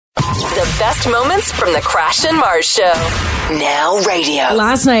best moments from the Crash and Mars Show. Now radio.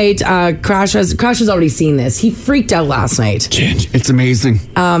 Last night, Crash has already seen this. He freaked out last night. It's amazing.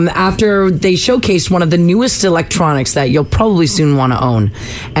 After they showcased one of the newest electronics that you'll probably soon want to own.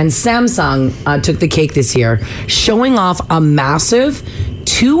 And Samsung took the cake this year, showing off a massive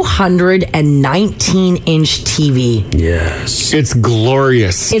 219-inch TV. Yes. It's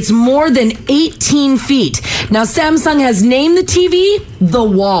glorious. It's more than 18 feet. Now, Samsung has named the TV The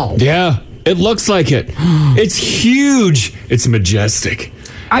Wall. Yeah, it looks like it. It's huge. It's majestic.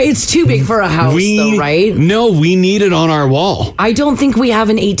 It's too big for a house, though, right? No, we need it on our wall. I don't think we have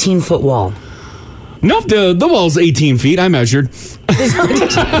an 18-foot wall. Nope, the wall's 18 feet. I measured. No,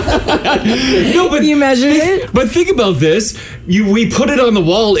 but you measured it? But think about this. We put it on the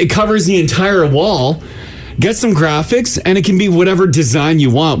wall. It covers the entire wall. Get some graphics, and it can be whatever design you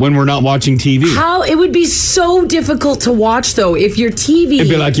want when we're not watching TV. How? It would be so difficult to watch, though, if your TV... It'd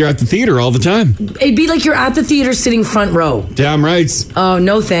be like you're at the theater all the time. It'd be like you're at the theater sitting front row. Damn right. Oh,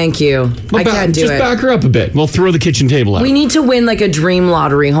 no thank you. I can't do it. Just back her up a bit. We'll throw the kitchen table out. We need to win like a dream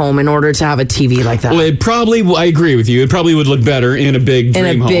lottery home in order to have a TV like that. Well, I agree with you. It probably would look better in a big dream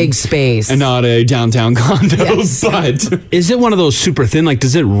home. In a big space. And not a downtown condo. Yes. But is it one of those super thin? Like,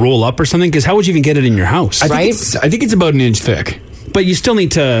 does it roll up or something? Because how would you even get it in your house? I think it's about an inch thick. But you still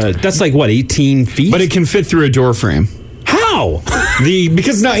need to, that's like what, 18 feet? But it can fit through a door frame. How?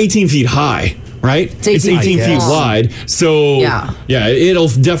 Because it's not 18 feet high, right? It's 18 feet wide. So, yeah, it'll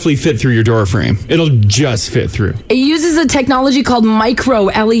definitely fit through your door frame. It'll just fit through. It uses a technology called micro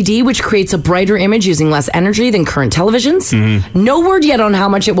LED, which creates a brighter image using less energy than current televisions. Mm-hmm. No word yet on how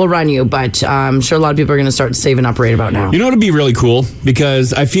much it will run you, but I'm sure a lot of people are going to start saving up right about now. You know what would be really cool?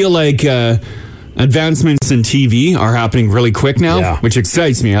 Because I feel like... advancements in TV are happening really quick now, which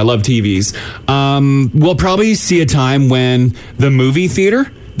excites me. I love TVs. We'll probably see a time when the movie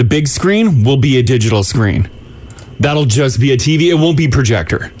theater, the big screen, will be a digital screen. That'll just be a TV. It won't be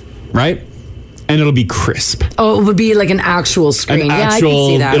projector, right? And it'll be crisp. Oh, it would be like an actual screen. I can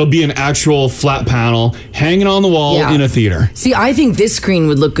see that. It'll be an actual flat panel hanging on the wall in a theater. See, I think this screen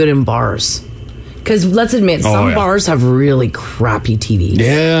would look good in bars. Because let's admit, some bars have really crappy TVs.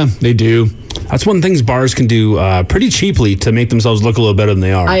 Yeah, they do. That's one of the things bars can do pretty cheaply to make themselves look a little better than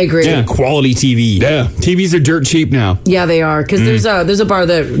they are. I agree. Yeah, quality TV. Yeah, TVs are dirt cheap now. Yeah, they are. Because there's a bar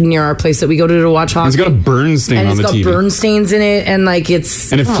that near our place that we go to watch hockey. It's got a burn stain on the TV. And it's got burn stains in it, and like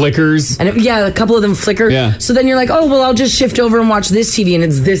it's... And it flickers. And a couple of them flicker. Yeah. So then you're like, oh, well, I'll just shift over and watch this TV, and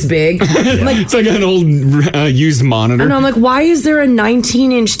it's this big. It's like an old used monitor. And I'm like, why is there a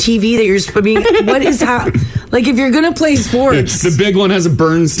 19-inch TV that you're... what is like, if you're going to play sports... The big one has a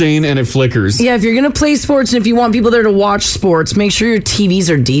burn stain, and it flickers. Yeah, if you're going to play sports, and if you want people there to watch sports, make sure your TVs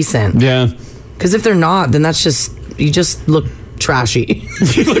are decent. Yeah. Because if they're not, then that's just... You just look trashy.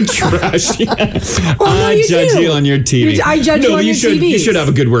 You look trashy. I judge you on your TV. I judge you on your TV. You should have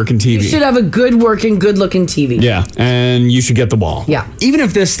a good working TV. You should have a good working, good looking TV. Yeah, and you should get the wall. Yeah. Even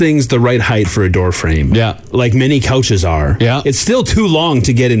if this thing's the right height for a door frame, like many couches are, it's still too long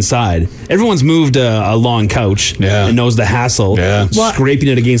to get inside. Everyone's moved a long couch and knows the hassle. Yeah. Scraping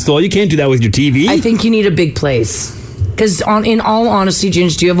it against the wall. You can't do that with your TV. I think you need a big place. Because in all honesty,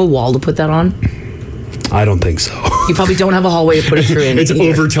 Ginge, do you have a wall to put that on? I don't think so. You probably don't have a hallway to put it through in. It's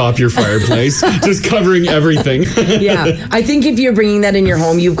over top your fireplace, just covering everything. Yeah, I think if you're bringing that in your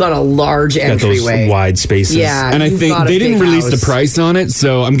home, you've got a large entryway. Those wide spaces. Yeah, and I think they didn't release the price on it,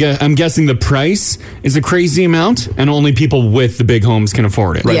 so I'm guessing the price is a crazy amount, and only people with the big homes can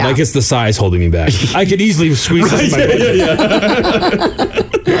afford it. Right, like it's the size holding me back. I could easily squeeze this in my budget.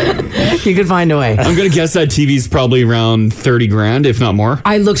 You could find a way. I'm gonna guess that TV's probably around 30 grand, if not more.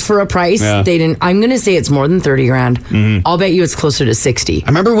 I looked for a price. Yeah. They didn't. I'm gonna say it's more than 30 grand. Mm-hmm. I'll bet you it's closer to 60. I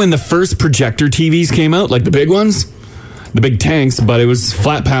remember when the first projector TVs came out, like the big ones, the big tanks, but it was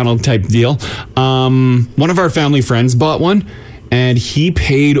flat panel type deal. One of our family friends bought one, and he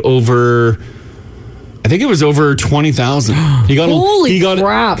paid over... I think it was over 20,000. Holy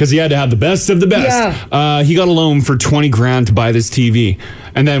crap! Because he had to have the best of the best. Yeah. He got a loan for 20 grand to buy this TV,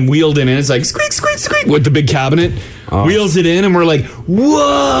 and then wheeled it in. It's like squeak, squeak, squeak with the big cabinet. Wheels it in, and we're like,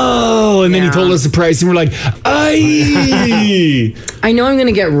 whoa! And then he told us the price, and we're like, aye. I know I'm going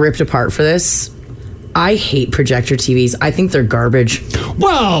to get ripped apart for this. I hate projector TVs. I think they're garbage.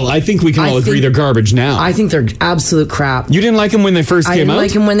 Well, I think we can all agree they're garbage now. I think they're absolute crap. You didn't like them when they first came out? I didn't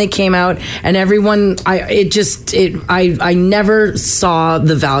like them when they came out, and everyone, I never saw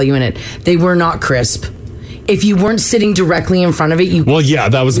the value in it. They were not crisp. if you weren't sitting directly in front of it, you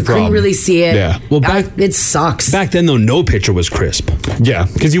that was the problem. Couldn't really see it. Yeah. Well, it sucks. Back then, though, no picture was crisp. Yeah,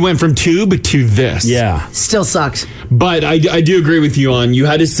 because you went from tube to this. Yeah. Still sucks. But I do agree with you on you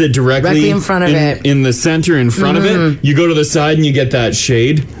had to sit directly in front of it. In the center in front of it. You go to the side and you get that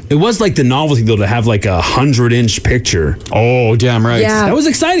shade. It was like the novelty, though, to have like 100-inch picture. Oh, damn right. Yeah. That was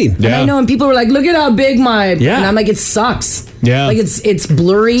exciting. And I know, and people were like, look at how big my... Yeah. And I'm like, it sucks. Yeah. Like, it's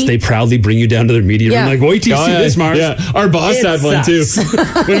blurry. They proudly bring you down to their media room. Like, wait till you see this, Mars. Yeah, our boss had one too.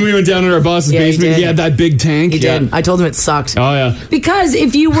 When we went down in our boss's basement, he had that big tank. He did. I told him it sucked. Oh, yeah. Because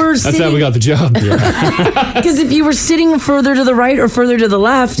if you were That's how we got the job. Because if you were sitting further to the right or further to the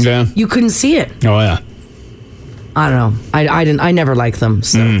left, you couldn't see it. Oh, yeah. I don't know. I never liked them.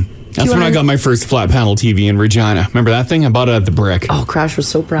 So. That's when I got my first flat panel TV in Regina. Remember that thing? I bought it at the Brick. Oh, Crash was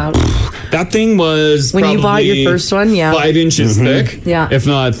so proud. That thing was when you bought your first one, 5 inches thick, if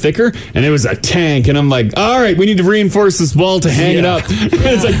not thicker, and it was a tank. And I'm like, all right, we need to reinforce this wall to hang it up.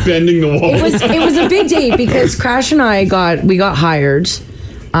 It's like bending the wall. It was a big day because Crash and I got hired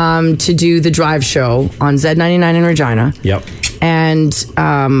to do the drive show on Z99 in Regina. Yep. And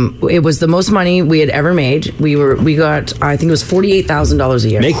it was the most money we had ever made. We got, I think it was $48,000 a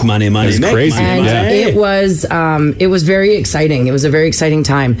year. Make money. It's crazy. And it was very exciting. It was a very exciting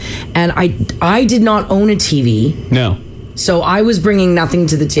time. And I did not own a TV. No. So I was bringing nothing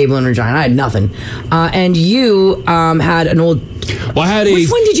to the table in Regina. I had nothing. And you had an old... Well, I had which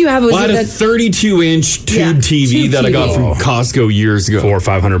one did you have? I had a 32-inch tube TV that I got from Costco years ago. 400 or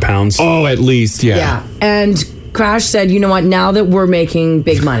 500 pounds. Oh, at least, Yeah. And Crash said, you know what, now that we're making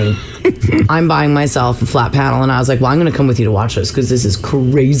big money, I'm buying myself a flat panel. And I was like, well, I'm going to come with you to watch this because this is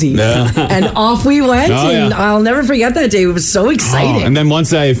crazy. Yeah. And off we went. And I'll never forget that day. It was so exciting. And then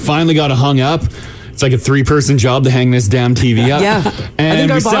once I finally got it hung up, it's like a 3-person job to hang this damn TV up. Yeah.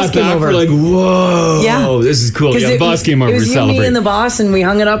 And we sat back, we're like, whoa, this is cool. Yeah, the boss came over to celebrate. It was me and the boss, and we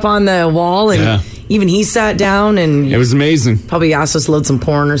hung it up on the wall, and even he sat down, and it was amazing. Probably asked us to load some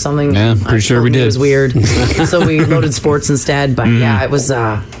porn or something. Yeah, pretty sure we did. It was weird. So we loaded sports instead, but it was, it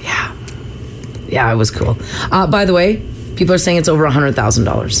was cool. By the way, people are saying it's over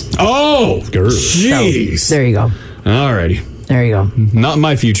 $100,000. Oh, jeez. So, there you go. Alrighty. There you go. Not in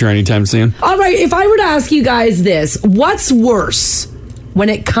my future anytime soon. All right, if I were to ask you guys this, what's worse when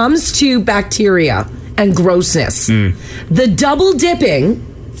it comes to bacteria and grossness? The double dipping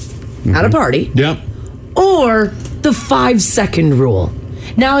at a party? Yep. Or the 5-second rule?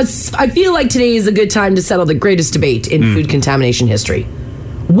 Now, I feel like today is a good time to settle the greatest debate in food contamination history.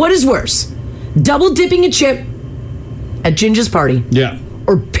 What is worse? Double dipping a chip at Ginger's party? Yeah.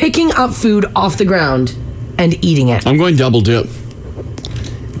 Or picking up food off the ground and eating it? I'm going double dip.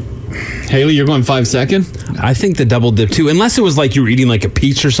 Haley, you're going 5-second? I think the double dip too, unless it was like you were eating like a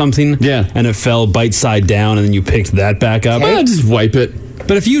peach or something. Yeah. And it fell bite side down and then you picked that back up. Yeah, just wipe it.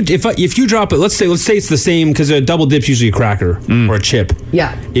 But if you drop it, let's say it's the same, because a double dip's usually a cracker or a chip.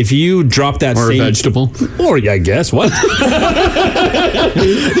 Yeah. If you drop that or same a vegetable, or I guess what? Like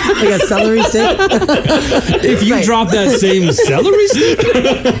a celery stick. If you drop that same celery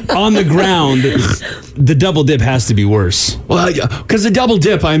stick on the ground, the double dip has to be worse. Well, because the double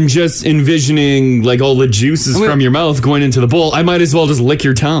dip, I'm just envisioning like all the juices from your mouth going into the bowl. I might as well just lick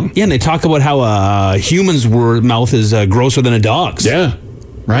your tongue. Yeah, and they talk about how a human's mouth is grosser than a dog's. Yeah.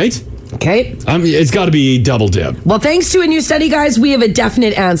 Right? Okay. It's got to be double dip. Well, thanks to a new study, guys, we have a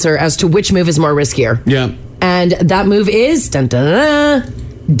definite answer as to which move is more riskier. Yeah. And that move is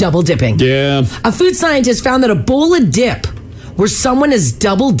double dipping. Yeah. A food scientist found that a bowl of dip where someone is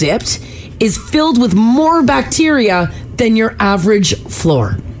double dipped is filled with more bacteria than your average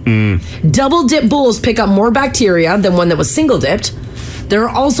floor. Double dip bowls pick up more bacteria than one that was single dipped. There are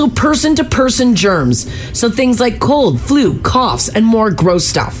also person-to-person germs, so things like cold, flu, coughs, and more gross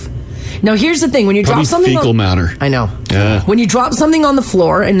stuff. Now, here's the thing: when you drop something, fecal matter. I know. Yeah. When you drop something on the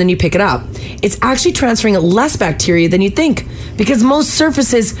floor and then you pick it up, it's actually transferring less bacteria than you think, because most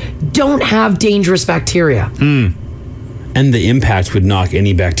surfaces don't have dangerous bacteria. And the impact would knock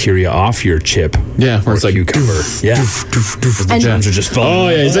any bacteria off your chip. Yeah, where it's like cucumber. The germs are just falling. Oh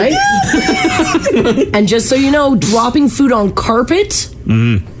yeah, it's right? And just so you know, dropping food on carpet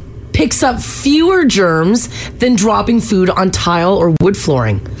picks up fewer germs than dropping food on tile or wood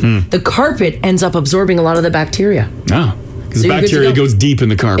flooring. The carpet ends up absorbing a lot of the bacteria. Oh, because bacteria goes deep in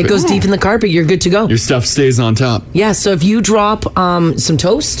the carpet. It goes deep in the carpet. You're good to go. Your stuff stays on top. Yeah. So if you drop some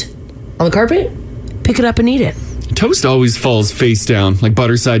toast on the carpet, pick it up and eat it. Toast always falls face down, like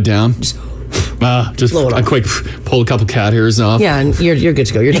butter side down. Just a quick pull a couple cat hairs off. Yeah, and you're good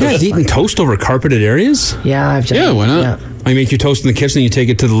to go. You guys eating toast over carpeted areas? Yeah, I've done why not? You make your toast in the kitchen and you take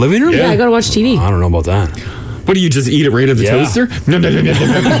it to the living room? Yeah, I gotta watch TV. I don't know about that. What do you just eat it right at the toaster? No.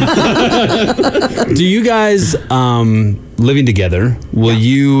 Do you guys living together? Will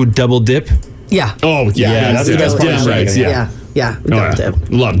you double dip? Yeah. Oh yeah, that's the best part. Yeah, right. Yeah. Double dip.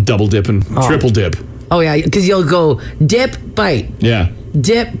 A lot of double dip and triple dip. Oh yeah, because you'll go dip, bite. Yeah.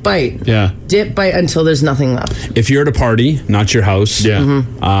 Dip, bite. Yeah. Dip, bite until there's nothing left. If you're at a party, not your house.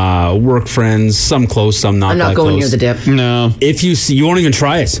 Yeah. Work friends, some close, some not. I'm not going near the dip. No. If you see, you won't even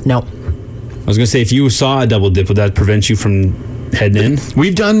try it. No. I was gonna say, if you saw a double dip, would that prevent you from heading in?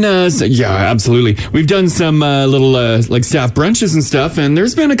 We've done, absolutely. We've done some little like staff brunches and stuff, and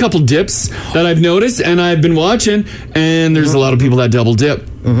there's been a couple dips that I've noticed, and I've been watching, and there's a lot of people that double dip.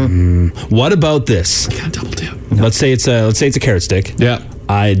 What about this? I can't double dip. Let's say it's a carrot stick. Yeah.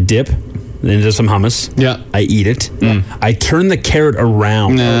 I dip into some hummus. Yeah. I eat it. I turn the carrot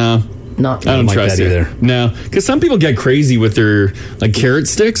around. No. Not. I don't like trust that it either. No, because some people get crazy with their like carrot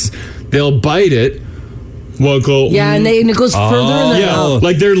sticks. They'll bite it. Yeah, and it goes further in the mouth.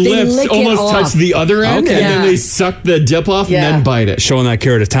 like their lips lick it almost off. touch the other end, Okay. and then they suck the dip off and then bite it. Showing that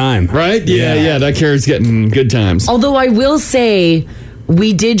carrot a time. Right? Yeah. That carrot's getting good times. Although I will say,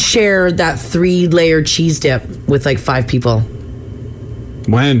 we did share that 3-layer cheese dip with like 5 people.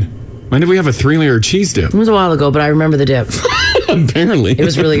 When did we have a 3-layer cheese dip? It was a while ago, but I remember the dip. Apparently, It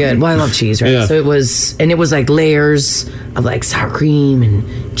was really good. Well, I love cheese, right? Yeah. So it was like layers of like sour cream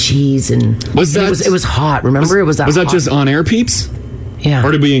and cheese, and Was and that- it was hot. Remember, it was that. Was that hot. just on air, peeps? Yeah.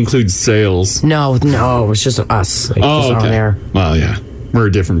 Or did we include sales? No, it was just us. Like, just on there. Well, yeah, we're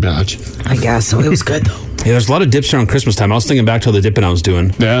a different batch. I guess so. It was good though. Yeah, there's a lot of dips around Christmas time. I was thinking back to all the dipping I was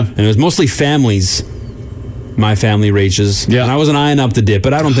doing. Yeah. And it was mostly families. My family rages. Yeah. And I wasn't eyeing up the dip,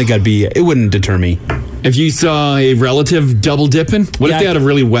 but I don't think it wouldn't deter me. If you saw a relative double dipping, what if they had a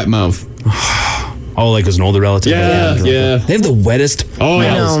really wet mouth? Oh, like as an older relative? Yeah. They have the wettest Oh,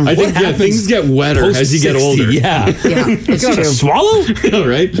 mouths. I think things get wetter as you get Post-60, older. Yeah. Yeah, it's Gotta true. swallow?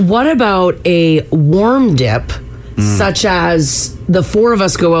 Right? What about a warm dip, such as the 4 of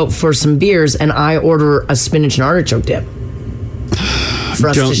us go out for some beers and I order a spinach and artichoke dip for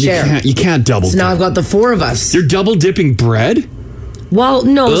us to share? You can't double So dip. now I've got the 4 of us. You're double dipping bread? Well,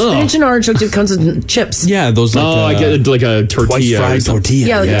 no, spinach and artichoke dip comes with chips. Yeah, those like I get it like a tortilla. twice or fried something. tortilla.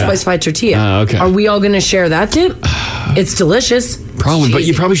 Yeah, like a twice fried tortilla. Okay. Are we all going to share that dip? It's delicious. Probably, but you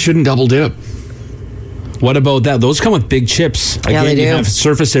Cheesy. probably shouldn't double dip. What about that? Those come with big chips. Yeah, they You do. have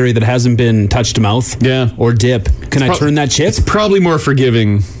surface area that hasn't been touched to mouth. Yeah. Or dip. Can I turn that chip? It's probably more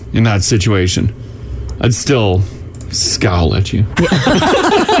forgiving in that situation. I'd still scowl at you.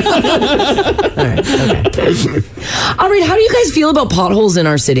 All right, how do you guys feel about potholes in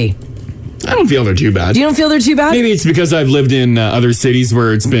our city? I don't feel they're too bad. You don't feel they're too bad? Maybe it's because I've lived in other cities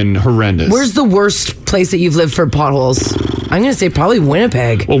where it's been horrendous. Where's the worst place that you've lived for potholes? I'm going to say probably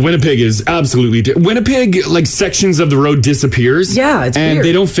Winnipeg. Well, Winnipeg is absolutely... Winnipeg, like, sections of the road disappears. Yeah, it's And weird.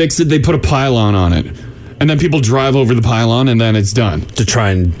 they don't fix it. They put a pylon on it. And then people drive over the pylon, and then it's done. To try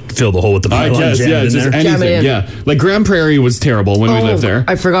and fill the hole with the I pylon. guess, jam yeah, it in just there. Jam it anything. in. Yeah. Like, Grand Prairie was terrible when we lived there.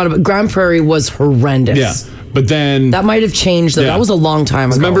 I forgot about Grand Prairie was horrendous. Yeah. But then... That might have changed, though. Yeah. That was a long time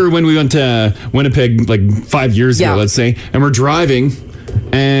ago. Remember when we went to Winnipeg like 5 years ago, Yeah. let's say, and we're driving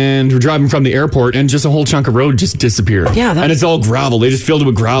from the airport and just a whole chunk of road just disappeared. Yeah, and it's all gravel. They just filled it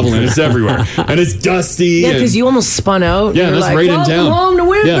with gravel and it's everywhere. And it's dusty. Yeah, and- because you almost spun out. Yeah, You're that's like, right in welcome town. home to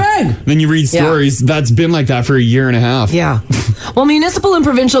Winnipeg. Yeah. Then you read stories. That's been like that for a year and a half. Yeah. Well, municipal and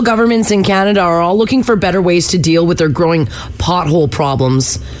provincial governments in Canada are all looking for better ways to deal with their growing pothole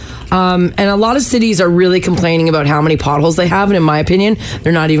problems. And a lot of cities are really complaining about how many potholes they have. And in my opinion,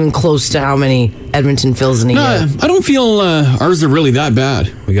 they're not even close to how many Edmonton fills in a year. I don't feel ours are really that bad.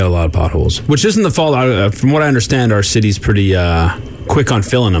 We got a lot of potholes, which isn't the fault. From what I understand, our city's pretty quick on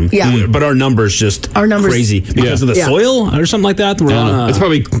filling them. Yeah. But our numbers crazy because of the soil or something like that. We're on It's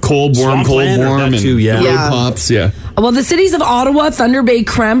probably cold, warm, and and too, road pops. Yeah. Well, the cities of Ottawa, Thunder Bay,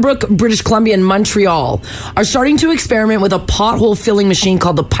 Cranbrook, British Columbia, and Montreal are starting to experiment with a pothole filling machine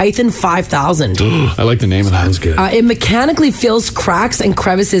called the Python 5000. I like the name of that. Sounds good. It mechanically fills cracks and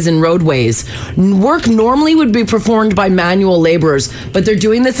crevices in roadways. Work normally would be performed by manual laborers, but they're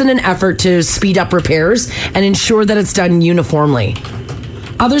doing this in an effort to speed up repairs and ensure that it's done uniformly.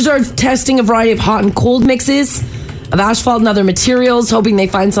 Others are testing a variety of hot and cold mixes of asphalt and other materials, hoping they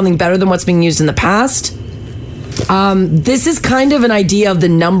find something better than what's being used in the past. This is kind of an idea of the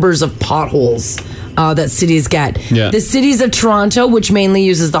numbers of potholes that cities get. Yeah. The cities of Toronto, which mainly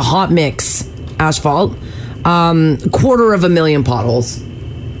uses the hot mix asphalt, 250,000 potholes.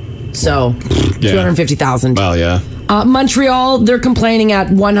 So, 250,000. Well, yeah. Montreal, they're complaining at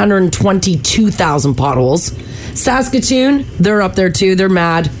 122,000 potholes. Saskatoon, they're up there too. They're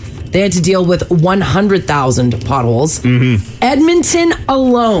mad. They had to deal with 100,000 potholes. Mm-hmm. Edmonton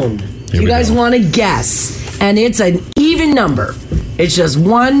alone, you guys want to guess, and it's an even number. It's just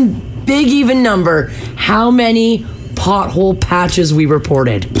one big even number. How many pothole patches we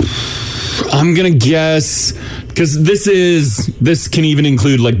reported? I'm going to guess, because this can even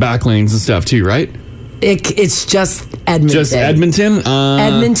include like back lanes and stuff too, right? It's just Edmonton. Just Edmonton?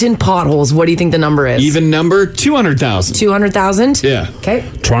 Edmonton potholes. What do you think the number is? Even number? 200,000. 200,000? Yeah. Okay.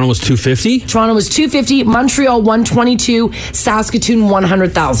 Toronto was 250? Toronto was 250. Montreal 122. Saskatoon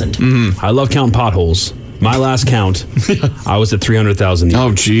 100,000. I love counting potholes. My last count, I was at 300,000.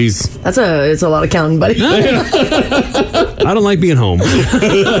 Oh, jeez. It's a lot of counting, buddy. I don't like being home.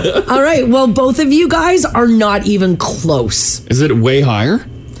 All right. Well, both of you guys are not even close. Is it way higher?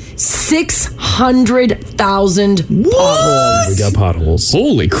 600,000 potholes. We got potholes.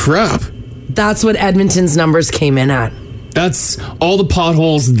 Holy crap. That's what Edmonton's numbers came in at. That's all the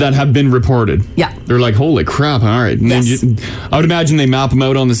potholes that have been reported. Yeah. They're like, holy crap. All right. And then I would imagine they map them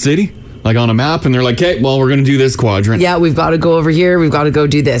out on the city, like on a map, and they're like, okay, well, we're going to do this quadrant. Yeah, we've got to go over here. We've got to go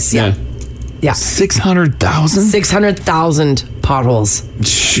do this. Yeah. 600,000? 600,000 potholes.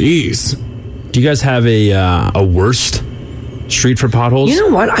 Jeez. Do you guys have a worst street for potholes? You know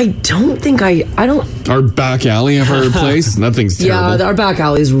what? I don't think I don't. Our back alley of our place? That thing's terrible. Yeah, our back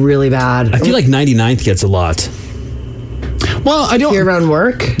alley is really bad. I feel like 99th gets a lot. Well, I don't. Here around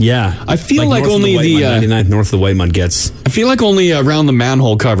work? Yeah. I feel like only the 99th north of the Whitemud gets. I feel like only around the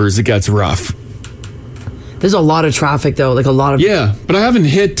manhole covers it gets rough. There's a lot of traffic though, like a lot of. Yeah, but I haven't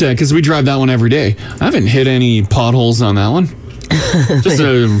hit, because we drive that one every day. I haven't hit any potholes on that one. Just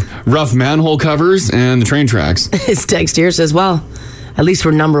rough manhole covers and the train tracks. His text here says, well, at least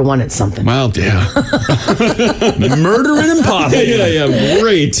we're number one at something. Well, yeah. Murdering and potholes. Yeah,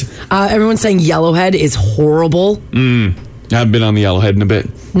 great. Everyone's saying Yellowhead is horrible. I haven't been on the Yellowhead in a bit.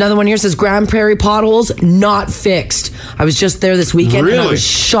 Another one here says Grand Prairie potholes not fixed. I was just there this weekend and I was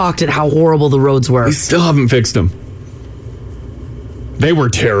shocked at how horrible the roads were. We still haven't fixed them. They were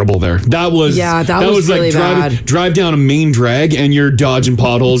terrible there. That was really like drive down a main drag and you're dodging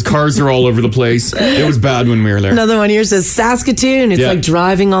potholes. Cars are all over the place. It was bad when we were there. Another one here says Saskatoon. It's like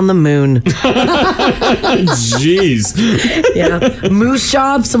driving on the moon. Jeez. Yeah. Moose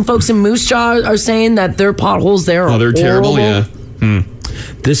Jaw. Some folks in Moose Jaw are saying that their potholes there are they're terrible. Yeah.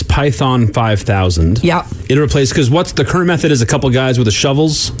 This Python 5000. Yeah. It'll replace, because what's the current method is a couple guys with the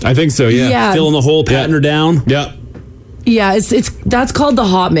shovels. I think so. Yeah. Filling the hole, patting her down. Yeah. Yeah, that's called the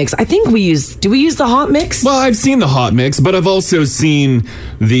hot mix. I think we use the hot mix? Well, I've seen the hot mix, but I've also seen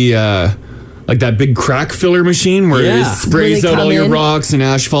the like that big crack filler machine where it sprays out all your rocks and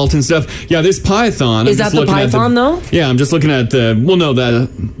asphalt and stuff. Yeah, this Python. Is that the Python though? Yeah, I'm just looking at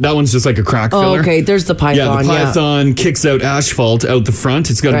that one's just like a crack filler. Oh, okay, there's the Python. Yeah, the Python kicks out asphalt out the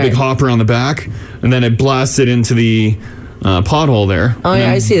front. It's got a big hopper on the back, and then it blasts it into the pothole there. Oh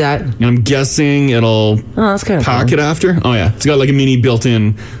yeah, I see that. And I'm guessing it'll that's kind of pack cool. it after. Oh yeah, it's got like a mini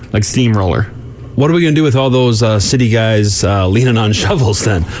built-in like steamroller. What are we going to do with all those city guys leaning on shovels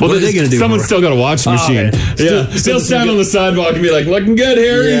then? Well, what are they going to do? Someone's still got to watch the machine. Okay. Still stand on the sidewalk and be like, looking good,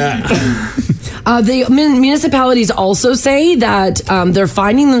 Harry. Yeah. The municipalities also say that they're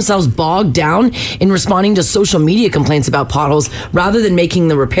finding themselves bogged down in responding to social media complaints about potholes rather than making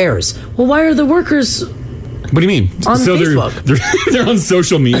the repairs. Well, why are the workers... What do you mean? On Facebook. They're on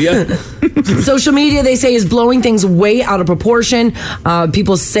social media? Social media, they say, is blowing things way out of proportion.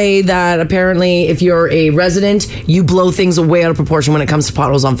 People say that apparently if you're a resident, you blow things way out of proportion when it comes to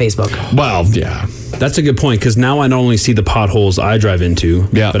potholes on Facebook. Well, yeah. That's a good point, because now I not only see the potholes I drive into,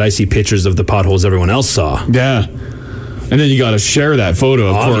 but I see pictures of the potholes everyone else saw. Yeah. And then you got to share that photo,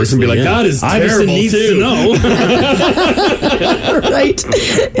 of course, and be like, that is terrible, needs too. to know. Right?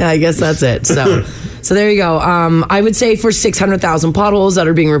 Yeah, I guess that's it. So there you go. I would say for 600,000 potholes that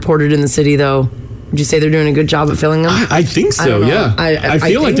are being reported in the city, though, would you say they're doing a good job at filling them? I think so. Yeah, I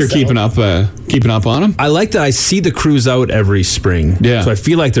feel like they're keeping up on them. I like that. I see the crews out every spring. Yeah, so I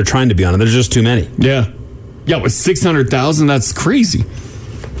feel like they're trying to be on it. There's just too many. Yeah. With 600,000, that's crazy.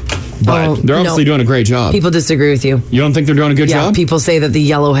 But they're obviously doing a great job. People disagree with you. You don't think they're doing a good job? People say that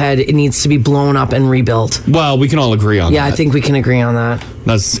the Yellowhead, it needs to be blown up and rebuilt. Well, we can all agree on that. Yeah, I think we can agree on that.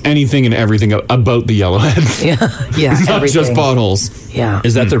 That's anything and everything about the Yellowhead. Yeah, Not everything. just potholes. Yeah.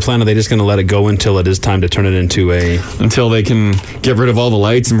 Is that their plan? Are they just going to let it go until it is time to turn it into until they can get rid of all the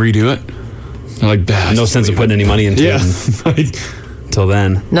lights and redo it? They're like, no sense of putting any money into it. Till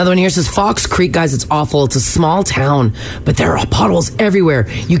then. Another one here says, Fox Creek, guys, it's awful. It's a small town, but there are potholes everywhere.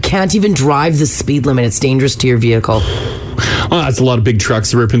 You can't even drive the speed limit. It's dangerous to your vehicle. Well, that's a lot of big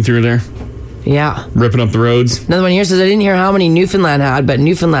trucks ripping through there. Yeah. Ripping up the roads. Another one here says, I didn't hear how many Newfoundland had, but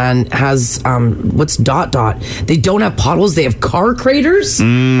Newfoundland has, what's ... They don't have potholes. They have car craters.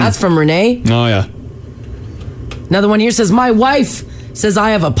 That's from Renee. Oh, yeah. Another one here says, my wife says I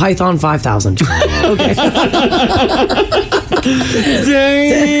have a Python 5000. Okay.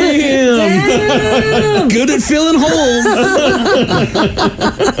 Damn. Good at filling holes.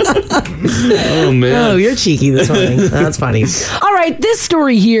 Oh, man. Oh, you're cheeky this morning. That's funny. All right, this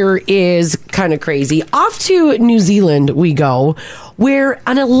story here is kind of crazy. Off to New Zealand we go, where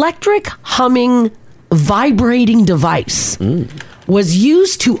an electric humming vibrating device was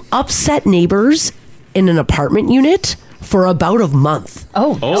used to upset neighbors in an apartment unit for about a month.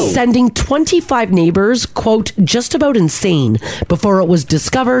 Sending 25 neighbors, quote, just about insane before it was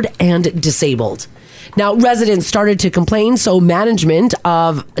discovered and disabled. Now, residents started to complain, so management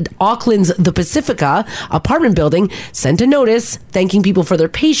of Auckland's The Pacifica apartment building sent a notice thanking people for their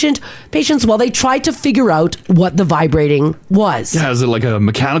patience while they tried to figure out what the vibrating was. Yeah, is it like a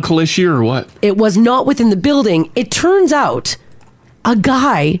mechanical issue or what? It was not within the building. It turns out a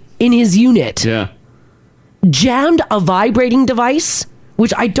guy in his unit jammed a vibrating device,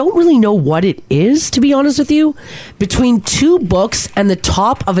 which I don't really know what it is, to be honest with you, between two books and the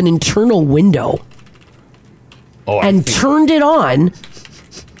top of an internal window. And turned it on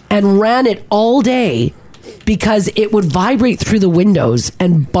and ran it all day because it would vibrate through the windows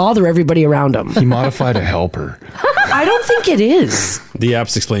and bother everybody around him. He modified a helper. I don't think it is. The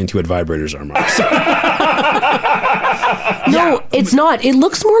app's explaining to you what vibrators are, Mark. No, it's not. It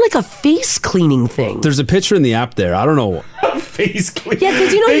looks more like a face cleaning thing. There's a picture in the app there. I don't know. Face cleaning. Yeah,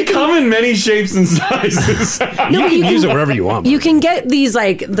 because they come in many shapes and sizes. No, you can use it wherever you want. You can get these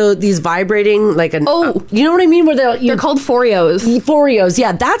these vibrating you know what I mean? Where they're called Foreos. Foreos,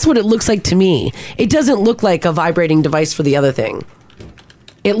 yeah, that's what it looks like to me. It doesn't look like a vibrating device for the other thing.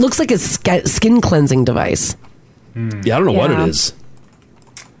 It looks like a skin cleansing device. Yeah, I don't know what it is.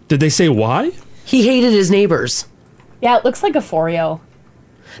 Did they say why? He hated his neighbors. Yeah, it looks like a Foreo.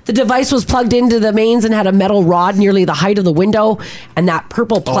 The device was plugged into the mains and had a metal rod nearly the height of the window and that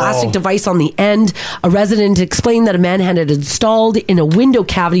purple plastic device on the end. A resident explained that a man had it installed in a window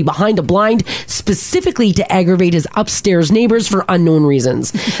cavity behind a blind specifically to aggravate his upstairs neighbors for unknown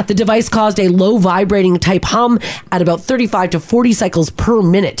reasons. The device caused a low vibrating type hum at about 35 to 40 cycles per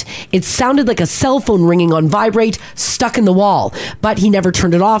minute. It sounded like a cell phone ringing on vibrate stuck in the wall, but he never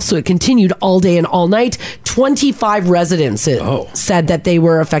turned it off, so it continued all day and all night. 25 residents said that they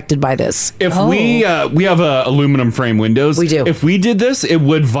were affected by this. If we have aluminum frame windows. We do. If we did this, it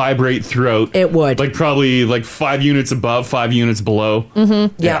would vibrate throughout. It would. Like probably like 5 units above, 5 units below.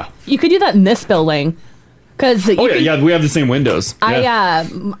 Mm-hmm. Yeah. You could do that in this building. Because we have the same windows.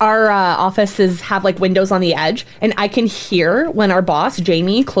 Our offices have like windows on the edge, and I can hear when our boss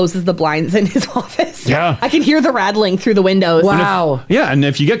Jamie closes the blinds in his office. Yeah, I can hear the rattling through the windows. Wow. And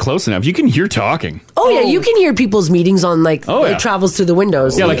if you get close enough, you can hear talking. Oh yeah, you can hear people's meetings on it travels through the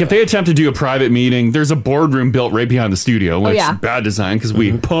windows. Yeah, like if they attempt to do a private meeting, there's a boardroom built right behind the studio, which is bad design because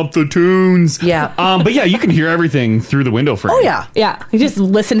we pump the tunes. Yeah. But yeah, you can hear everything through the window frame. Oh yeah. Yeah. You just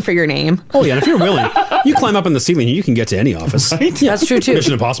listen for your name. Oh yeah, and if you're willing, you climb up in the ceiling, you can get to any office. Right? Yeah, that's true too.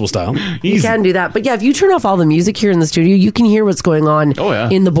 Mission Impossible style. You can do that. But yeah, if you turn off all the music here in the studio, you can hear what's going on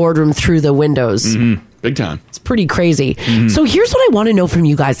in the boardroom through the windows. Mm-hmm. Big time. It's pretty crazy. So here's what I want to know from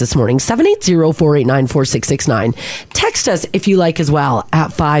you guys this morning. 780-489-4669. Text us if you like as well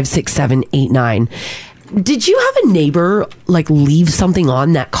at 56789. Did you have a neighbor leave something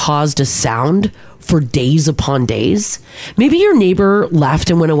on that caused a sound for days upon days? Maybe your neighbor left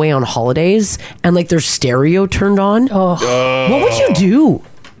and went away on holidays and their stereo turned on. What would you do?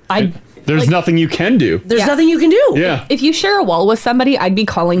 There's nothing you can do. There's nothing you can do. Yeah. If you share a wall with somebody, I'd be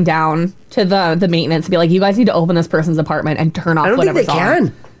calling down to the maintenance and be like, you guys need to open this person's apartment and turn off whatever's on. I don't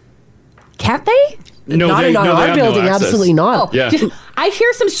think they can. Can't they? No, not in our building. Absolutely not. I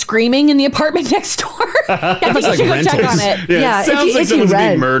hear some screaming in the apartment next door. I think you should go check on it. Yeah, it sounds like someone's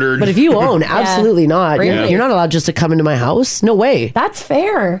being murdered. But if you own, absolutely not. Really? You're not allowed just to come into my house. No way. That's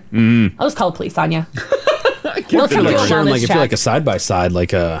fair. I'll just call the police on you. If you're like a side by side,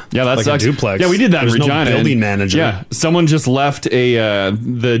 like a duplex. Yeah, we did that in There's Regina. No building manager. Yeah, someone just left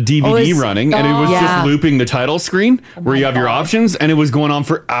the DVD running, and it was just looping the title screen where you have your options, and it was going on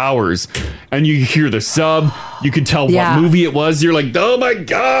for hours. And you hear the sub, you could tell what movie it was. You're like, oh my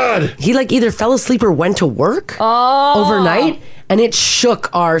god! He either fell asleep or went to work overnight. and it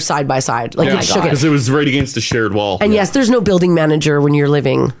shook our side by side. Like it shook it. Because it was right against a shared wall. And yes, there's no building manager when you're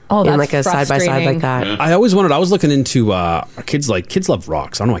living in that's like a side by side like that. Yeah. I always wanted. I was looking into kids love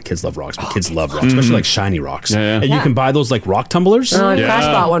rocks. I don't know why kids love rocks, but kids love rocks, especially like shiny rocks. And you can buy those like rock tumblers. Crash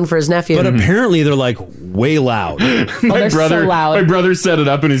bought one for his nephew. But apparently they're like way loud. My brother set it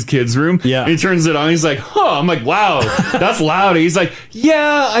up in his kid's room. Yeah. He turns it on. He's like, huh. I'm like, wow, that's loud. He's like,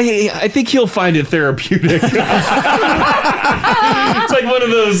 yeah, I think he'll find it therapeutic. It's like one of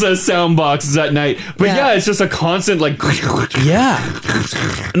those sound boxes at night. But yeah, it's just a constant like.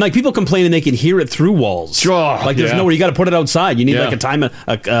 And like people complaining they can hear it through walls. Like there's nowhere, you got to put it outside. You need like a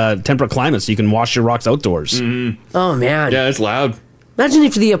temperate climate so you can wash your rocks outdoors. Oh man. Yeah, it's loud. Imagine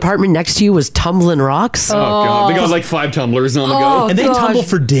if the apartment next to you was tumbling rocks. Oh god, they got like 5 tumblers on the go, and they tumble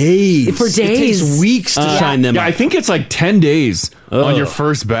for days. For days, it takes weeks to shine them. Yeah, I think it's like 10 days on your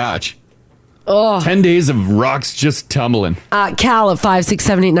first batch. 10 days of rocks just tumbling. Cal at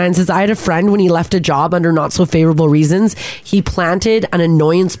 56789 says, I had a friend when he left a job under not so favorable reasons. He planted an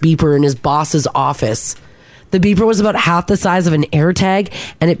annoyance beeper in his boss's office. The beeper was about half the size of an AirTag,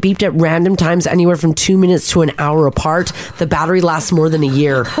 and it beeped at random times anywhere from 2 minutes to an hour apart. The battery lasts more than a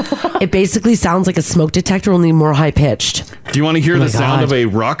year. It basically sounds like a smoke detector, only more high-pitched. Do you want to hear the sound of a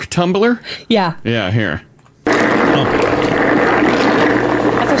rock tumbler? Yeah. Yeah, here. That's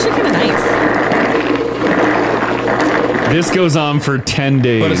actually kind of nice. This goes on for 10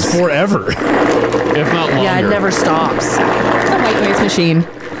 days. But it's forever. If not longer. Yeah, it never stops. It's a white noise machine.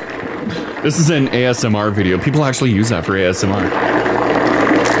 This is an ASMR video. People actually use that for ASMR.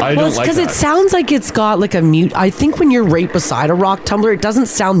 I don't like because that. it sounds like it's got like a mute. I think when you're right beside a rock tumbler, it doesn't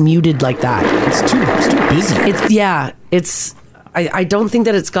sound muted like that. It's too busy. I don't think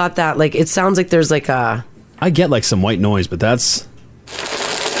that it's got that. Like it sounds like there's like a. I get like some white noise, but that's.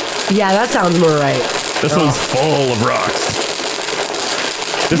 Yeah, that sounds more right. This one's full of rocks.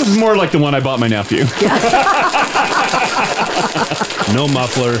 This is more like the one I bought my nephew. No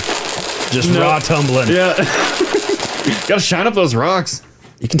muffler. Just raw tumbling. Yeah. Gotta shine up those rocks.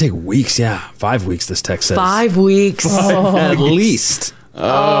 It can take weeks, 5 weeks, this text says. 5 weeks. At least. So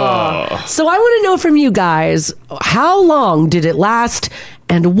I want to know from you guys, how long did it last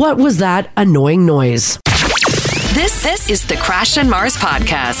and what was that annoying noise? This is the Crash and Mars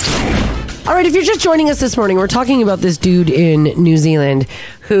podcast. All right, if you're just joining us this morning, we're talking about this dude in New Zealand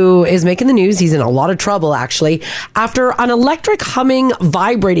who is making the news. He's in a lot of trouble, actually, after an electric humming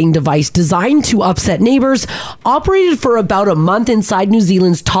vibrating device designed to upset neighbors operated for about a month inside New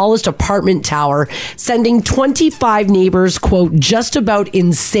Zealand's tallest apartment tower, sending 25 neighbors, quote, just about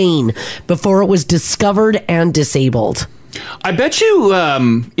insane before it was discovered and disabled. I bet you,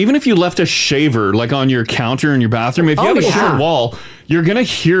 even if you left a shaver like on your counter in your bathroom, if you have a shared wall, you're going to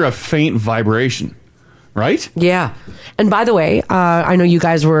hear a faint vibration, right? Yeah. And by the way, I know you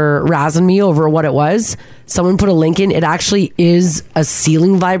guys were razzing me over what it was. Someone put a link in. It actually is a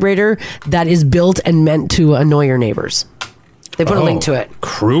ceiling vibrator that is built and meant to annoy your neighbors. They put a link to it.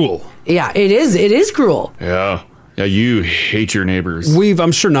 Cruel. Yeah, it is. It is cruel. Yeah. Yeah, you hate your neighbors.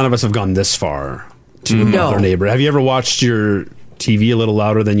 I'm sure none of us have gone this far to another neighbor. Have you ever watched your TV a little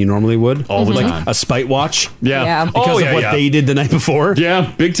louder than you normally would? All the time. Like a spite watch? Yeah. Because of what they did the night before?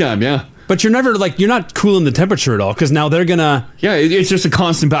 Yeah, big time, yeah. But you're never you're not cooling the temperature at all because now they're gonna. Yeah, it's just a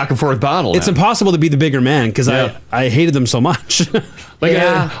constant back and forth battle. It's impossible to be the bigger man because I hated them so much.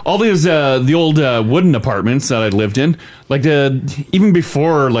 All these the old wooden apartments that I lived in, even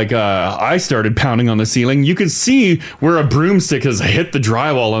before I started pounding on the ceiling, you could see where a broomstick has hit the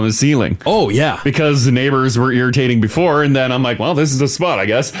drywall on the ceiling. Oh yeah, because the neighbors were irritating before, and then I'm like, well, this is the spot, I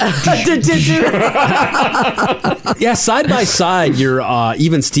guess. Yeah, side by side, you're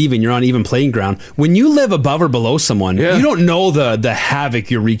even Steven, you're on even playing ground. When you live above or below someone, you don't know the havoc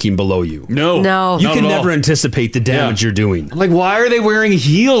you're wreaking below you. No, you can never anticipate the damage you're doing. Like, why are they wearing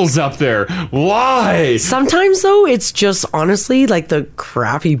heels up there? Why? Sometimes though, it's just honestly like the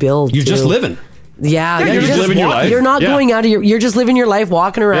crappy build. You're just living. Yeah, you're just living your life. You're not going out of you're just living your life,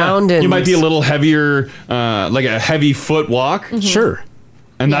 walking around, and you might be a little heavier, like a heavy foot walk. Mm-hmm. Sure.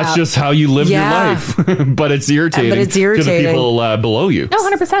 And that's just how you live your life. But it's irritating. To the people below you. No,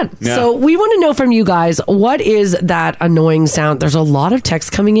 100%. Yeah. So we want to know from you guys, what is that annoying sound? There's a lot of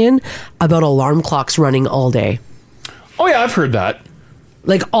texts coming in about alarm clocks running all day. Oh yeah, I've heard that.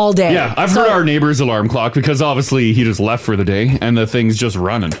 Like all day. Yeah, I've heard our neighbor's alarm clock because obviously he just left for the day and the thing's just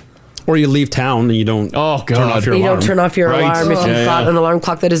running. Or you leave town and you don't turn off your alarm. You don't turn off your alarm if you've got an alarm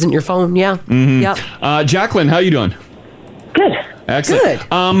clock that isn't your phone. Yeah. Mm-hmm. Yep. Jacqueline, how you doing? Good. Excellent.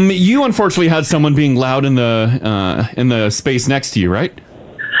 Good. You unfortunately had someone being loud in the space next to you, right?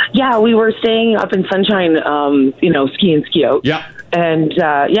 Yeah, we were staying up in Sunshine, ski in, ski out. Yeah. And,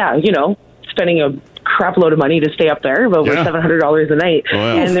 spending a crap load of money to stay up there, over $700 a night.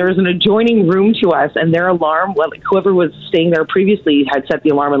 Wow. And there was an adjoining room to us, and their alarm, whoever was staying there previously had set the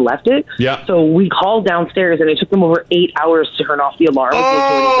alarm and left it. Yeah. So we called downstairs, and it took them over 8 hours to turn off the alarm in the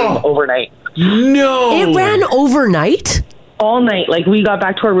adjoining room overnight. No. It ran overnight? All night. Like, we got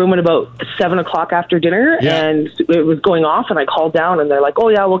back to our room at about 7 o'clock after dinner, and it was going off, and I called down, and they're like, oh,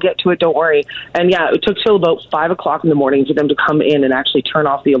 yeah, we'll get to it, don't worry. And, it took till about 5 o'clock in the morning for them to come in and actually turn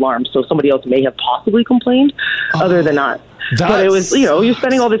off the alarm, so somebody else may have possibly complained, other than not. But it was, you're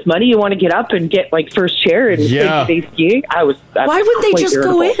spending all this money, you want to get up and get, first chair and stay skiing. Why wouldn't they just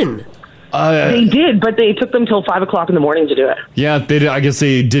go in? They did, but they took them till 5 o'clock in the morning to do it. Yeah, they did. I guess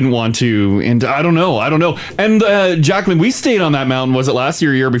they didn't want to, and I don't know. And Jacqueline, we stayed on that mountain. Was it last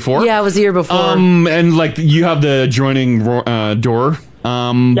year, or year before? Yeah, it was the year before. And you have the adjoining door.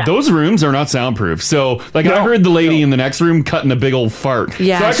 Those rooms are not soundproof. So, I heard the lady in the next room cutting a big old fart.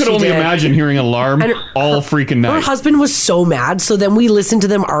 Yeah, so I could she only did. imagine hearing an alarm all freaking night. Her husband was so mad, so then we listened to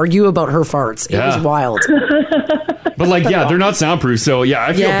them argue about her farts. It was wild. But they're not soundproof. So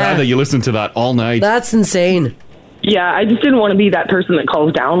I feel bad that you listened to that all night. That's insane. Yeah, I just didn't want to be that person that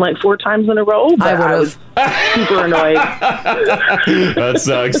calls down 4 times in a row. But I was super annoyed. That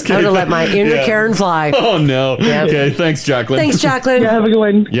sucks. I would have let my inner Karen fly. Oh, no. Yep. Okay, thanks, Jacqueline. Thanks, Jacqueline. Yeah, have a good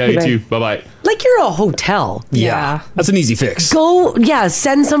one. Yeah, you too. Bye-bye. You're a hotel. Yeah. That's an easy fix. Go,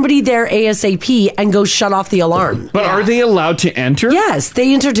 send somebody there ASAP and go shut off the alarm. But are they allowed to enter? Yes,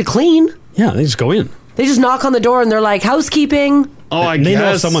 they enter to clean. Yeah, they just go in. They just knock on the door and they're like, housekeeping. Oh, I They guess.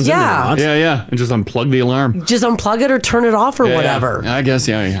 know if someone's in there or not. Yeah. And just unplug the alarm. Just unplug it or turn it off or whatever. I guess,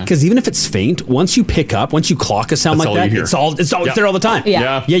 yeah. Because even if it's faint, once you clock a sound That's like all that, you hear. it's there all the time.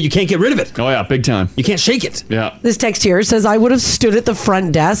 Yeah. Yeah, you can't get rid of it. Oh, yeah, big time. You can't shake it. Yeah. This text here says, I would have stood at the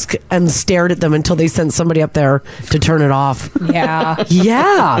front desk and stared at them until they sent somebody up there to turn it off. Yeah.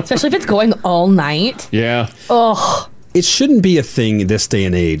 Yeah. Especially if it's going all night. Yeah. Ugh. It shouldn't be a thing this day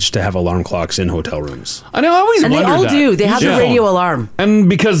and age to have alarm clocks in hotel rooms. I know, I always And they wondered all that. do. They have the radio alarm. And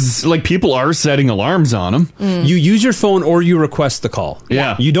because, people are setting alarms on them. You use your phone or you request the call.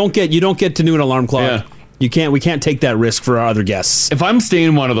 Yeah. You don't get to do an alarm clock. Yeah. We can't take that risk for our other guests. If I'm staying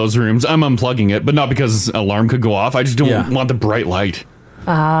in one of those rooms, I'm unplugging it, but not because alarm could go off. I just don't want the bright light.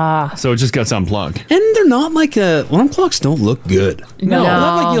 So it just gets unplugged. And they're not alarm clocks don't look good.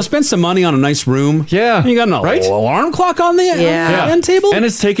 No. You'll spend some money on a nice room. Yeah. And you got an alarm clock on the end table. And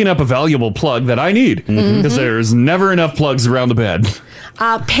it's taking up a valuable plug that I need. Because there's never enough plugs around the bed.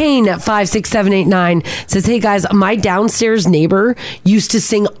 Payne at 56789 says, hey guys, my downstairs neighbor used to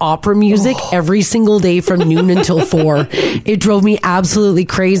sing opera music every single day from noon until 4. It drove me absolutely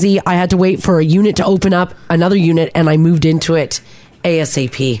crazy. I had to wait for a unit to open up, another unit, and I moved into it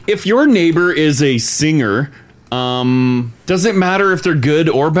ASAP. If your neighbor is a singer, does it matter if they're good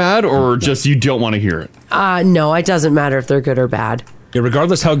or bad, or just you don't want to hear it? No, it doesn't matter if they're good or bad. Yeah,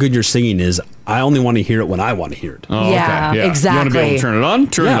 regardless how good your singing is, I only want to hear it when I want to hear it. Oh, Yeah, okay. exactly. You want to be able to turn it on?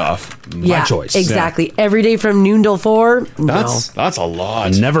 Turn it off. My choice. Exactly. Every day from noon till 4? That's a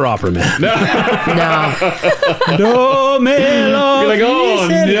lot. Never opera, man. No. No, You're like, oh,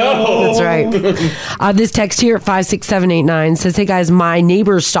 no. That's right. This text here at 56789 says, hey guys, my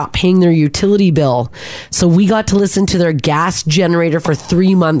neighbors stopped paying their utility bill. So we got to listen to their gas generator for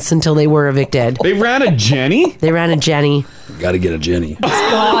 3 months until they were evicted. They ran a Jenny? They ran a Jenny. Got to get a Jenny.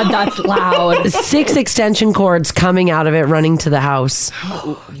 God, that's loud. 6 extension cords coming out of it running to the house.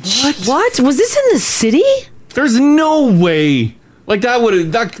 What? Was this in the city? There's no way. That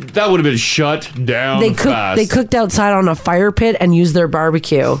would have been shut down fast. They cooked outside on a fire pit and used their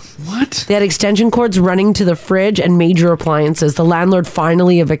barbecue. What? They had extension cords running to the fridge and major appliances. The landlord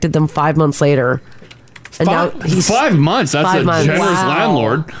finally evicted them 5 months later. And now he's 5 months. That's 5 a months. generous Wow.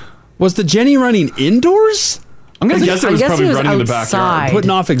 landlord. Was the Jenny running indoors? I'm going to guess it was probably running in the outside. backyard. Putting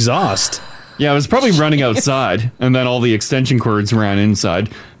off exhaust. Yeah, it was probably running outside, and then all the extension cords ran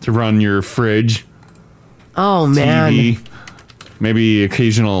inside to run your fridge, Oh, man. TV, maybe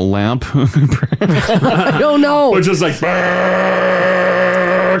occasional lamp. I don't know. Or just like,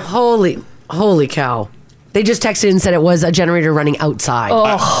 Holy cow. They just texted and said it was a generator running outside.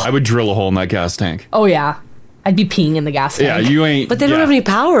 I would drill a hole in that gas tank. Oh, yeah. I'd be peeing in the gas tank. Yeah, you ain't. But they don't have any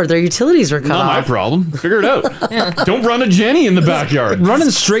power. Their utilities were cut Not off. my problem. Figure it out. Don't run a Jenny in the backyard. Running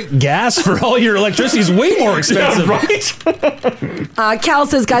straight gas for all your electricity is way more expensive. Yeah, right? Cal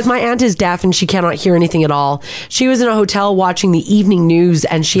says, guys, my aunt is deaf and she cannot hear anything at all. She was in a hotel watching the evening news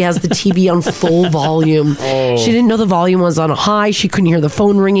and she has the TV on full volume. She didn't know the volume was on a high. She couldn't hear the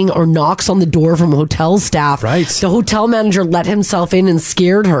phone ringing or knocks on the door from hotel staff. Right. The hotel manager let himself in and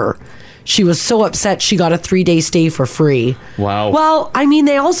scared her. She was so upset she got a 3-day stay for free. Wow. Well, I mean,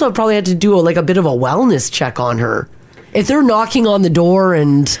 they also probably had to do a bit of a wellness check on her. If they're knocking on the door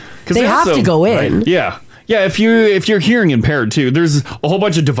and they have to go in. Right. Yeah. Yeah, if you're hearing impaired too, there's a whole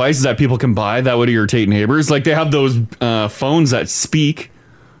bunch of devices that people can buy that would irritate neighbors. Like they have those phones that speak,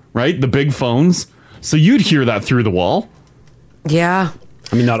 right? The big phones. So you'd hear that through the wall. Yeah.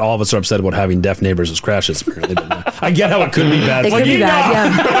 I mean, not all of us are upset about having deaf neighbors as crashes, apparently. But I get how it could be bad. It could be bad,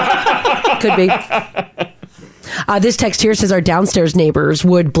 yeah. Could be. This text here says our downstairs neighbors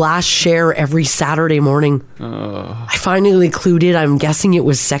would blast Cher every Saturday morning. I finally clued in. I'm guessing it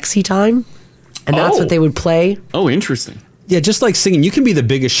was Sexy Time. And that's what they would play. Oh, interesting. Yeah, just like singing. You can be the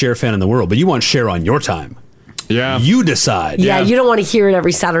biggest Cher fan in the world, but you want Cher on your time. Yeah. You decide. Yeah, you don't want to hear it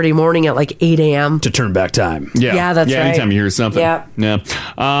every Saturday morning at like 8 a.m. To turn back time. Yeah, that's right. Anytime you hear something. Yeah.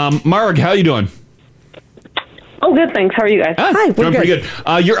 Marg, how you doing? Oh, good, thanks. How are you guys? Hi, we're Doing pretty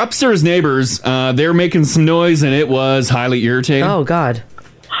good. Your upstairs neighbors, they were making some noise and it was highly irritating. Oh, God.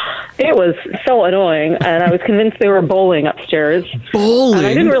 It was so annoying, and I was convinced they were bowling upstairs. Bowling? And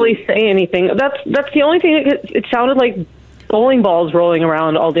I didn't really say anything. That's the only thing. It sounded like bowling balls rolling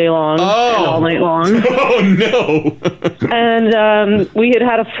around all day long and all night long. Oh, no. And we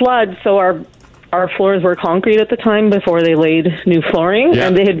had a flood, so our floors were concrete at the time before they laid new flooring,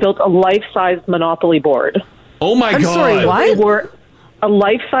 and they had built a life-size Monopoly board. Oh, my God. I'm sorry, what? They were a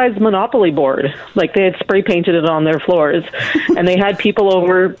life-size Monopoly board. Like, they had spray painted it on their floors. And they had people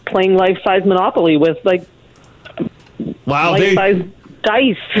over playing life-size Monopoly with, like, life-size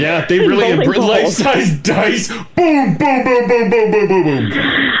dice. Yeah, they really life-size dice. Boom, boom, boom, boom, boom, boom, boom, boom.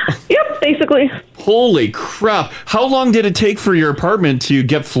 Yep, basically. Holy crap. How long did it take for your apartment to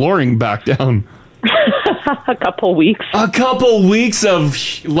get flooring back down? A couple weeks. A couple weeks of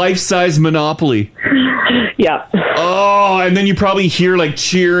life-size Monopoly. Yeah. Oh, and then you probably hear like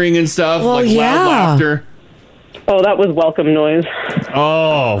cheering and stuff, loud laughter. Oh, that was welcome noise.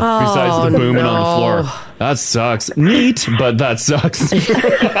 Oh, besides the booming on the floor. That sucks. Neat, but that sucks.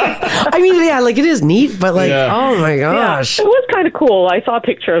 I mean, yeah, like it is neat, but like, oh my gosh. Yeah, it was kind of cool. I saw a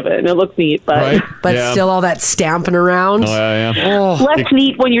picture of it and it looked neat, but still all that stamping around. Less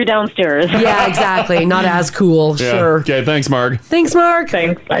neat when you're downstairs. Yeah, exactly. Not as cool. Yeah. Sure. Okay, thanks, Marg. Thanks, Mark.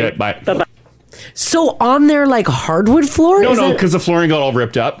 Thanks. Bye. Okay, bye. Bye-bye. So on their like hardwood floor? No, because the flooring got all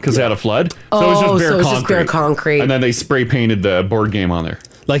ripped up because they had a flood. So it was just bare concrete. And then they spray painted the board game on there.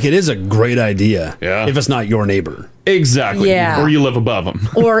 Like, it is a great idea if it's not your neighbor. Exactly. Yeah. Or you live above them.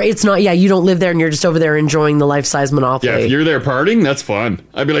 Or it's not, you don't live there and you're just over there enjoying the life-size Monopoly. Yeah, if you're there partying, that's fun.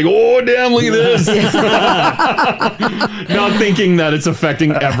 I'd be like, oh, damn, look at this. Not thinking that it's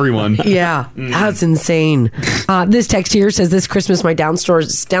affecting everyone. Yeah, that's insane. This text here says, this Christmas, my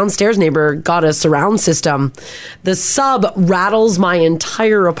downstairs neighbor got a surround system. The sub rattles my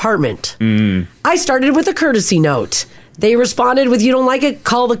entire apartment. I started with a courtesy note. They responded with, you don't like it?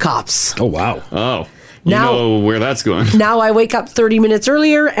 Call the cops. Oh, wow. Oh. You know where that's going. Now I wake up 30 minutes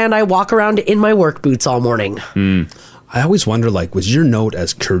earlier and I walk around in my work boots all morning. I always wonder, like, was your note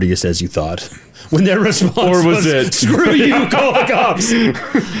as courteous as you thought? When their response or was it, screw you, call the cops?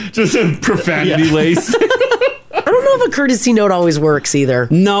 Just a profanity lace. I don't know if a courtesy note always works either.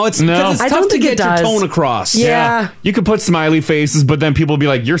 No, it's tough I don't to think get it does. your tone across. Yeah. You could put smiley faces, but then people will be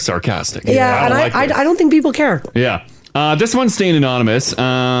like, you're sarcastic. Yeah, and I don't think people care. Yeah. This one's staying anonymous.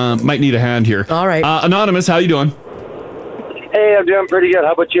 Might need a hand here. All right. Anonymous, how you doing? Hey, I'm doing pretty good.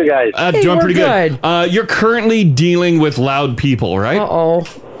 How about you guys? Doing pretty good. You're currently dealing with loud people, right? Uh-oh.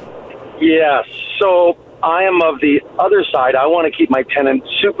 Yeah, so I am of the other side. I want to keep my tenants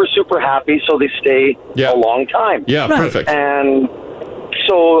super, super happy so they stay a long time. Yeah, perfect. And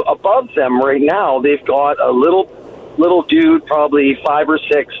so above them right now, they've got a little dude, probably 5 or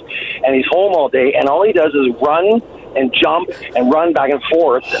 6, and he's home all day, and all he does is run and jump and run back and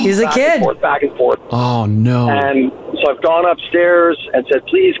forth. He's a kid. Back and forth. Oh, no. And so I've gone upstairs and said,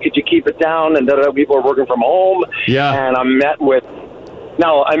 please, could you keep it down? And people are working from home. Yeah. And I'm met with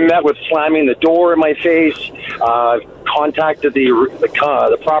slamming the door in my face. Contacted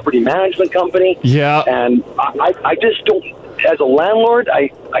the property management company. Yeah. And I just don't, as a landlord, I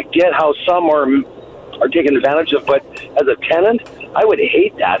get how some are taken advantage of, but as a tenant, I would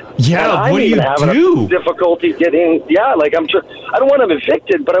hate that. Yeah, and what do I'm you even having do? difficulty getting. Yeah, like I don't want them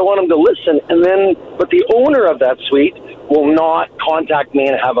evicted, but I want them to listen. And then, but the owner of that suite will not contact me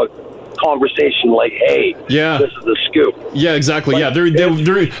and have a conversation like, "Hey, this is the scoop." Yeah, exactly. Like,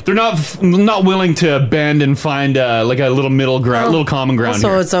 They're not willing to bend and find like a little middle ground, little common ground. Also,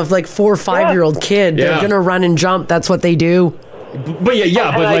 here. it's a like 4 or 5 year old kid. They're Yeah. gonna run and jump. That's what they do. But but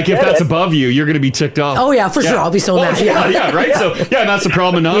like if that's above you, you're going to be ticked off. Oh, yeah, for sure. I'll be so mad. Yeah, right. So and that's the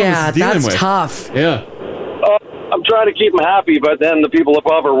problem. Yeah, dealing that's with. tough. Yeah. I'm trying to keep them happy, but then the people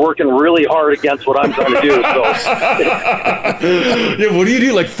above are working really hard against what I'm trying to do. So, yeah, what do you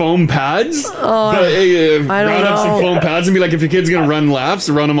do? Like foam pads? I don't round up some know. foam pads and be like, if your kid's gonna run laps,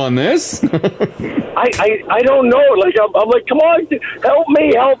 run them on this. I don't know. Like I'm like, come on, help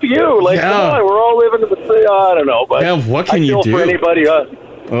me, help you. Like, come on, we're all living in the city. I don't know, but what can I you feel do? for anybody?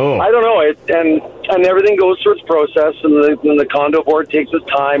 Oh, I don't know. And everything goes through its process, and the condo board takes its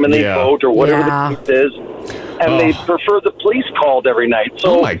time, and they vote or whatever the case is. And they prefer the police called every night.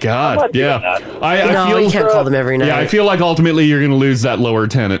 So oh my God! I'm not doing Yeah, that. I feel you can't call them every night. Yeah, I feel like ultimately you're going to lose that lower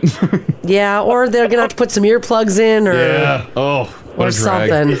tenant. Yeah, or they're gonna have to put some earplugs in, or what or a drag.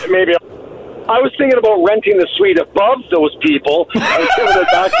 something. Maybe I was thinking about renting the suite above those people and giving it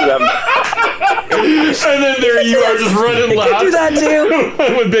back to them. And then there you are, just running laps. You can do that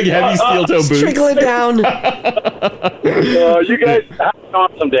too. With big heavy steel toe boots. Trickle it down. You guys have an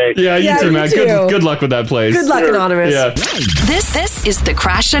awesome day. Yeah, you too, man. Good luck with that place. Good luck, Anonymous. Yeah. This is the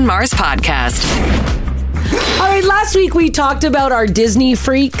Crash and Mars podcast. All right, last week we talked about our Disney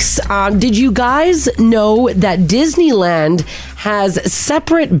freaks. Did you guys know that Disneyland has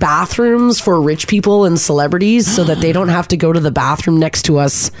separate bathrooms for rich people and celebrities so that they don't have to go to the bathroom next to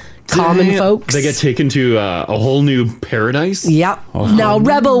us common folks? They get taken to a whole new paradise? Yep. Now,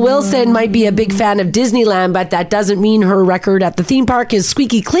 Rebel Wilson might be a big fan of Disneyland, but that doesn't mean her record at the theme park is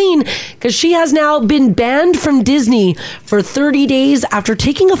squeaky clean, because she has now been banned from Disney for 30 days after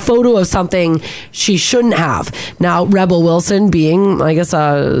taking a photo of something she shouldn't have. Now, Rebel Wilson, being, I guess,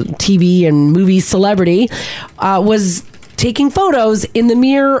 a TV and movie celebrity, was taking photos in the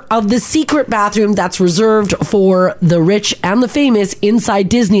mirror of the secret bathroom that's reserved for the rich and the famous inside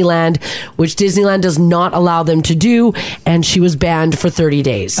Disneyland, which Disneyland does not allow them to do, and she was banned for 30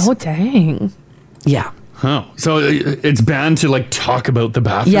 days. Oh, dang. Yeah. Oh, so it's banned to like talk about the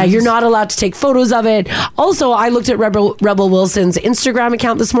bathroom? Yeah, you're not allowed to take photos of it. Also, I looked at Rebel Wilson's Instagram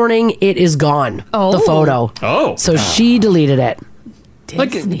account this morning. It is gone. The photo. Oh. So she deleted it.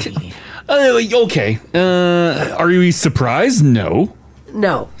 Disney. Okay. Are you surprised? No.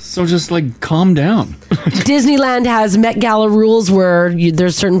 No. So just like calm down. Disneyland has Met Gala rules where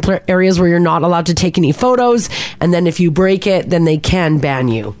there's certain areas where you're not allowed to take any photos, and then if you break it, then they can ban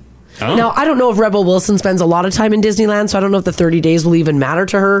you. Oh. Now, I don't know if Rebel Wilson spends a lot of time in Disneyland, so I don't know if the 30 days will even matter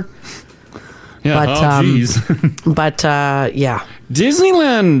to her. Yeah, But, geez. But yeah.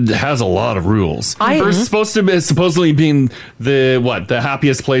 Disneyland has a lot of rules. First, supposedly being the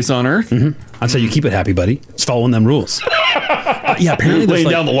happiest place on earth. That's how you keep it happy, buddy. It's following them rules. Yeah, apparently laying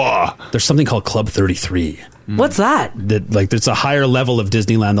down the law. There's something called Club 33. What's that? That like there's a higher level of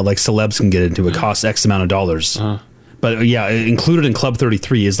Disneyland that like celebs can get into. It costs X amount of dollars. But yeah, included in Club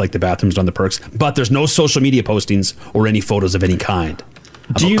 33 is like the bathrooms on the perks. But there's no social media postings or any photos of any kind.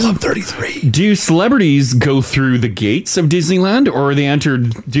 Club 33. Do celebrities go through the gates of Disneyland, or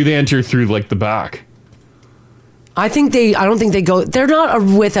do they enter through like the back? I don't think they go. They're not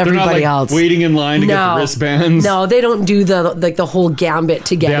with everybody else. Waiting in line to get the wristbands. No, they don't do the whole gambit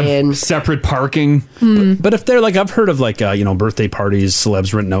to get in. Separate parking. But if they're like, I've heard of like birthday parties,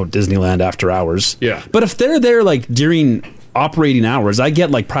 celebs renting out Disneyland after hours. Yeah. But if they're there like during operating hours, I get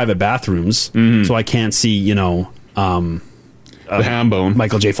like private bathrooms, so I can't see the ham bone,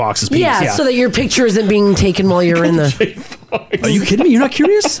 Michael J. Fox's penis. Yeah, so that your picture isn't being taken while you're in the. Are you kidding me? You're not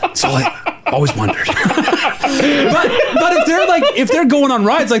curious? So I always wondered. but if they're going on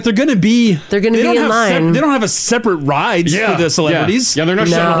rides, like they're going to be in line. They don't have a separate rides for the celebrities. Yeah, they're not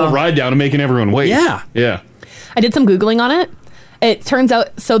shutting the whole ride down and making everyone wait. Yeah. I did some Googling on it. It turns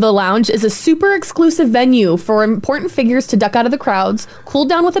out, so the lounge is a super exclusive venue for important figures to duck out of the crowds, cool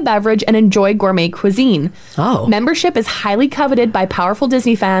down with a beverage, and enjoy gourmet cuisine. Oh. Membership is highly coveted by powerful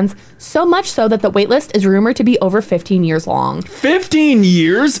Disney fans, so much so that the waitlist is rumored to be over 15 years long. 15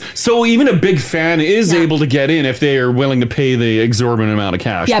 years? So even a big fan is able to get in if they are willing to pay the exorbitant amount of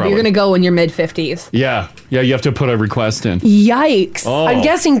cash. Yeah, probably. but you're going to go in your mid-50s. Yeah, you have to put a request in. Yikes. Oh. I'm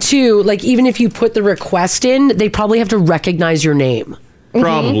guessing too, like even if you put the request in, they probably have to recognize your name.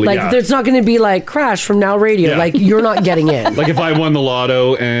 Probably, Like, yeah. there's not going to be like Crash from Now Radio. Yeah. Like, you're not getting in. Like if I won the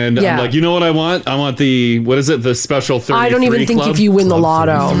lotto and Yeah. I'm like, you know what I want? I want the, what is it? The special 33 I don't even think club? if you win the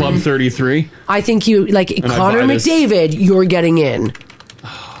lotto. Club 33. I think you, like, And I Connor buy this. McDavid, you're getting in.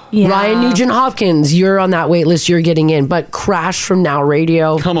 Yeah. Ryan Nugent Hopkins, you're on that wait list, you're getting in. But Crash from Now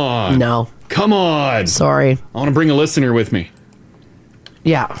Radio. Come on. No. Come on. Sorry. I want to bring a listener with me.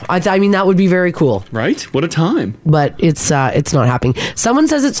 Yeah. I mean, that would be very cool. Right? What a time. But it's not happening. Someone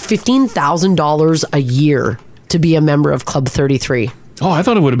says it's $15,000 a year to be a member of Club 33. Oh, I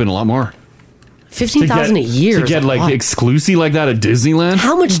thought it would have been a lot more. $15,000 a year. To is get a like lot. exclusive like that at Disneyland?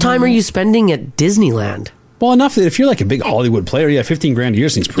 How much time are you spending at Disneyland? Well, enough that if you're like a big Hollywood player, yeah, 15 grand a year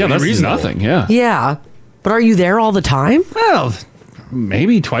seems pretty that's reasonable. nothing, yeah. Yeah. But are you there all the time? Well,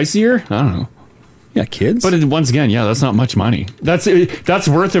 maybe twice a year. I don't know. Yeah, kids. But once again, yeah, that's not much money. That's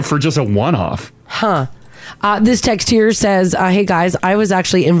worth it for just a one-off. Huh. This text here says, hey guys, I was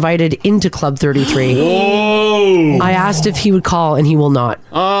actually invited into Club 33. Whoa! I asked if he would call and he will not.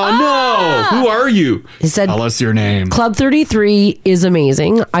 Oh, no! Who are you? He said, tell us your name. Club 33 is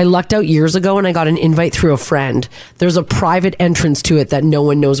amazing. I lucked out years ago and I got an invite through a friend. There's a private entrance to it that no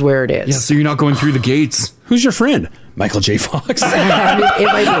one knows where it is. Yeah, so you're not going through the gates. Who's your friend? Michael J. Fox. I mean, it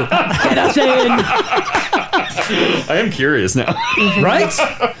might be. Get us in. I am curious now. Right?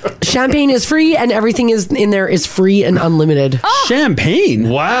 Champagne is free and everything is in there is free and unlimited. Champagne?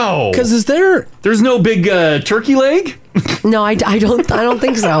 Wow. Because there's no big turkey leg? No, I don't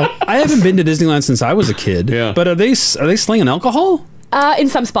think so. I haven't been to Disneyland since I was a kid. Yeah. But are they slinging alcohol? In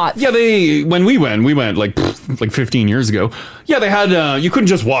some spots. Yeah, when we went like 15 years ago. Yeah, they had you couldn't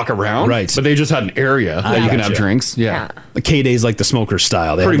just walk around, right? But they just had an area that you can have drinks. Yeah, the K-Days like the smoker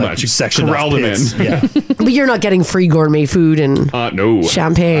style. They pretty have, like, much section corral them in. Yeah, But you're not getting free gourmet food and no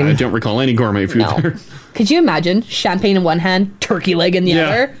champagne. I don't recall any gourmet food there. Could you imagine champagne in one hand, turkey leg in the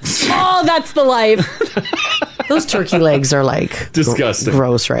other? Oh, that's the life. Those turkey legs are like disgusting,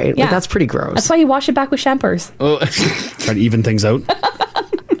 gross, right? Yeah. Like, that's pretty gross. That's why you wash it back with Champers. Oh, try to even things out.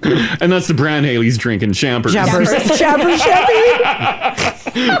 And that's the brand Haley's drinking, Champers. Champers. Champers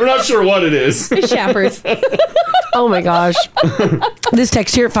champagne. We're not sure what it is. Champers. Oh my gosh. This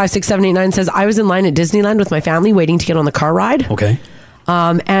text here at 56789 says, I was in line at Disneyland with my family waiting to get on the car ride. Okay.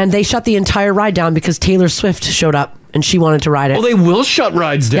 And they shut the entire ride down because Taylor Swift showed up and she wanted to ride it. Oh, they will shut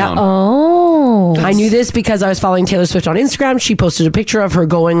rides down. Yeah. Oh. I knew this because I was following Taylor Swift on Instagram. She posted a picture of her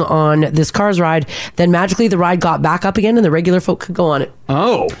going on this Cars ride. Then magically the ride got back up again and the regular folk could go on it.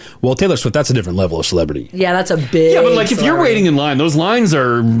 Oh. Well, Taylor Swift, that's a different level of celebrity. Yeah, that's a big. Yeah, but like if you're celebrity. waiting in line, those lines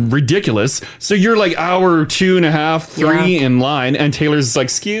are ridiculous. So you're like hour 2.5, 3 in line, and Taylor's like,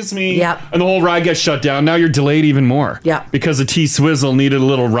 excuse me. Yep. And the whole ride gets shut down. Now you're delayed even more. Yeah. Because a T-Swizzle needed a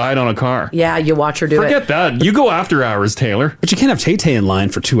little ride on a car. Yeah, you watch her do Forget it. that. You go after hours, Taylor. But you can't have Tay-Tay in line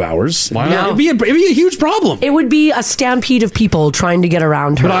for 2 hours. Why not? It'd be a huge problem. It would be a stampede of people trying to get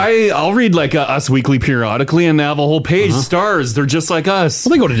around her. But I'll read like Us Weekly periodically, and they have a whole page. Stars, they're just like us.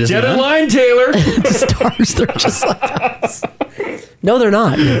 Well, they go to Disney. Get in line, Taylor. The stars, they're just like us. No, they're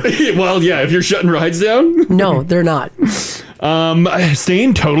not. Well, yeah, if you're shutting rides down. No, they're not.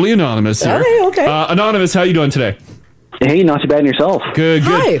 Staying totally anonymous here. Okay. Anonymous, how you doing today? Hey, not too bad in yourself. Good,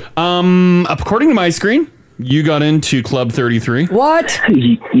 good. Hi. According to my screen, you got into Club 33. What?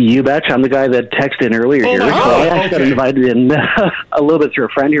 You betcha. I'm the guy that texted in earlier here. my So God. I actually got invited in a little bit through a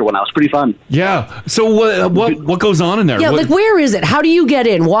friend here when I was pretty fun. Yeah. So what goes on in there? Yeah, What- like where is it? How do you get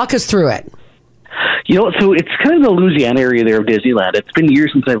in? Walk us through it. You know, so it's kind of the Louisiana area there of Disneyland. It's been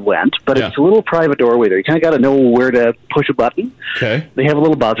years since I've went, but it's a little private doorway there. You kind of got to know where to push a button. Okay. They have a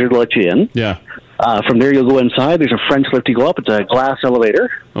little buzzer to let you in. Yeah. From there, you'll go inside. There's a French lift you go up. It's a glass elevator.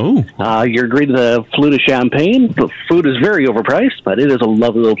 Oh. You're greeted the flute of champagne. The food is very overpriced, but it is a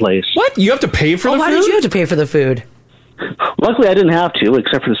lovely little place. What? You have to pay for the Why food? did you have to pay for the food? Luckily, I didn't have to,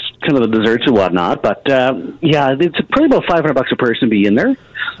 except for kind of the desserts and whatnot. But yeah, it's probably about $500 a person to be in there.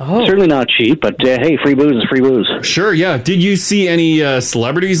 Oh. Certainly not cheap, but hey, free booze is free booze. Sure, yeah. Did you see any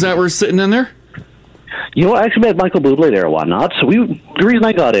celebrities that were sitting in there? You know, I actually met Michael Bublé there and whatnot. So the reason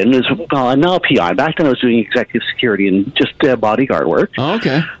I got in is, I'm now a PI. Back then I was doing executive security and just bodyguard work. Oh,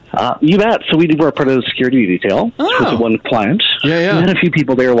 okay. You bet. So we were part of the security detail with one client. Yeah. We had a few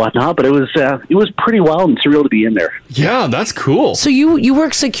people there and whatnot, but it was pretty wild and surreal to be in there. Yeah, that's cool. So you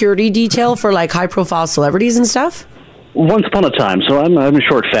work security detail for like high profile celebrities and stuff? Once upon a time, so I'm a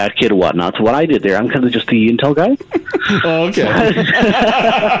short, fat kid and whatnot. So what I did there, I'm kind of just the intel guy. Oh, okay.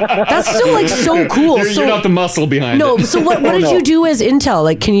 That's still like so cool. You're not the muscle behind No, it. so what Oh, did no. you do as intel?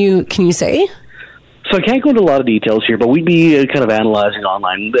 Like, can you say? So I can't go into a lot of details here, but we'd be kind of analyzing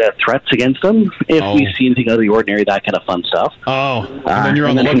online threats against them if we see anything out of the ordinary, that kind of fun stuff. Oh, and then you're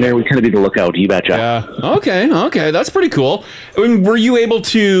on the from there, we kind of be the lookout. You betcha. Yeah. Okay, that's pretty cool. I mean, were you able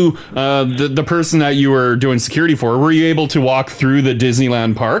to the person that you were doing security for? Were you able to walk through the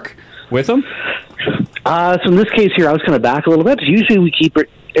Disneyland park with them? So in this case here, I was kind of back a little bit. Usually we keep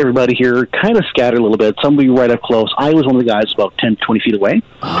everybody here kind of scattered a little bit. Somebody right up close. I was one of the guys about 10, 20 feet away.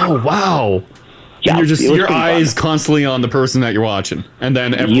 Oh, wow. Yeah, and you're just your eyes fun. Constantly on the person that you're watching, and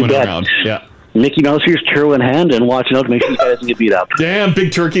then everyone around. Yeah. Mickey Mouse here's churro in hand and watching out to make sure you guys doesn't get beat up. Damn,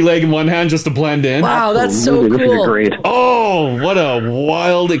 big turkey leg in one hand just to blend in. Wow, that's so cool. This is great. Oh, what a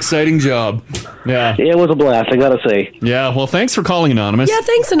wild, exciting job. Yeah. It was a blast, I gotta say. Yeah, well, thanks for calling, Anonymous. Yeah,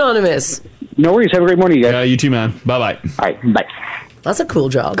 thanks, Anonymous. No worries. Have a great morning, you guys. Yeah, you too, man. Bye-bye. All right, bye. That's a cool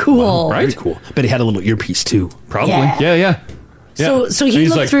job. Cool. Right? Very cool. But he had a little earpiece too. Probably. Yeah. Yeah. So And he he's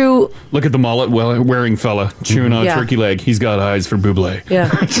looked like, through. Look at the mullet wearing fella chewing on a Yeah. turkey leg. He's got eyes for Buble. Yeah.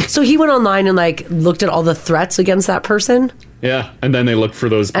 So he went online and like looked at all the threats against that person, Yeah, and then they look for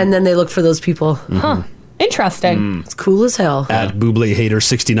those. and then they looked for those people. Huh. Interesting. It's cool as hell. At Buble Hater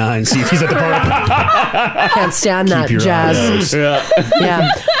 69. See if he's at the park. Can't stand that your jazz. Yeah.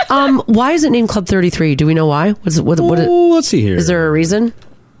 Yeah. Why is it named Club 33? Do we know why? What Let's see here. is there a reason?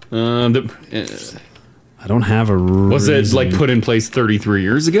 I don't have a Was it reason. like put in place 33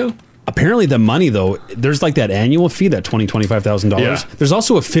 years ago? Apparently the money though, there's like that annual fee, that $25,000. Yeah. There's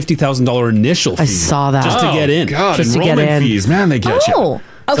also a $50,000 initial fee. I saw that. Just to get in. God, Just to get enrollment in. fees, man, they get you. Oh.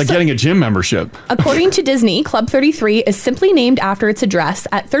 It's like so- getting a gym membership. According to Disney, Club 33 is simply named after its address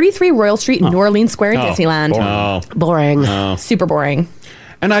at 33 Royal Street, New Orleans Square, Disneyland. Boring. Boring. Super boring.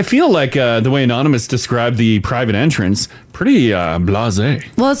 And I feel like the way Anonymous described the private entrance, pretty blasé.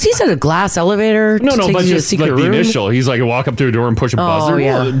 Well, he said a glass elevator. No, takes but you to a just secret like the room. initial. He's like, walk up to a door and push a buzzer.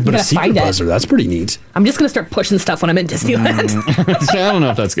 yeah. But a gotta secret find it. buzzer, that's pretty neat. I'm just going to start pushing stuff when I'm in Disneyland. I don't know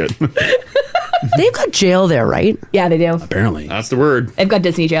if that's good. They've got jail there, right? Yeah, they do. Apparently. That's the word. They've got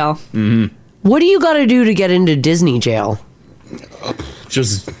Disney jail. What do you got to do to get into Disney jail?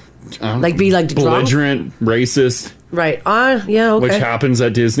 Just Like be like drunk? belligerent, racist, Right. Yeah. Okay. which happens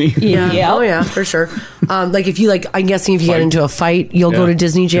at Disney. Yeah. Yeah. Oh yeah, for sure. Like if you like, I'm guessing if you get into a fight, you'll go Yeah. to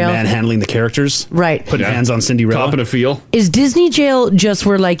Disney jail. Manhandling the characters. Right. Putting hands on Cinderella. Copping a feel. Is Disney jail just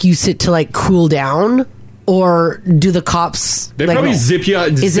where like you sit to like cool down, or do the cops? They like, probably zip you,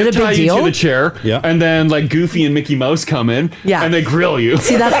 Is it a tie big you to deal? the chair, Yeah. and then like Goofy and Mickey Mouse come in, Yeah. and they grill you.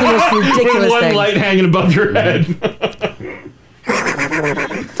 See, that's the most with ridiculous one thing. light hanging above your head.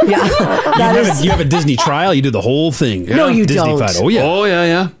 Yeah. That is. You have a Disney trial, you do the whole thing. No, you Disney don't. fight. Oh, yeah. Oh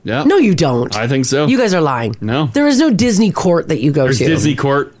yeah. No, you don't. I think so. You guys are lying. No. There is no Disney court that you go There's to. Disney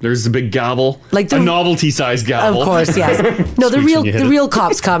Court. There's the big gavel, Like a the- novelty-sized gavel. Of course, yes. No, the Squeaks real when you hit the it. real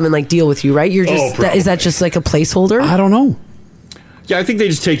cops come and like deal with you, right? You're just is that just like a placeholder? I don't know. Yeah, I think they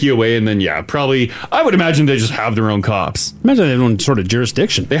just take you away, and then probably. I would imagine they just have their own cops. Imagine they have their own sort of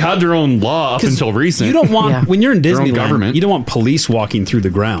jurisdiction. They had their own law up until recent. You don't want, Yeah. when you're in Their own Disneyland, government. you don't want police walking through the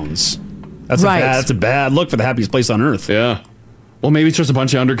grounds. That's, Right. that's a bad look for the happiest place on earth. Yeah. Well, maybe it's just a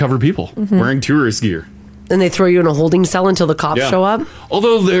bunch of undercover people Mm-hmm. wearing tourist gear. And they throw you in a holding cell until the cops show up.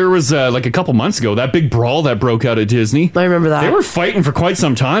 Although there was like a couple months ago that big brawl that broke out at Disney. I remember that. They were fighting for quite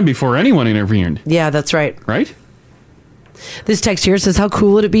some time before anyone intervened. Yeah, that's right. Right? This text here says, how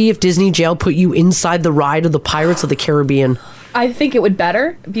cool would it be if Disney jail put you inside the ride of the Pirates of the Caribbean? I think it would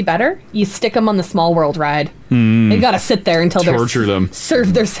be better. You stick them on the Small World ride. They got to sit there until Torture them.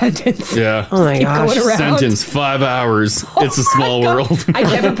 serve their sentence. Yeah. Oh my Keep gosh. going around. Sentence 5 hours. It's a small world. I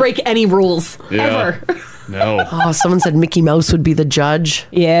never break any rules Yeah. ever. No. Oh, someone said Mickey Mouse would be the judge.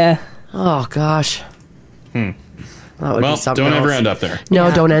 Yeah. Oh gosh. That would Well, be something don't ever else. end up there. No,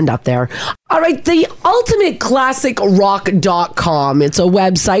 don't end up there. All right, the ultimateclassicrock.com. It's a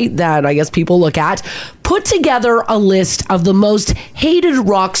website that I guess people look at. Put together a list of the most hated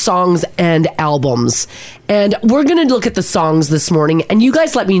rock songs and albums. And we're going to look at the songs this morning, and you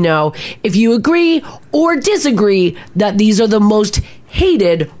guys let me know if you agree or disagree that these are the most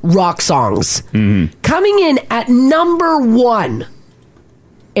hated rock songs. Coming in at number 1,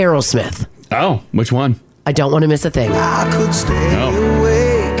 Aerosmith. Oh, which one? I don't want to miss a thing. No.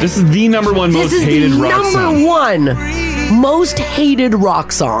 This is the number one most This is hated the rock number song. 1 most hated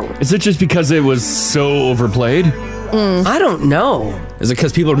rock song. Is it just because it was so overplayed? I don't know. Is it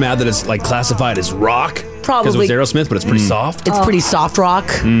because people are mad that it's like classified as rock? Because it Probably. was Aerosmith, but it's pretty soft. It's pretty soft rock.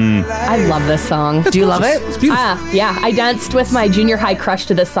 I love this song. Do you love it? It's beautiful. Yeah. I danced with my junior high crush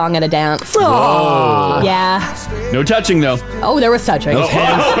to this song at a dance. Aw. Yeah. No touching, though. Oh, there was touching. Those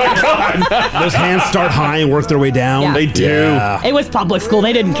hands start high and work their way down. Yeah. They do. Yeah. It was public school.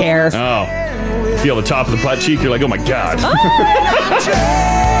 They didn't care. Oh. feel the top of the butt cheek. You're like, oh my God.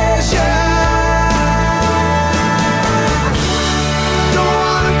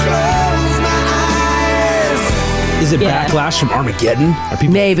 Is it backlash from Armageddon? Are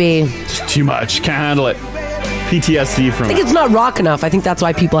people Maybe. It's too much. Can't handle it. PTSD from I think it's not rock enough. I think that's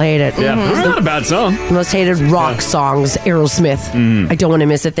why people hate it. Yeah, it's not a bad song. The most hated rock songs, Aerosmith. I don't want to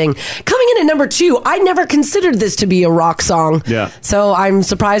miss a thing. Coming in at number 2, I never considered this to be a rock song. Yeah. So I'm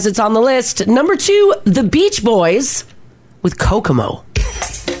surprised it's on the list. Number 2, The Beach Boys with Kokomo.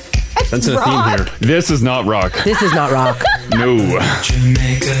 That's a theme here. This is not rock. This is not rock. No.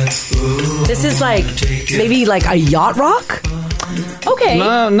 This is like maybe like a yacht rock. Okay.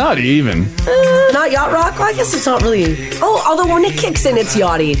 No, not even. Not yacht rock. Well, I guess it's not really. Oh, although when it kicks in, it's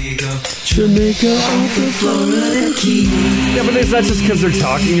yachty. Yeah, but that's just because they're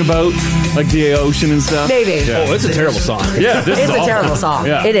talking about like the ocean and stuff. Maybe. Yeah. Oh, it's a terrible song. Yeah, this It's is a awful. terrible song.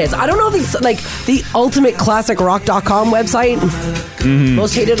 Yeah. It is. I don't know if it's like the ultimate classic rock.com website.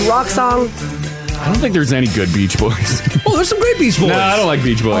 Most hated rock song. I don't think there's any good Beach Boys. Oh, there's some great Beach Boys. No, I don't like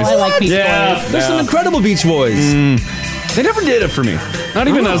Beach Boys. I like Beach Boys. There's some incredible Beach Boys. They never did it for me. Not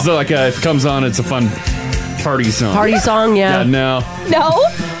even as like if it comes on, it's a fun party song. Party song, yeah. No. No?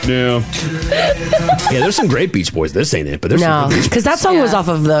 Yeah, there's some great Beach Boys. This ain't it, but there's some No, good Beach Boys. because that song was off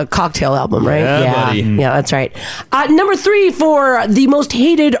of the Cocktail album, right? Yeah, buddy. Yeah, that's right. Number 3 for the most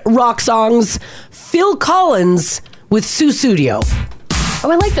hated rock songs, Phil Collins with Sussudio.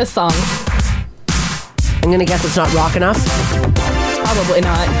 Oh, I like this song. I'm going to guess it's not rock enough. Probably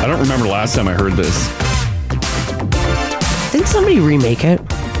not. I don't remember last time I heard this. Didn't somebody remake it?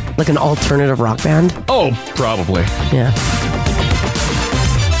 Like an alternative rock band? Oh, probably. Yeah.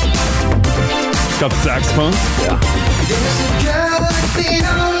 Got the saxophone? Yeah.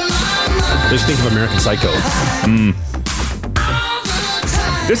 Just think of American Psycho.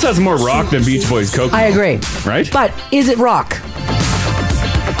 This has more rock than Beach Boys Coke. I agree. Right? But is it rock?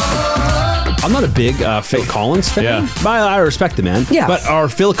 I'm not a big Phil Collins fan. Yeah. But I respect the man. Yeah. But are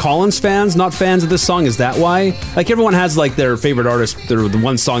Phil Collins fans not fans of this song? Is that why? Like everyone has like their favorite artist, the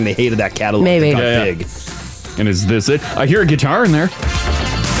one song they hated that catalog. Maybe. That got Yeah, yeah. big. And is this it? I hear a guitar in there.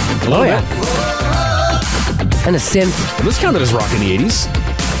 A little bit. And a synth. Well, this counted as rock in the 80s.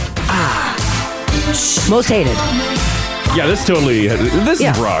 Most hated. Yeah, this totally. This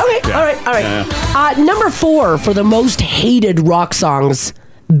is rock. Okay. Yeah. All right. All right. Yeah, Number 4 for the most hated rock songs,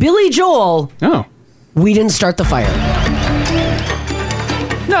 Billy Joel. Oh. We Didn't Start the Fire.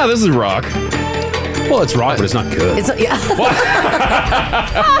 No, this is rock. Well, it's rock, but it's not good. It's yeah.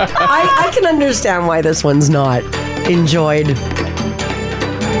 I can understand why this one's not enjoyed.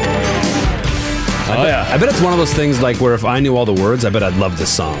 Oh, yeah. I bet it's one of those things like where if I knew all the words, I bet I'd love this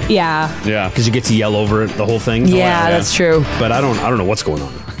song. Yeah. Yeah. Because you get to yell over it, the whole thing. Yeah, that's true. But I don't know what's going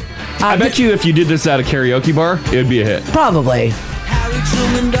on. I bet you if you did this at a karaoke bar, it'd be a hit. Probably.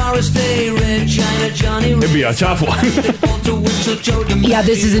 It'd be a tough one. Yeah,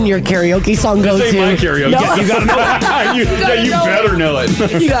 this isn't your karaoke song go-to. This ain't my karaoke. No. You gotta know it. you better know it.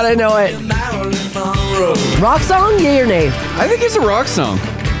 You gotta know it. Rock song, yay or nay? I think it's a rock song.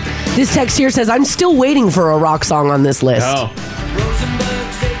 This text here says, I'm still waiting for a rock song on this list. Oh.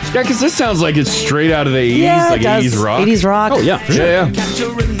 Yeah, because this sounds like it's straight out of the 80s, Yeah, like it does. 80s rock. 80s rock. Oh, yeah, for sure. Yeah.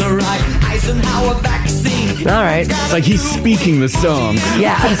 All right. It's like he's speaking the song.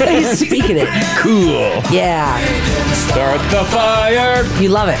 Yeah, he's speaking it. Cool. Yeah. Start the fire. You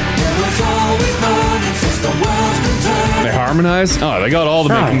love it. They harmonize. Oh, they got all the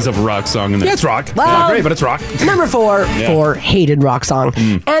makings of a rock song in there. Yeah, it's rock. Well, Not great, but it's rock. Number 4 for hated rock song.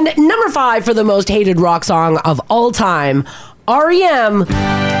 And number 5 for the most hated rock song of all time, REM,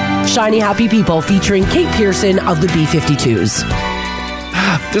 Shiny Happy People, featuring Kate Pearson of the B-52s.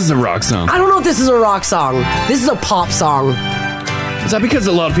 This is a rock song. I don't know if this is a rock song. This is a pop song. Is that because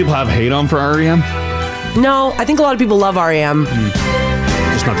a lot of people have hate on for REM? No, I think a lot of people love REM.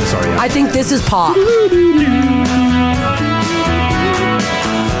 Just not this REM. I think this is pop.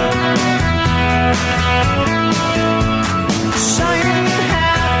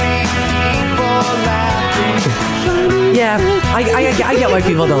 Yeah, I get why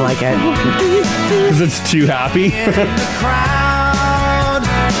people don't like it. Because it's too happy.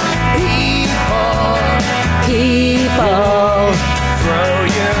 People, throw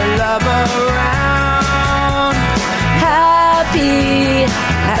your love around. happy.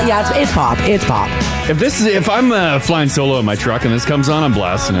 Yeah, it's pop. It's pop. If I'm flying solo in my truck and this comes on, I'm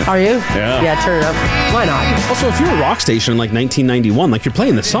blasting it. Are you? Yeah. Yeah, turn it up. Why not? Also, if you're a rock station in like 1991, like you're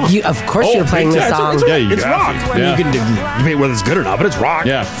playing this song. Of course you're playing big this time. song. Yeah, you It's have rock. to. I mean, Yeah. you can debate whether it's good or not, but it's rock.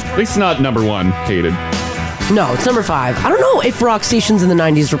 Yeah. At least not number one hated. No, it's number 5. I don't know if rock stations in the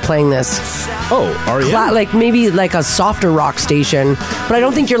 90s were playing this. Oh, REM? Like maybe like a softer rock station, but I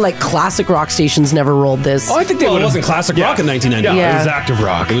don't think your like classic rock stations never rolled this. Oh, I think they Well, it would. wasn't classic rock in 1990. Yeah, Yeah. it was active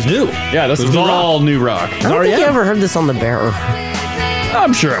rock. It was new. Yeah, this was all new rock. I don't think you ever heard this on the Bear.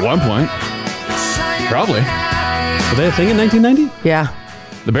 I'm sure at one point. Probably. Were they a thing in 1990? Yeah.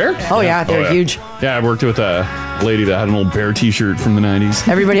 The Bear? Oh yeah, they're huge. Yeah, I worked with a lady that had an old Bear t-shirt from the 90s.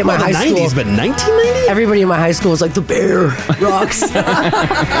 Everybody at my Well, high the 90s, school. but 1990? Everybody in my high school was like the Bear rocks.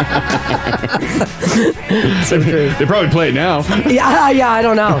 So true. They probably play it now. Yeah, I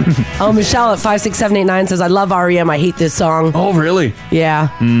don't know. Oh, Michelle at 56789 says, I love REM. I hate this song. Oh, really? Yeah.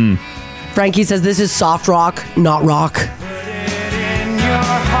 Frankie says, this is soft rock, not rock.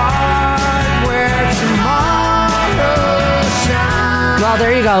 Well,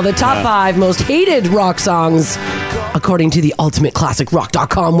 there you go. The top 5 most hated rock songs, according to the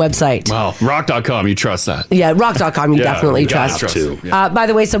ultimateclassicrock.com website. Wow, rock.com, you trust that? Yeah, rock.com, you Yeah, definitely you gotta trust. trust it. Yeah. By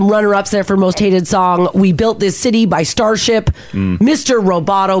the way, some runner-ups there for most hated song. We Built This City by Starship, Mr.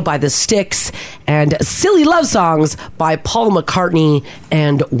 Roboto by The Styx, and Silly Love Songs by Paul McCartney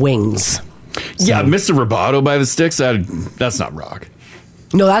and Wings. Yeah, Mr. Roboto by the Styx, that's not rock.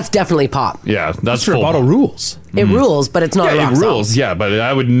 No, that's definitely pop. Yeah, that's Mr. full. Roboto rules. It rules, but it's not a Yeah, rock it song. rules, yeah, but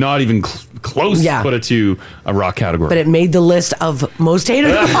I would not even close Yeah. put it to a rock category. But it made the list of most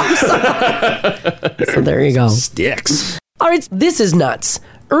hated rock songs. So there you go. Styx. All right, this is nuts.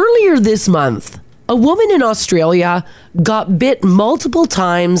 Earlier this month, a woman in Australia got bit multiple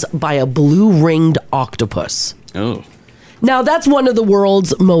times by a blue-ringed octopus. Oh. Now, that's one of the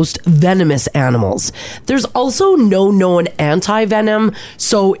world's most venomous animals. There's also no known anti-venom,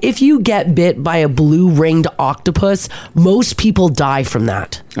 so if you get bit by a blue-ringed octopus, most people die from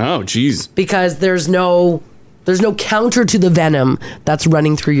that Oh, geez. because there's no counter to the venom that's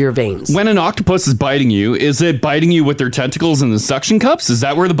running through your veins. When an octopus is biting you, is it biting you with their tentacles and the suction cups? Is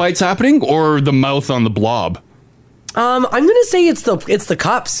that where the bite's happening, or the mouth on the blob? I'm gonna say it's the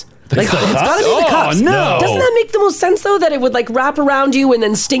cups. Like, cups? it's gotta be the Oh, cups. no. Doesn't that make the most sense though? That it would like wrap around you and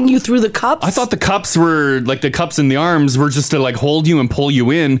then sting you through the cups? I thought the cups were like the cups in the arms were just to like hold you and pull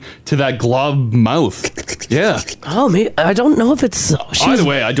you in to that glob mouth. Yeah. Oh, maybe, I don't know if it's. Either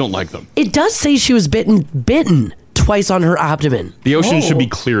way, I don't like them. It does say she was bitten twice on her abdomen. The ocean should be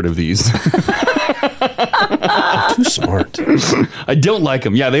cleared of these. Too smart. I don't like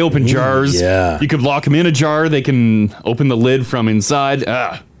them. Yeah, they open jars. yeah. You could lock them in a jar. They can open the lid from inside.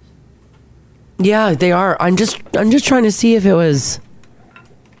 Ah. Yeah, they are. I'm just trying to see if it was.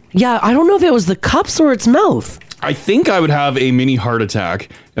 Yeah, I don't know if it was the cups or its mouth. I think I would have a mini heart attack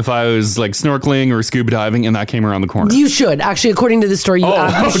if I was like snorkeling or scuba diving and that came around the corner. You should actually, according to the story,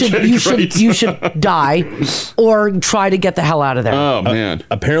 you should die or try to get the hell out of there. Oh man!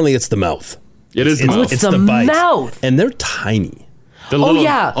 Apparently, it's the mouth. It is the mouth. It's the bite. mouth. And they're tiny. The Oh,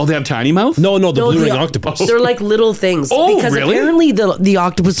 yeah. Oh, they have tiny mouth? No, the No, blue ring octopus. They're like little things. Oh, because really? apparently the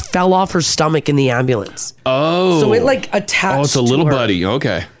octopus fell off her stomach in the ambulance. Oh. So it like attached. Oh, it's a to little her. buddy.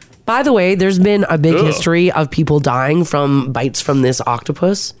 Okay. By the way, there's been a big Ugh. history of people dying from bites from this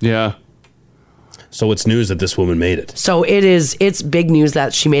octopus. Yeah. So it's news that this woman made it. So it's big news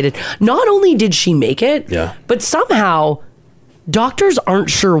that she made it. Not only did she make it, Yeah. but somehow doctors aren't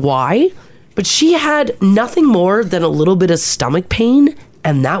sure why, but she had nothing more than a little bit of stomach pain,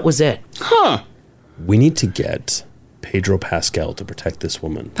 and that was it. Huh. We need to get Pedro Pascal to protect this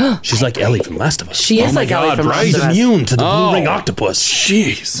woman. She's like Ellie from Last of Us. She is my like Ellie God, from right? Last She's of Us. immune to the blue Oh. ring octopus.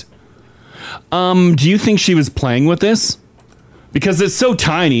 Jeez. Do you think she was playing with this? Because it's so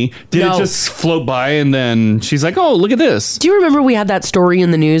tiny. Did No. it just float by and then she's like, oh, look at this? Do you remember we had that story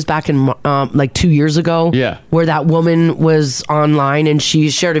in the news back in like 2 years ago? Yeah. Where that woman was online and she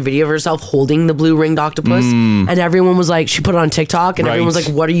shared a video of herself holding the blue ringed octopus. And everyone was like, she put it on TikTok and everyone was Right.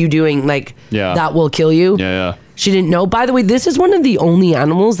 like, what are you doing? Like, Yeah. that will kill you. Yeah. She didn't know. By the way, this is one of the only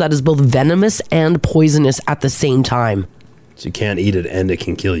animals that is both venomous and poisonous at the same time. So you can't eat it and it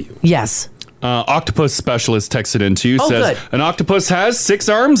can kill you. Yes. Octopus specialist texted in too. Oh, says good. an octopus has 6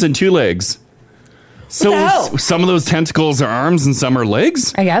 arms and 2 legs. So the hell? some of those tentacles are arms and some are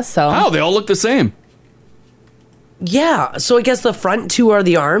legs? I guess so. Oh, they all look the same. Yeah. So I guess the front 2 are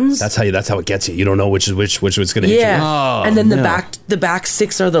the arms. That's how it gets you. You don't know which is which it's going to hit you. yeah. Oh, and then no. the back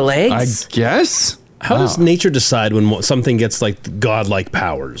 6 are the I legs. guess. How does nature decide when something gets like godlike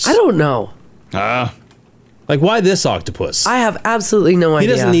powers? I don't know. Like, why this octopus? I have absolutely no He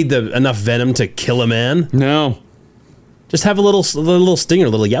idea. doesn't need enough venom to kill a man. No. Just have a little stinger, a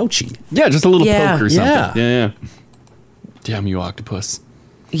little youchie. Yeah, just a little Yeah. poke or something. Yeah. Yeah. Damn you, octopus.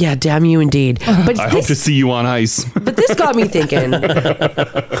 Yeah, damn you indeed. But I hope to see you on ice. But this got me thinking.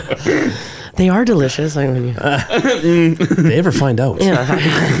 They are delicious. I mean, they ever find out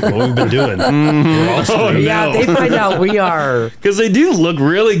what we've been doing? Yeah, they find out we are. Because they do look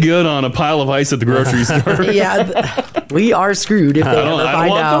really good on a pile of ice at the grocery store. Yeah, we are screwed if they ever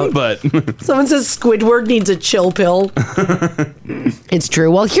find out. But someone says Squidward needs a chill pill. It's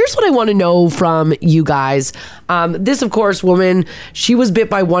true. Well, here's what I want to know from you guys. This, of course, woman, she was bit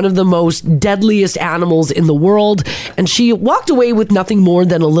by one of the most deadliest animals in the world, and she walked away with nothing more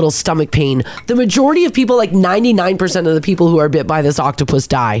than a little stomach pain. The majority of people, like 99% of the people who are bit by this octopus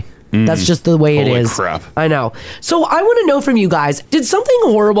die. That's just the way it Holy is. crap. I know. So I want to know from you guys, did something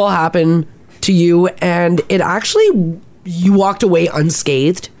horrible happen to you and it actually, you walked away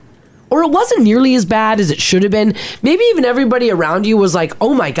unscathed? Or it wasn't nearly as bad as it should have been. Maybe even everybody around you was like,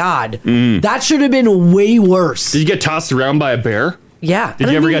 oh my God, that should have been way worse. Did you get tossed around by a bear? Yeah. Did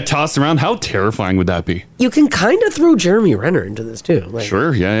you ever get tossed around? How terrifying would that be? You can kind of throw Jeremy Renner into this too. Like,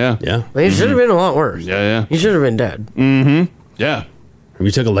 Sure, yeah. It should have been a lot worse. Yeah. You should have been dead. Mm-hmm. Yeah. We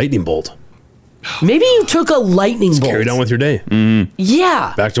took a lightning bolt. Maybe you took a lightning bolt. Carried on with your day.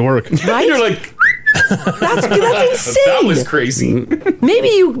 Yeah. Back to work. Right? You're like, that's insane. that was crazy.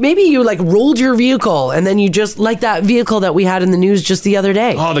 Maybe you like rolled your vehicle and then you just like that vehicle that we had in the news just the other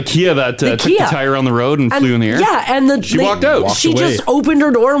day. Oh, the Kia that took Kia. the tire on the road and flew in the air. Yeah, and she walked out. She just opened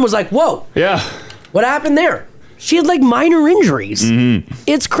her door and was like, "Whoa, yeah, what happened there?" She had like minor injuries.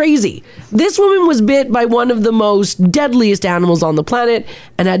 It's crazy. This woman was bit by one of the most deadliest animals on the planet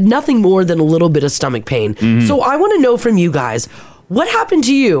and had nothing more than a little bit of stomach pain. So I want to know from you guys, what happened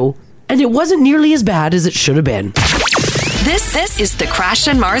to you and it wasn't nearly as bad as it should have been? This is the Crash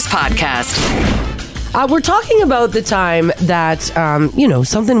and Mars podcast. We're talking about the time that,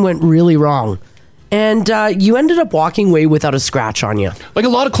 something went really wrong. And you ended up walking away without a scratch on you. Like a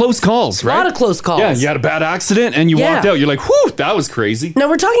lot of close calls, right? A lot of close calls. Yeah, you had a bad accident and you walked out. You're like, whew, that was crazy. Now,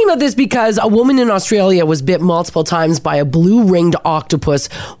 we're talking about this because a woman in Australia was bit multiple times by a blue-ringed octopus,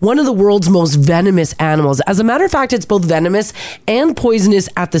 one of the world's most venomous animals. As a matter of fact, it's both venomous and poisonous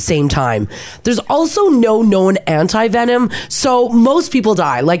at the same time. There's also no known anti-venom, so most people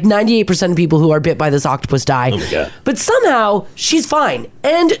die. Like 98% of people who are bit by this octopus die. Oh my God. But somehow, she's fine.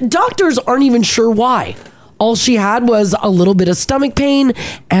 And doctors aren't even sure why. All she had was a little bit of stomach pain,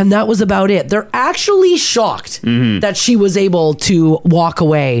 and that was about it. They're actually shocked that she was able to walk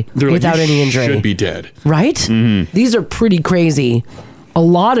away without any injury. Should be dead, right? These are pretty crazy. A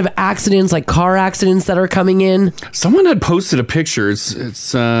lot of accidents, like car accidents, that are coming in. Someone had posted a picture.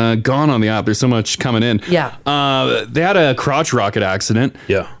 It's gone on the app. There's so much coming in. Yeah. They had a crotch rocket accident.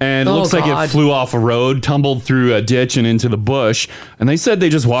 Yeah. And it looks like it flew off a road, tumbled through a ditch and into the bush. And they said they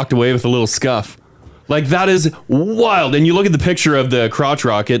just walked away with a little scuff. Like, that is wild. And you look at the picture of the crotch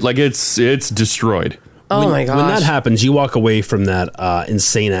rocket, like it's destroyed. Oh my gosh. When that happens, you walk away from that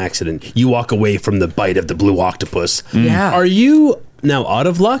insane accident. You walk away from the bite of the blue octopus. Yeah. Are you now out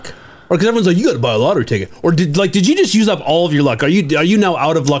of luck? Or because everyone's like, you got to buy a lottery ticket. Or did you just use up all of your luck? Are you now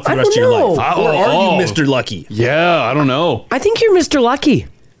out of luck for the rest of your life? Or are you Mr. Lucky? Yeah, I don't know. I think you're Mr. Lucky.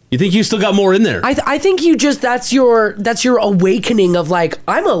 You think you still got more in there? I think you just that's your awakening of like,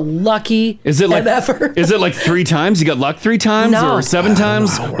 I'm a lucky MFer. Is it like 3 times? You got luck 3 times No. or 7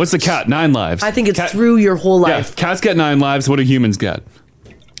 times? What's the cat? 9 lives. I think it's through your whole life. Yeah, cats get 9 lives. What do humans get?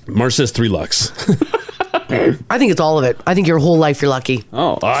 Mars says 3 lucks. I think it's all of it. I think your whole life you're lucky.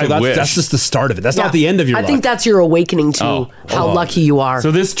 Oh, that's just the start of it. That's not the end of your I luck. think that's your awakening to how lucky you are.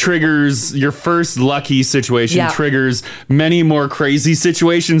 So this triggers your first lucky situation, Yeah. triggers many more crazy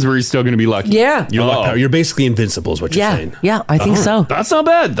situations where you're still going to be lucky. Yeah. Your luck power. You're basically invincible is what you're saying. Yeah, I think so. That's not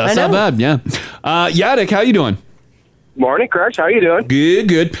bad. That's not bad. Yeah. Yadek, how you doing? Morning, Crash. How you doing?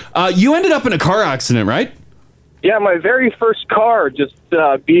 Good. You ended up in a car accident, right? Yeah, my very first car, just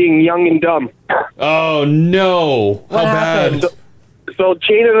being young and dumb. Oh, no. How bad? So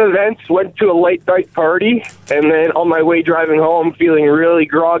chain of events, went to a late night party, and then on my way driving home, feeling really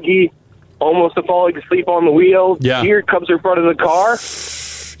groggy, almost falling asleep on the wheel. Yeah. Deer comes in front of the car.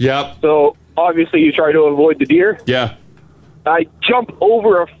 Yep. So obviously you try to avoid the deer. Yeah. I jump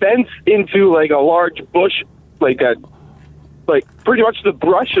over a fence into like a large bush, like pretty much the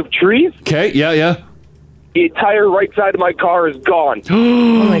brush of trees. Okay, yeah. The entire right side of my car is gone.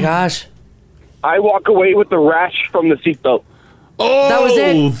 Oh my gosh. I walk away with the rash from the seatbelt. Oh, That was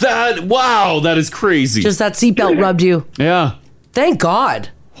it? Wow, that is crazy. Just that seatbelt rubbed you. Yeah. Thank God.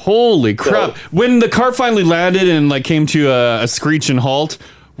 Holy crap. When the car finally landed and like came to a screech and halt,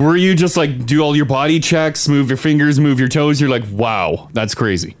 were you just like do all your body checks, move your fingers, move your toes? You're like, wow, that's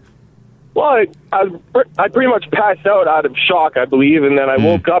crazy. Well, I pretty much passed out of shock, I believe, and then I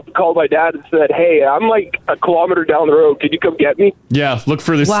woke up, called my dad, and said, "Hey, I'm like a kilometer down the road. Could you come get me?" Yeah, look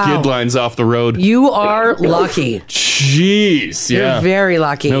for the skid lines off the road. You are lucky. Jeez, yeah. You're very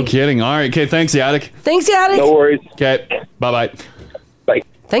lucky. No kidding. All right, okay, thanks, Yaddick. Thanks, Yaddick. No worries. Okay, bye-bye. Bye.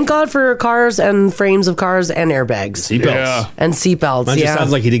 Thank God for cars and frames of cars and airbags. Seatbelts. Yeah. And seatbelts, Mine just yeah.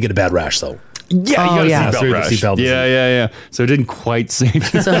 sounds like he did get a bad rash, though. Yeah, Oh, you yeah. got a seatbelt rash. Yeah. So it didn't quite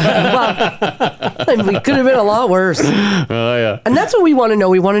save you. And we could have been a lot worse. Oh, yeah. And that's what we want to know.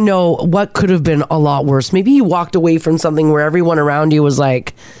 We want to know what could have been a lot worse. Maybe you walked away from something where everyone around you was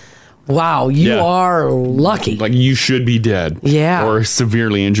like, wow, you are lucky. Like you should be dead. Yeah. Or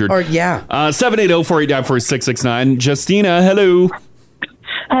severely injured. Or, yeah. 780-489-4669. Justina, hello.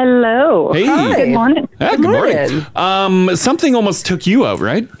 Hello. Hey. Hi. Good morning. Yeah, good morning. Something almost took you out,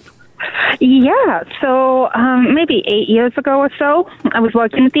 right? Yeah, so maybe 8 years ago or so, I was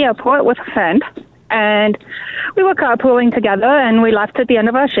working at the airport with a friend, and we were carpooling together, and we left at the end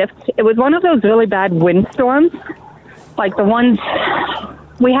of our shift. It was one of those really bad windstorms, like the ones,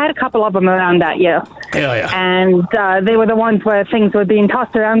 we had a couple of them around that year. Yeah. And they were the ones where things were being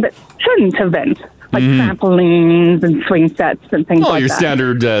tossed around that shouldn't have been, like trampolines and swing sets and things like your that.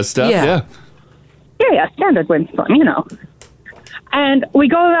 standard stuff, yeah. Yeah, standard windstorm, you know. And we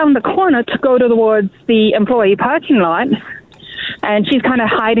go around the corner to go towards the employee parking lot, and she's kind of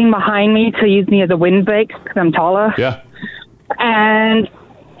hiding behind me to use me as a windbreak because I'm taller. Yeah. And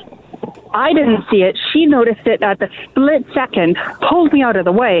I didn't see it. She noticed it at the split second, pulled me out of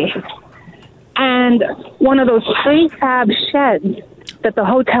the way. And one of those prefab sheds that the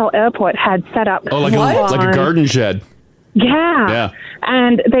hotel airport had set up. Oh, like a garden shed. Yeah.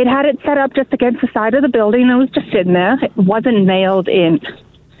 And they'd had it set up just against the side of the building. It was just sitting there. It wasn't nailed in.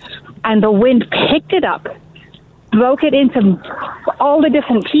 And the wind picked it up, broke it into all the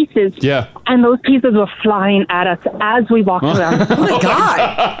different pieces. Yeah. And those pieces were flying at us as we walked around. Oh, my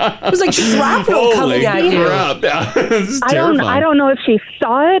God. It was like shrapnel coming at you. Yeah. This is I terrifying. don't know if she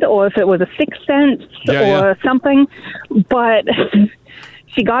saw it or if it was a sixth sense or something, but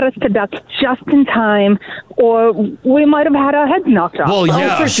she got us to duck just in time, or we might have had our heads knocked off. Well,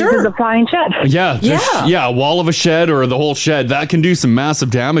 yeah. For sure. The flying shed. Yeah, a wall of a shed or the whole shed, that can do some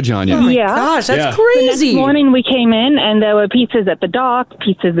massive damage on you. Oh my gosh, that's crazy. The next morning we came in and there were pieces at the dock,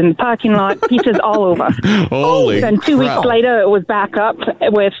 pieces in the parking lot, pieces all over. Holy Then 2 weeks crap. later it was back up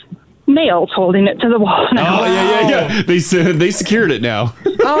with nails holding it to the wall. Oh, yeah. They secured it now.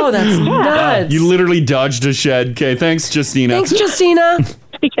 Oh, that's nuts. You literally dodged a shed. Okay, thanks, Justina. Thanks, Justina.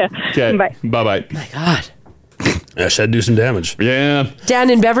 Okay, bye-bye. My God. That should do some damage. Yeah. Dan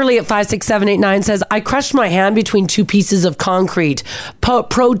in Beverly at 56789 says, I crushed my hand between two pieces of concrete.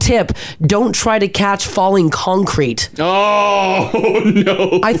 Pro tip, don't try to catch falling concrete. Oh,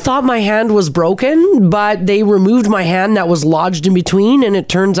 no. I thought my hand was broken, but they removed my hand that was lodged in between, and it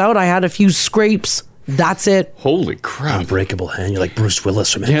turns out I had a few scrapes. That's it. Holy crap. Unbreakable hand. You're like Bruce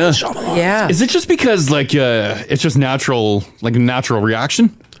Willis from Shyamalan. Yeah. Is it just because, like, it's just natural, like a natural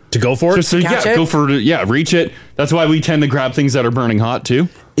reaction? To go for it? Just to, Catch it? go for it. Yeah, reach it. That's why we tend to grab things that are burning hot, too.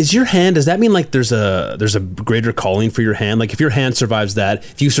 Is your hand, does that mean like there's a greater calling for your hand? Like if your hand survives that,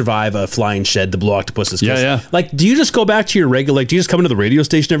 if you survive a flying shed, the blue octopus's kiss, Yeah. like do you just go back to your regular, like do you just come into the radio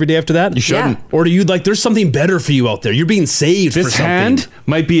station every day after that? You shouldn't. Yeah. Or do you, like there's something better for you out there? You're being saved for This something. hand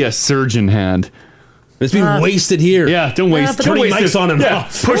might be a surgeon hand. It's being wasted here. Yeah, don't waste but don't turning waste mics it. on and Yeah,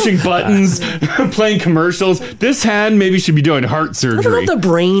 off. pushing buttons, playing commercials. This hand maybe should be doing heart I don't know surgery. if the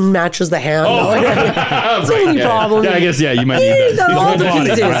brain matches the hand. Right, the only problem. Yeah, I guess, you might need that. All the body.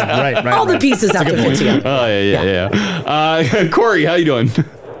 pieces. Right. All the pieces have to fit together. Oh, yeah. Corey, how you doing?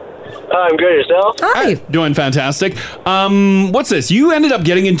 I'm good. Yourself? Hi. Doing fantastic. What's this? You ended up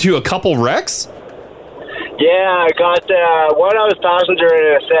getting into a couple wrecks? Yeah, I got one. I was passenger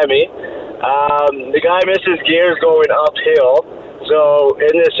in a semi. The guy misses gears going uphill. So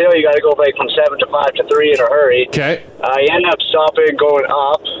in this hill, you got to go like from 7 to 5 to 3 in a hurry. Okay. He ended up stopping going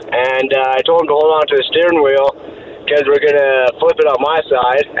up, and I told him to hold on to the steering wheel because we're going to flip it on my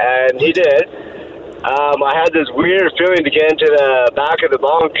side, and he did. I had this weird feeling to get into the back of the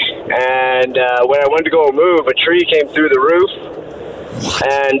bunk, and when I went to go move, a tree came through the roof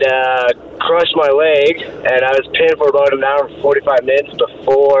and crushed my leg, and I was pinned for about an hour and 45 minutes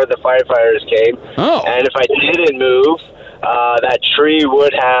before the firefighters came. Oh. And if I didn't move, that tree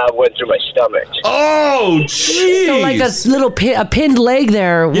would have went through my stomach. Oh, jeez. So like a little a pinned leg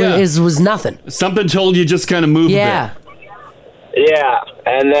there was nothing. Something told you just kind of move Yeah. a bit. Yeah,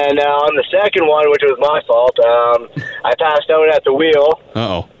 and then on the second one, which was my fault, I passed out at the wheel.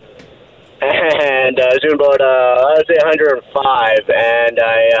 Uh-oh. and I was doing about, I'd say 105, and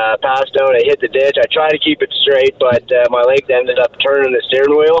I passed out. I hit the ditch. I tried to keep it straight, but my legs ended up turning the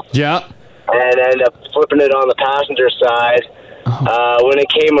steering wheel. Yeah. And ended up flipping it on the passenger side. When it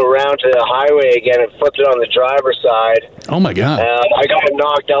came around to the highway again, it flipped it on the driver's side. Oh, my God. I got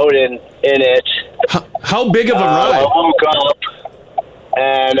knocked out in it. How big of a ride? I woke up,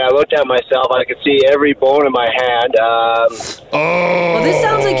 and I looked at myself. I could see every bone in my hand. Well, this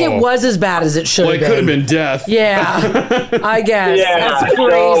sounds like it was as bad as it should have been. Well, it could have been death. Yeah, I guess. Yeah, That's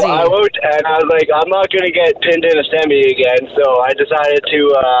crazy. So I looked, and I was like, I'm not going to get pinned in a semi again. So I decided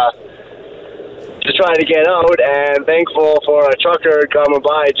to try to get out, and thankful for a trucker coming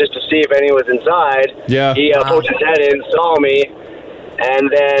by just to see if anyone was inside. Yeah. He poked his head in, saw me, and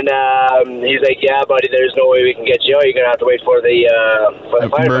then he's like, "Yeah, buddy, there's no way we can get you out. You're gonna have to wait for the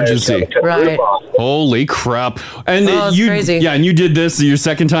fire emergency." Right. Holy crap! And that's you, crazy. yeah, and you did this your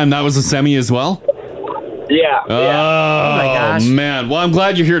second time. That was a semi as well. Yeah. Oh, my gosh. man. Well, I'm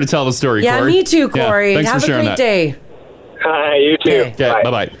glad you're here to tell the story. Yeah, Corey. me too, Corey. Yeah, thanks Have for a sharing great that. day. Hi, you too. Okay,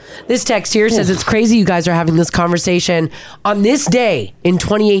 bye-bye. This text here says it's crazy you guys are having this conversation. On this day in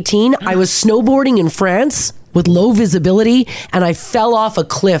 2018, I was snowboarding in France with low visibility and I fell off a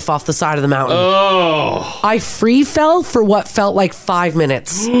cliff off the side of the mountain. Oh. I free fell for what felt like 5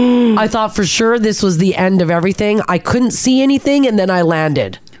 minutes. I thought for sure this was the end of everything. I couldn't see anything and then I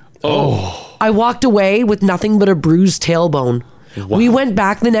landed. Oh. I walked away with nothing but a bruised tailbone. Wow. We went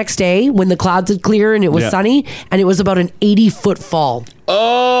back the next day when the clouds had cleared and it was sunny, and it was about an 80-foot fall.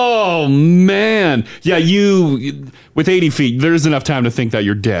 Oh, man. Yeah, you, with 80 feet, there's enough time to think that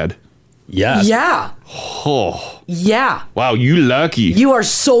you're dead. Yes. Yeah. Oh. Yeah. Wow, you lucky. You are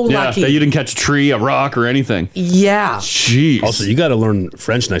so lucky. Yeah, that you didn't catch a tree, a rock, or anything. Yeah. Jeez. Also, you got to learn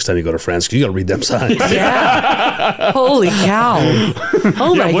French next time you go to France because you got to read them signs. Yeah. Holy cow.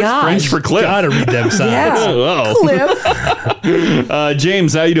 Oh, my what's gosh. French for cliff? Got to read them signs. Yeah. Oh. Cliff.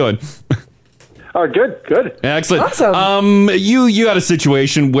 James, how you doing? Good. Excellent. Awesome. You had a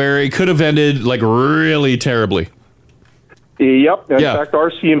situation where it could have ended like really terribly. Yep. In fact,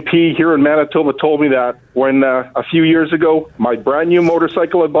 RCMP here in Manitoba told me that when a few years ago, my brand new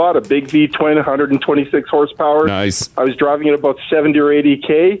motorcycle I bought, a big V-twin, 126 horsepower. Nice. I was driving at about 70 or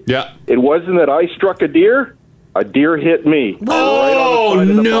 80K. Yeah. It wasn't that I struck a deer hit me. Oh, right on the side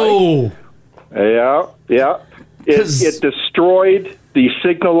of the no. bike. Yeah. It destroyed the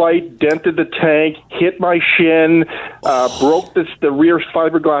signal light, dented the tank, hit my shin, broke the rear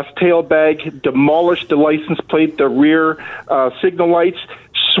fiberglass tail bag, demolished the license plate, the rear signal lights,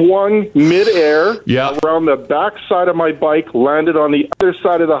 swung midair around the back side of my bike, landed on the other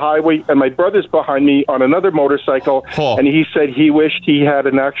side of the highway, and my brother's behind me on another motorcycle, and he said he wished he had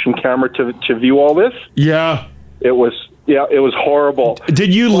an action camera to view all this. Yeah. It was horrible.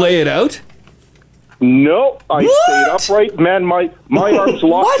 Did you lay it out? No, I stayed upright. Man, my arms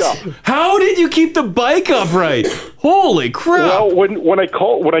locked up. How did you keep the bike upright? Holy crap! Well, when I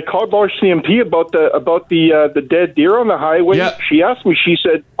called RCMP about the dead deer on the highway, she asked me. She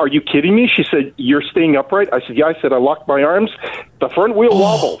said, "Are you kidding me?" She said, "You're staying upright." I said, "Yeah." I said, "I locked my arms." The front wheel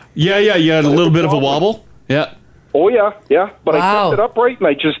wobbled. Yeah. You had a little bit of a wobble. Yeah. Oh yeah. But I kept it upright, and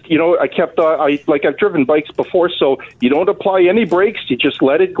I just, I kept. I've driven bikes before, so you don't apply any brakes. You just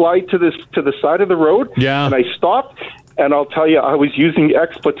let it glide to the side of the road. Yeah. And I stopped, and I'll tell you, I was using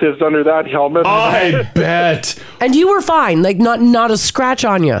expletives under that helmet. I bet. And you were fine, like not a scratch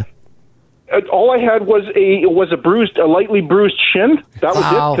on you. All I had was a lightly bruised shin. That was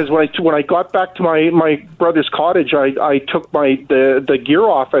it. Because when I got back to my brother's cottage, I took the gear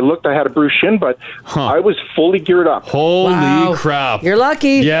off. I looked, I had a bruised shin, but I was fully geared up. Holy crap! You're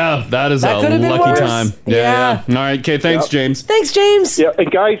lucky. Yeah, that is a lucky time. Yeah. All right. Okay. Thanks, James. Thanks, James. Yeah,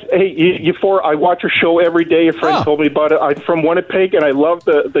 and guys, hey, I watch your show every day. A friend told me about it. I'm from Winnipeg, and I love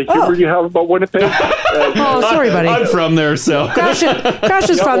the humor you have about Winnipeg. Sorry, buddy. I'm from there, so Crash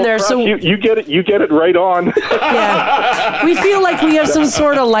is from there, so you get it right on. Yeah, we feel like we have some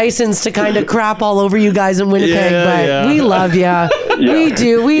sort of license to kind of crap all over you guys in Winnipeg, but we love you. We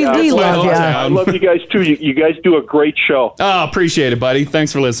do. We love you. I love you guys too. You guys do a great show. Oh, appreciate it, buddy.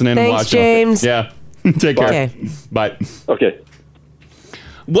 Thanks for listening and Thanks, watching. James. Yeah. Take care. Okay. Bye. Okay.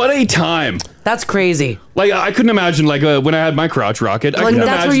 What a time. That's crazy. Like, I couldn't imagine, like, when I had my crotch rocket. Well,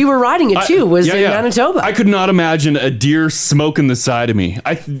 that's where you were riding it, too, was in Manitoba. I could not imagine a deer smoking the side of me.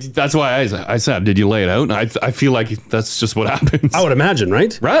 That's why I said, did you lay it out? And I feel like that's just what happens. I would imagine,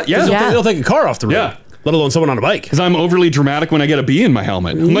 right? Right? Yeah. They'll take a car off the road. Yeah. let alone someone on a bike. Because I'm overly dramatic when I get a bee in my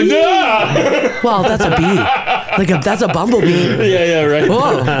helmet. I'm like, ah! Well, that's a bee. That's a bumblebee. Yeah, right.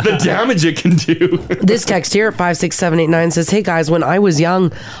 Whoa. The damage it can do. This text here at 56789 says, hey guys, when I was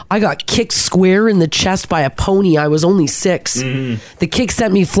young, I got kicked square in the chest by a pony. I was only 6. The kick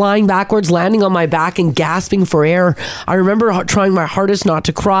sent me flying backwards, landing on my back and gasping for air. I remember trying my hardest not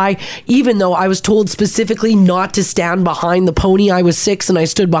to cry, even though I was told specifically not to stand behind the pony. I was 6 and I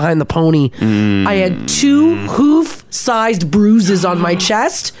stood behind the pony. I had 2 hoof-sized bruises on my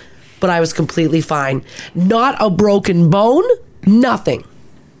chest, but I was completely fine. Not a broken bone, nothing.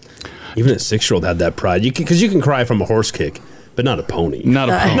 Even a 6-year-old had that pride. Because you can cry from a horse kick, but not a pony. Not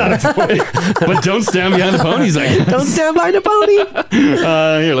a pony. Not a pony. But don't stand behind the ponies, I guess. Don't stand behind a pony.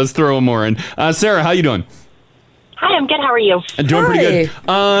 Here, let's throw one more in. Sarah, how you doing? Hi, I'm good. How are you? Doing pretty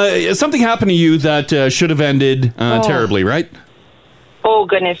good. Something happened to you that should have ended terribly, right? Oh,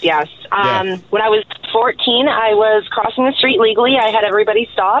 goodness, yes. When I was 14, I was crossing the street legally. I had everybody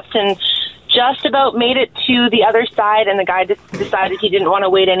stopped and just about made it to the other side, and the guy decided he didn't want to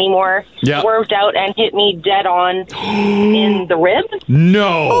wait anymore. Yeah. Swerved out and hit me dead on in the rib.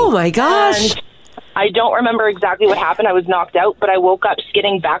 No. Oh, my gosh. And I don't remember exactly what happened. I was knocked out, but I woke up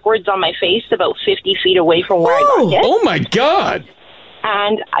skidding backwards on my face about 50 feet away from where I got hit. Oh, my God.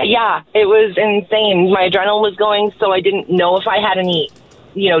 And yeah, it was insane. My adrenaline was going, so I didn't know if I had any,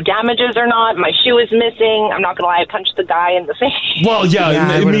 damages or not. My shoe was missing. I'm not gonna lie, I punched the guy in the face. Well,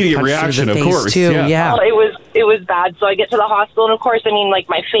 immediate reaction, of course. Too, yeah. Well, it was bad. So I get to the hospital, and of course,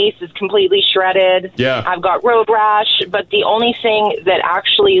 my face is completely shredded. Yeah. I've got road rash, but the only thing that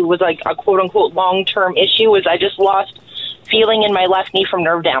actually was like a quote unquote long-term issue was I just lost feeling in my left knee from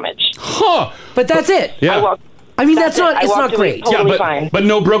nerve damage. Huh. But that's it. Yeah. That's not great. Totally fine. But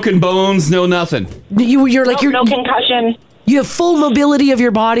no broken bones, no nothing. You're no concussion. You have full mobility of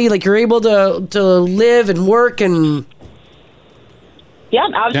your body, like you're able to live and work and. Yeah,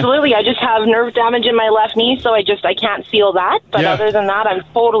 absolutely. Yeah. I just have nerve damage in my left knee, so I can't feel that. But other than that, I'm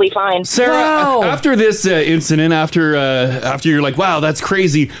totally fine. Sarah, after this incident, after you're like, wow, that's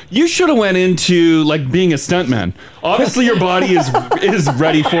crazy, you should have went into like being a stuntman. Obviously, your body is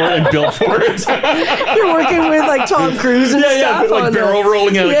ready for it and built for it. You're working with like Tom Cruise and stuff. Like barrel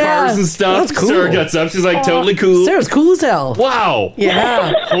rolling out of cars and stuff. That's cool. Sarah gets up. She's like totally cool. Sarah's cool as hell. Wow.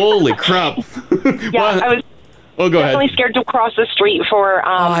 Yeah. Holy crap. Yeah, I was. Oh, go definitely ahead. Scared to cross the street for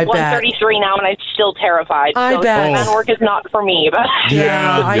 133 now, and I'm still terrified. I bet. Stuntman work is not for me. But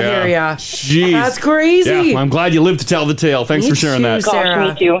I hear ya. Jeez. That's crazy. Yeah, I'm glad you lived to tell the tale. Thanks for sharing that.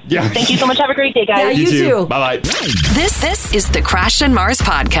 Gosh, me too. Yeah. Thank you so much. Have a great day, guys. Yeah, you too. Bye-bye. This is the Crash and Mars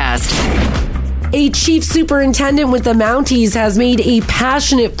podcast. A chief superintendent with the Mounties has made a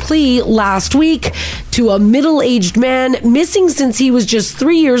passionate plea last week to a middle-aged man missing since he was just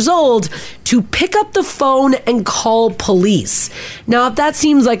 3 years old to pick up the phone and call police. Now, if that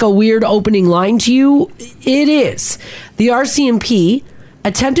seems like a weird opening line to you, it is. The RCMP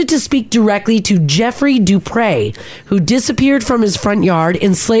attempted to speak directly to Jeffrey Dupre, who disappeared from his front yard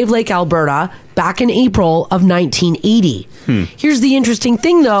in Slave Lake, Alberta, back in April of 1980. Here's the interesting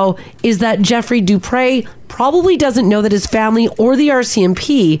thing, though, is that Jeffrey Dupre probably doesn't know that his family or the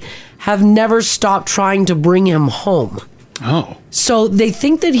RCMP have never stopped trying to bring him home. Oh. So they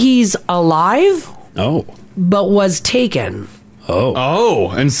think that he's alive, but was taken.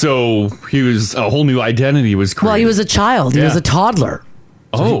 Oh, and so he was a whole new identity was created. Well, he was a child. He was a toddler.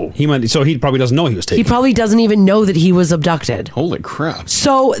 Oh. So he probably doesn't know he was taken. He probably doesn't even know that he was abducted. Holy crap.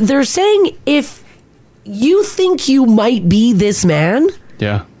 So they're saying if you think you might be this man,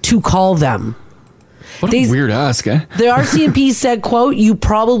 to call them. What a weird ask, eh? The RCMP said, quote, you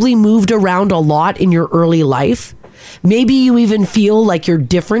probably moved around a lot in your early life. Maybe you even feel like you're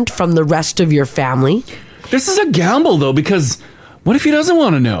different from the rest of your family. This is a gamble, though, because what if he doesn't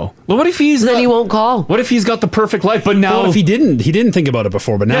want to know? Well, what if he won't call? What if he's got the perfect life, but now... Well, if he didn't think about it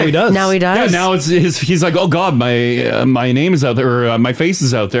before, but now he does. Now he does. Yeah, now he's like, oh God, my name is out there, or my face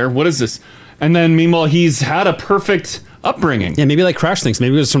is out there. What is this? And then meanwhile, he's had a perfect upbringing. Yeah, maybe like Crash thinks.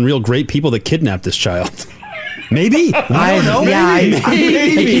 Maybe there's some real great people that kidnapped this child. Maybe. I don't know. Yeah,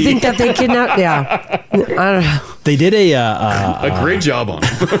 Maybe. You think that they kidnapped? Yeah. I don't know. They did a great job on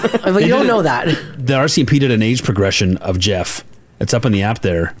it. Well, you don't know that. The RCMP did an age progression of Jeff. It's up in the app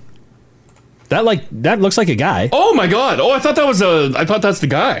there. That looks like a guy. Oh my God! Oh, I thought that's the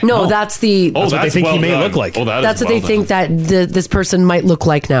guy. No, that's the. That's what they think he may look like. Oh, that's what they think that this person might look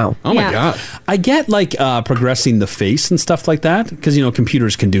like now. Oh my God! I get like progressing the face and stuff like that because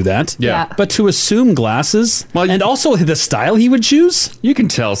computers can do that. Yeah. But to assume glasses and also the style he would choose, you can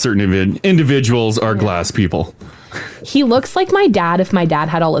tell certain individuals are glass people. He looks like my dad if my dad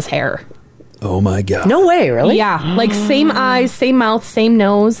had all his hair. Oh my God. No way, really? Yeah, like same eyes, same mouth, same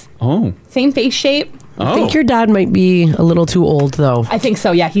nose, same face shape. I think your dad might be a little too old, though. I think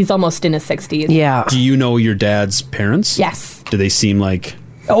so. Yeah, he's almost in his 60s. Yeah. Do you know your dad's parents? Yes. Do they seem like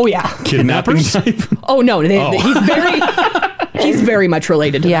Oh yeah. kidnappers? Oh no, he's very much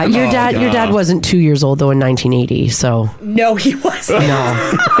related to Yeah, them. your dad wasn't 2 years old, though, in 1980, so... No, he wasn't. No.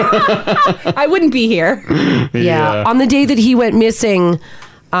 I wouldn't be here. Yeah. On the day that he went missing,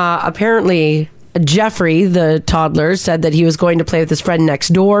 apparently Jeffrey, the toddler, said that he was going to play with his friend next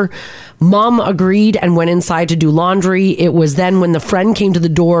door. Mom agreed and went inside to do laundry. It was then when the friend came to the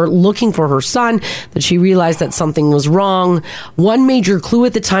door looking for her son that she realized that something was wrong. One major clue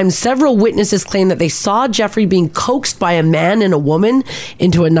at the time, several witnesses claimed that they saw Jeffrey being coaxed by a man and a woman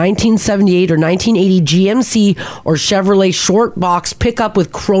into a 1978 or 1980 GMC or Chevrolet short box pickup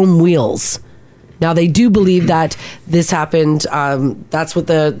with chrome wheels. Now, they do believe that this happened. That's what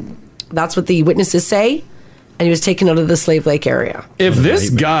the witnesses say. And he was taken out of the Slave Lake area. If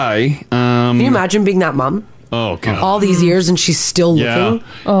this guy... Can you imagine being that mom? Oh, God. All these years and she's still looking?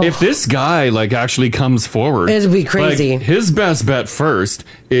 Oh. If this guy, actually comes forward... It'd be crazy. His best bet first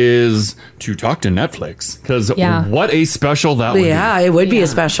is to talk to Netflix. Because what a special that would be. Yeah, it would be a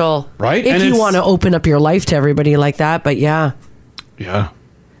special. Right? If And you it's- want to open up your life to everybody like that. But yeah. Yeah.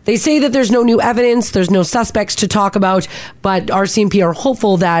 They say that there's no new evidence, there's no suspects to talk about, but RCMP are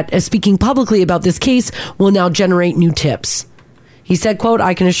hopeful that speaking publicly about this case will now generate new tips. He said, quote,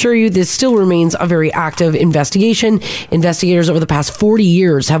 "I can assure you this still remains a very active investigation. Investigators over the past 40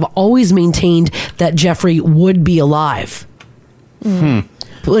 years have always maintained that Jeffrey would be alive."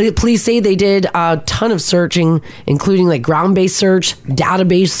 Police say they did a ton of searching, including ground-based search,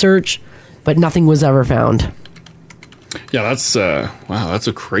 database search, but nothing was ever found. Yeah, that's that's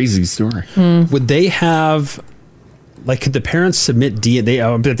a crazy story. Would they have, could the parents submit DNA?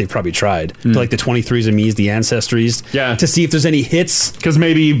 I bet they probably tried. To, the 23andMe's, the Ancestries. Yeah. To see if there's any hits. Because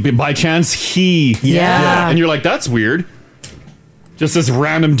maybe by chance he... Yeah. And you're like, that's weird. Just this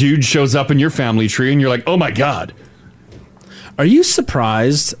random dude shows up in your family tree and you're like, oh my God. Are you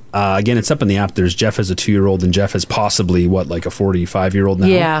surprised? Again, it's up in the app. There's Jeff as a 2-year-old and Jeff is possibly, a 45-year-old now?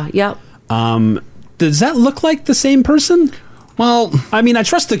 Yeah, yep. Does that look like the same person? Well, I mean, I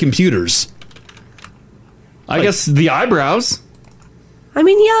trust the computers. I guess the eyebrows. I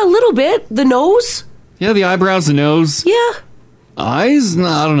mean, yeah, a little bit. The nose. Yeah, the eyebrows, the nose. Yeah. Eyes? No,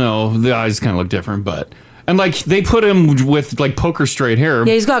 I don't know. The eyes kind of look different, but... And, they put him with, poker straight hair.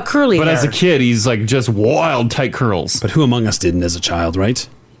 Yeah, he's got curly But hair. as a kid, he's, just wild, tight curls. But who among us didn't as a child, right?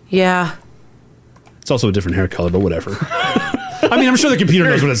 Yeah. It's also a different hair color, but whatever. I mean, I'm sure the computer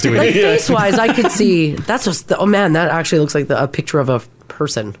knows what it's doing. Face-wise, I could see... That's just... oh, man, that actually looks like a picture of a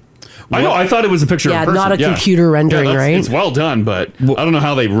person. I know. I thought it was a picture of a person. not a computer rendering, right? It's well done, but I don't know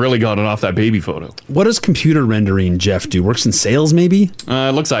how they really got it off that baby photo. What does computer rendering Jeff do? Works in sales, maybe?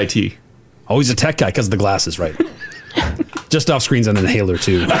 It looks IT. Oh, he's a tech guy because of the glasses, right? Just off screen's an inhaler,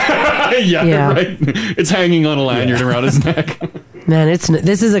 too. yeah, right. It's hanging on a lanyard around his neck. Man,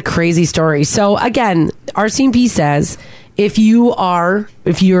 this is a crazy story. So again, RCMP says if you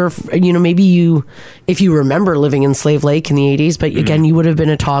remember living in Slave Lake in the 80s, but again, you would have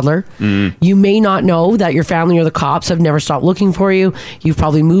been a toddler. You may not know that your family or the cops have never stopped looking for you. You've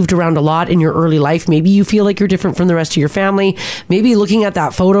probably moved around a lot in your early life. Maybe you feel like you're different from the rest of your family. Maybe looking at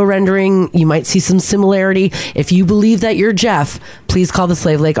that photo rendering, you might see some similarity. If you believe that you're Jeff, please call the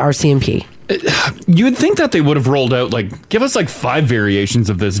Slave Lake RCMP. You would think that they would have rolled out, give us 5 variations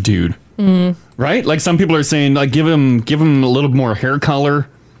of this dude. Right? Some people are saying, give him a little more hair color.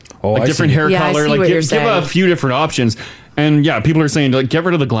 Oh, different hair color. Give a few different options. And yeah, people are saying, get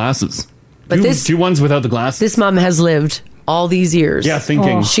rid of the glasses. But do ones without the glasses. This mom has lived all these years. Yeah,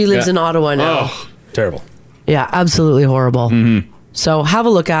 thinking. She lives in Ottawa now. Oh, terrible. Yeah, absolutely horrible. So have a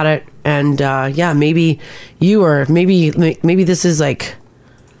look at it. And maybe you or maybe this is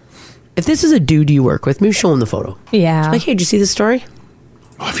if this is a dude you work with, maybe show him the photo. Yeah. Hey, did you see this story?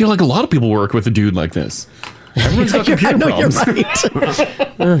 I feel like a lot of people work with a dude like this. Everyone's got computer problems. You're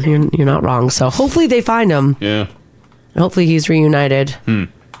right. You're not wrong. So hopefully they find him. Yeah. Hopefully he's reunited.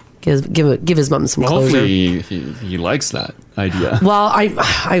 Give his mom some closure. Hopefully he likes that idea. Well, I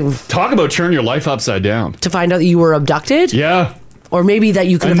talk about turn your life upside down. To find out that you were abducted? Yeah. Or maybe that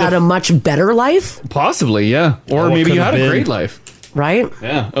you could have had a much better life? Possibly, yeah. Or maybe you had a great life. Right?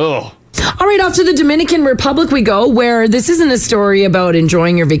 Yeah. Oh. All right, off to the Dominican Republic we go, where this isn't a story about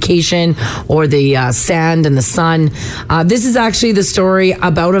enjoying your vacation or the sand and the sun. This is actually the story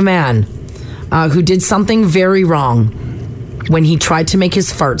about a man who did something very wrong when he tried to make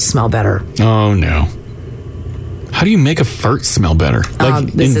his farts smell better. Oh, no. How do you make a fart smell better?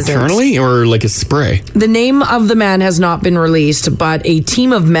 Like this isn't- internally or like a spray? The name of the man has not been released, but a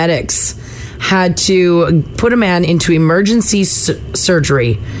team of medics had to put a man into emergency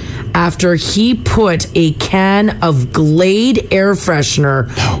surgery after he put a can of Glade air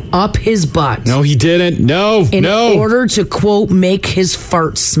freshener up his butt. No, he didn't. No, in no. order to, quote, make his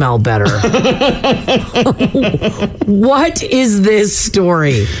fart smell better. What is this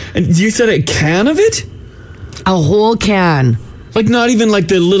story? And you said a can of it? A whole can. Like not even like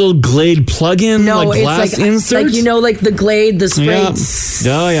the little Glade plug-in, No, like it's glass like insert? like, you know, like the Glade, the spray. Yeah.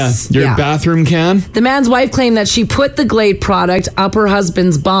 Oh, yeah. Your Yeah. bathroom can? The man's wife claimed that she put the Glade product up her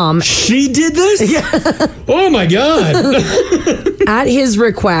husband's bum. She did this? Yeah. Oh, my God. At his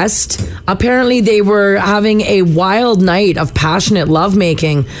request, apparently they were having a wild night of passionate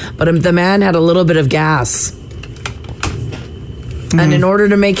lovemaking, but the man had a little bit of gas. And in order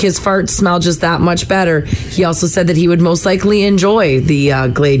to make his fart smell just that much better, he also said that he would most likely enjoy the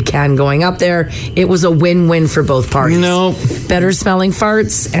Glade can going up there. It was a win-win for both parties. No. Better smelling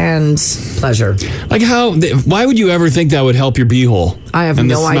farts and pleasure. Like why would you ever think that would help your beehole? I have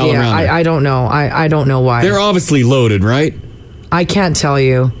and the no smell idea. around it? I don't know. I don't know why. They're obviously loaded, right? I can't tell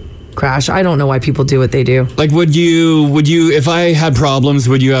you, Crash. I don't know why people do what they do. Like, would you, if I had problems,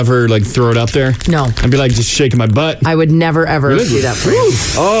 would you ever, like, throw it up there? No. I'd be like, just shaking my butt. I would never, ever Really? do that for you.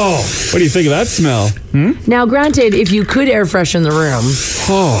 Oh, what do you think of that smell? Now, granted, if you could air freshen the room.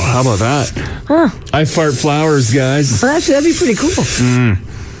 Oh, how about that? Huh. I fart flowers, guys. Well, actually, that'd be pretty cool.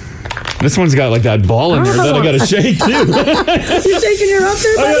 This one's got like that ball in there that I gotta shake too. You shaking your up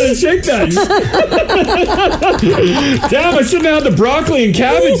there, I buddy? gotta shake that. Damn, I shouldn't have had the broccoli and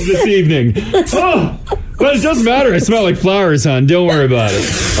cabbage this evening. Oh, but it doesn't matter. I smell like flowers, hon. Don't worry about it.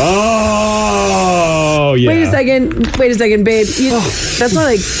 Oh, yeah. Wait a second, babe. That's not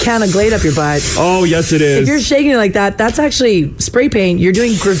a can of Glade up your butt. Oh, yes, it is. If you're shaking it like that, that's actually spray paint. You're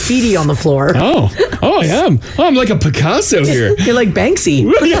doing graffiti on the floor. Oh, I am. Oh, I'm like a Picasso here. You're like Banksy.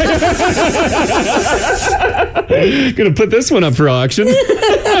 Gonna put this one up for auction.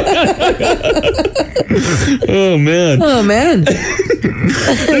 Oh, man. Oh, man.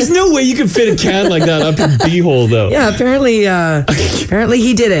 There's no way you can fit a can like that up your beehole, though. Yeah, apparently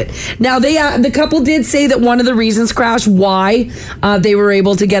he did it. Now the couple did say that one of the reasons, Crash, why they were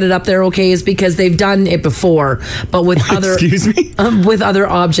able to get it up there okay is because they've done it before, but with other with other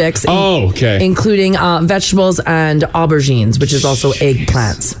objects. Including vegetables and aubergines, which is also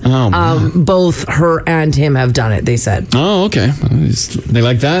eggplants. Both her and him have done it. They said. Oh, okay. They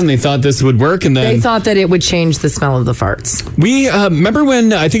like that, and they thought this would work, and then They thought that it would change the smell of the farts. We remember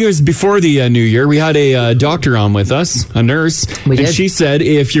when I think it was before the New Year, we had a doctor on with us, a nurse, and she said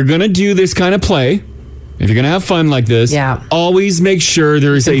if you're gonna do this kind of play, if you're gonna have fun like this, always make sure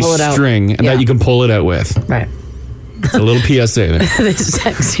there's a string that you can pull it out with. Right. It's a little PSA there. This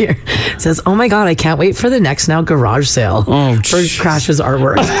text here says, "Oh my god, I can't wait for the Next Now garage sale for Crash's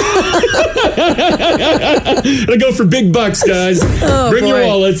artwork." It'll go for big bucks, guys. Bring your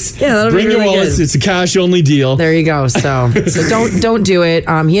wallets. Yeah, that'll bring be your really wallets. good. It's a cash only deal. There you go. So don't do it.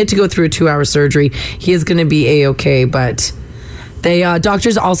 He had to go through a 2-hour surgery. He is going to be A-okay, but they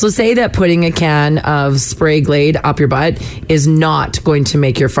doctors also say that putting a can of spray Glade up your butt is not going to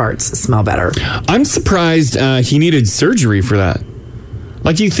make your farts smell better. I'm surprised he needed surgery for that.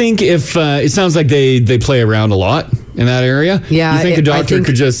 Like, you think if it sounds like they play around a lot in that area. Yeah, you think a doctor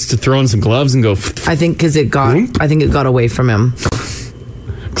could just throw in some gloves and go? I think because it got away from him.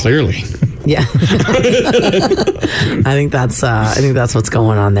 Clearly. Yeah. I think that's what's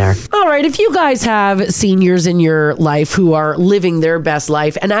going on there. All right, if you guys have seniors in your life who are living their best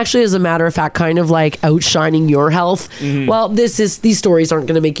life and actually, as a matter of fact, kind of like outshining your health, well, these stories aren't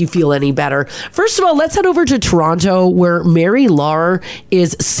going to make you feel any better. First of all, let's head over to Toronto, where Mary Lahr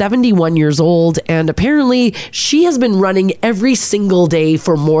is 71 years old, and apparently she has been running every single day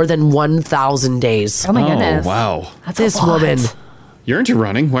for more than 1,000 days. Oh my goodness. Wow. That's this woman. You're into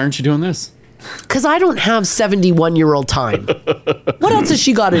running. Why aren't you doing this? Because I don't have 71-year-old time. What else has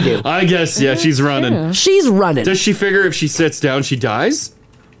she got to do? I guess, yeah, she's running. She's running. Does she figure if she sits down, she dies?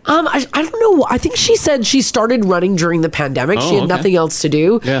 I don't know. I think she said she started running during the pandemic. She had nothing else to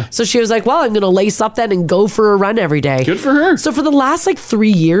do. Yeah. So she was like, well, I'm going to lace up then and go for a run every day. Good for her. So for the last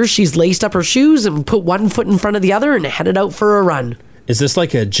 3 years, she's laced up her shoes and put one foot in front of the other and headed out for a run. Is this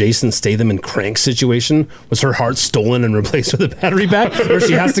like a Jason Statham and Crank situation? Was her heart stolen and replaced with a battery pack, or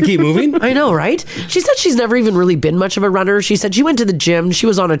she has to keep moving? I know, right? She said she's never even really been much of a runner. She said she went to the gym. She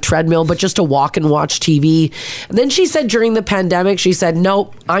was on a treadmill, but just to walk and watch TV. And then she said during the pandemic, she said,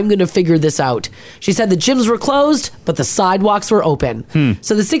 nope, I'm going to figure this out. She said the gyms were closed, but the sidewalks were open.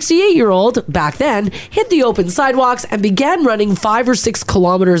 So the 68-year-old back then hit the open sidewalks and began running 5 or 6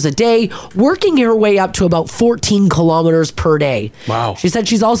 kilometers a day, working her way up to about 14 kilometers per day. Wow. She said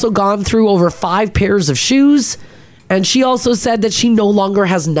she's also gone through over 5 pairs of shoes. And she also said that she no longer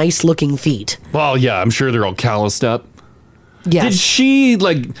has nice looking feet. Well, yeah, I'm sure they're all calloused up. Yes. Did she,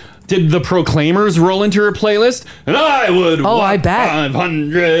 did the Proclaimers roll into her playlist? And I would walk I bet.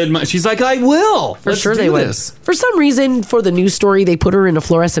 500 She's like, I will. For Let's sure do they would. this. For some reason, for the news story, they put her in a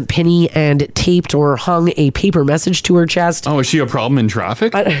fluorescent penny and taped or hung a paper message to her chest. Oh, is she a problem in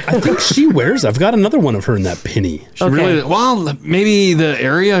traffic? I think she wears. I've got another one of her in that penny. She really, well, maybe the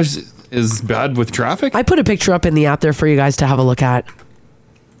area is bad with traffic. I put a picture up in the app there for you guys to have a look at.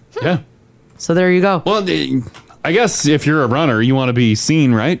 Yeah. So there you go. Well, I guess if you're a runner, you want to be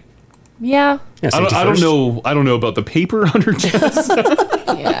seen, right? Yeah. I don't know. I don't know about the paper on her chest.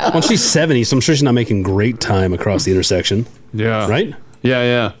 Well, she's 70, so I'm sure she's not making great time across the intersection. Yeah. Right?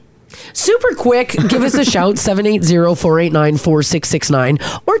 Yeah. Super quick, give us a shout,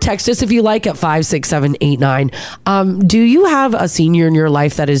 780-489-4669, or text us if you like at 56789. Do you have a senior in your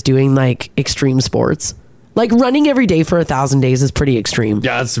life that is doing extreme sports? Like running every day for 1,000 days is pretty extreme.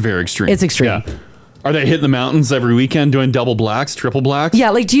 Yeah, it's very extreme. It's extreme. Yeah. Are they hitting the mountains every weekend doing double blacks, triple blacks?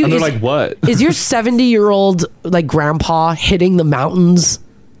 Yeah, do you? And they're like, what? Is your 70-year-old grandpa hitting the mountains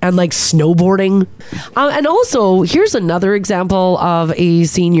and snowboarding? And also, here's another example of a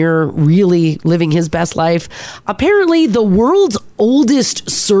senior really living his best life. Apparently, the world's oldest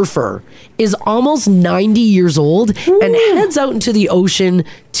surfer is almost 90 years old and heads out into the ocean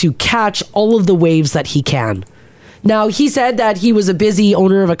to catch all of the waves that he can. Now, he said that he was a busy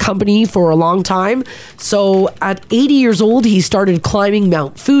owner of a company for a long time. So at 80 years old, he started climbing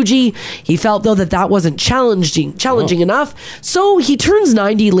Mount Fuji. He felt, though, that wasn't challenging enough. So he turns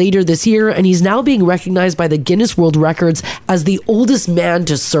 90 later this year, and he's now being recognized by the Guinness World Records as the oldest man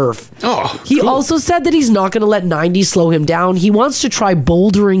to surf. Oh, he also said that he's not going to let 90 slow him down. He wants to try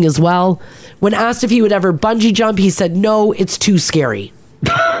bouldering as well. When asked if he would ever bungee jump, he said, no, it's too scary.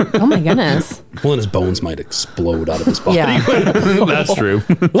 Oh my goodness. Well, and his bones might explode out of his body. Yeah. That's true.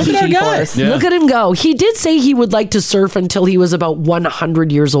 Look at our guy. Yeah. Look at him go. He did say he would like to surf until he was about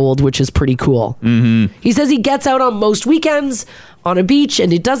 100 years old, which is pretty cool. Mm-hmm. He says he gets out on most weekends on a beach,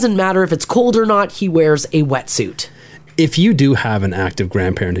 and it doesn't matter if it's cold or not, he wears a wetsuit. If you do have an active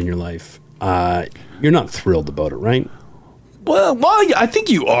grandparent in your life, you're not thrilled about it, right? Well, I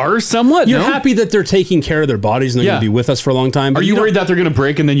think you are somewhat. You're happy that they're taking care of their bodies and they're going to be with us for a long time. Are you worried that they're going to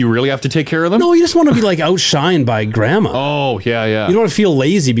break and then you really have to take care of them? No, you just want to be outshined by grandma. Oh, yeah. You don't want to feel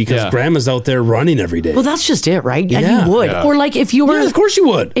lazy because grandma's out there running every day. Well, that's just it, right? Yeah. And you would. Yeah. Or if you were... Yeah, of course you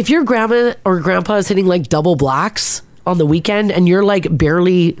would. If your grandma or grandpa is hitting double blacks on the weekend and you're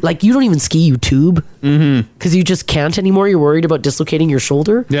barely... you don't even ski, you tube. Because you just can't anymore. You're worried about dislocating your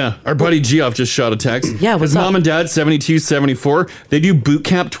shoulder. Yeah. Our buddy Geoff just shot a text. Yeah, what's his up? mom and dad, 72, 74, they do boot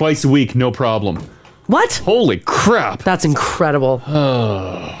camp twice a week, no problem. What? Holy crap. That's incredible.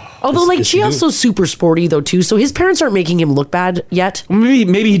 Although, Geoff's so super sporty, though, too, so his parents aren't making him look bad yet.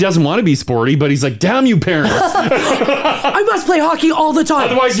 Maybe he doesn't want to be sporty, but he's like, damn you, parents. I must play hockey all the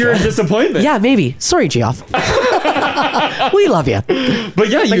time. Otherwise, you're a disappointment. Yeah, maybe. Sorry, Geoff. We love you. But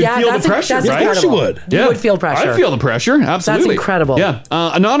yeah, you'd feel the pressure, that's right? incredible. Of course you would. You would feel pressure. I'd feel the pressure, absolutely. That's incredible. Yeah.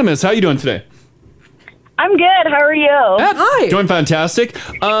 Anonymous, how you doing today? I'm good. How are you? Hi. Doing fantastic.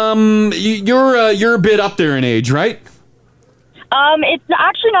 You're a bit up there in age, right? It's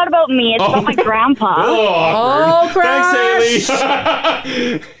actually not about me. It's about my grandpa. Oh, crash. Thanks,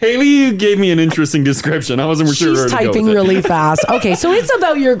 Haley. Haley, you gave me an interesting description. I wasn't sure where She's to go typing with it. really fast. Okay, so it's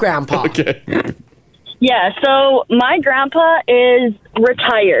about your grandpa. Okay. Yeah, so my grandpa is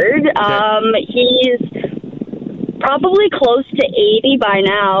retired. He's probably close to 80 by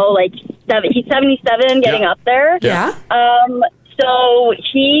now. He's 77, getting up there. Yeah. So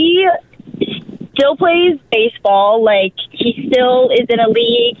he still plays baseball. He still is in a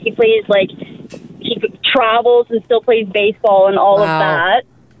league. He plays, he travels and still plays baseball and all of that.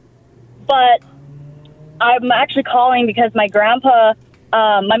 But I'm actually calling because my grandpa,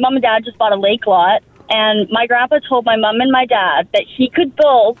 my mom and dad just bought a lake lot. And my grandpa told my mom and my dad that he could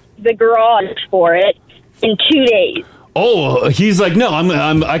build the garage for it in 2 days. Oh, he's like, no,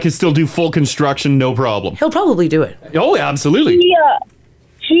 I can still do full construction, no problem. He'll probably do it. Oh, yeah, absolutely.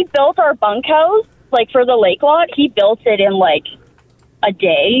 He built our bunkhouse, for the lake lot. He built it in a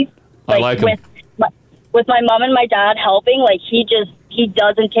day. I like him. With my mom and my dad helping, like he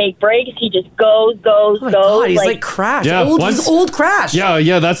doesn't take breaks. He just goes. Oh my God, he's like Crash. Yeah, He's old Crash.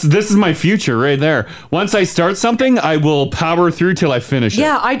 Yeah, this is my future right there. Once I start something, I will power through till I finish it.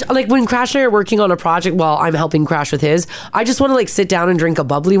 Yeah, I like when Crash and I are working on a project while I'm helping Crash with his. I just want to like sit down and drink a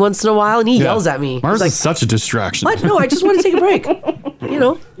bubbly once in a while, and he yells at me. Mars He's like, is such a distraction. "What? No, I just want to take a break." You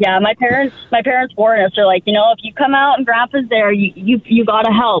know? Yeah, my parents warn us. They're like, you know, if you come out and Grandpa's there, you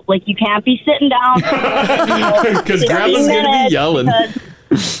gotta help. Like, you can't be sitting down because Grandpa's gonna be yelling.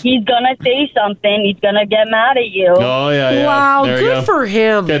 He's gonna say something. He's gonna get mad at you. Oh yeah. Wow, There you good go. for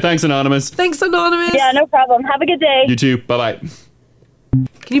him. Okay, thanks, Anonymous. Thanks, Anonymous. Yeah, no problem. Have a good day. You too. Bye bye.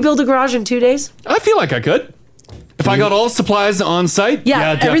 Can you build a garage in 2 days? I feel like I could. If I got all supplies on site,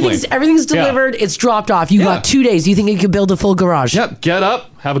 Yeah, definitely. everything's delivered. It's dropped off. You got 2 days. You think you could build a full garage? Yep. Get up,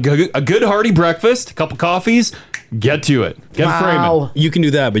 have a good hearty breakfast, a couple coffees, get to it. Get framing. You can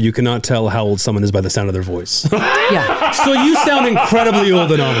do that, but you cannot tell how old someone is by the sound of their voice. Yeah. So you sound incredibly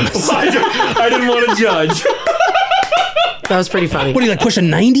old, Anonymous. I didn't want to judge. That was pretty funny. What are you, like,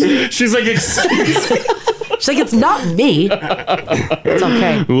 pushing 90? She's like, excuse me. She's like, it's not me. It's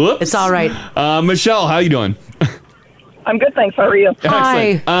okay. Whoops. It's all right. Michelle, how you doing? I'm good, thanks. How are you?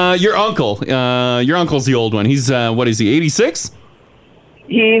 Excellent. Your uncle's the old one. He's, what is he, 86?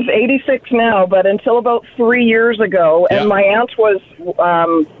 He's 86 now, but until about 3 years ago, and my aunt was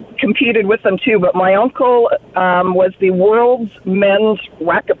competed with them too, but my uncle was the world's men's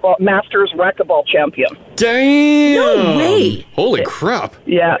masters racquetball champion. Damn! No way! Holy crap!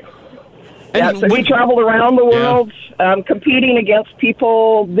 Yeah. Yeah, so he traveled around the world competing against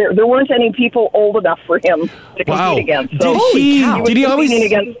people. There weren't any people old enough for him to compete against. So Did he always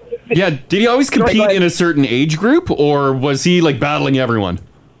against, did he always compete in a certain age group, or was he like battling everyone?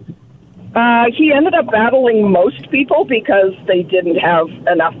 He ended up battling most people because they didn't have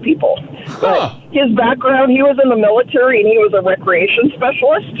enough people. But his background, he was in the military and he was a recreation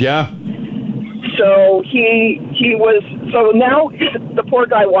specialist. Yeah. So he was, so now the poor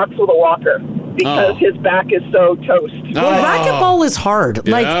guy walks with a walker because his back is so toast. Well, racquetball is hard.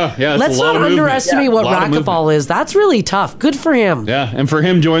 Let's not underestimate what racquetball is. That's really tough. Good for him. Yeah, and for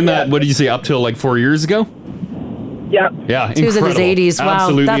him doing that, what did you say, up till like 4 years ago? Yeah. Yeah, He was in his 80s. Wow,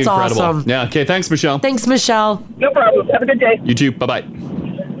 Absolutely that's incredible. awesome. Yeah, okay, thanks, Michelle. Thanks, Michelle. No problem. Have a good day. You too. Bye-bye.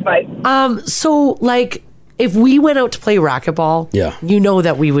 Bye. So, like, if we went out to play racquetball, you know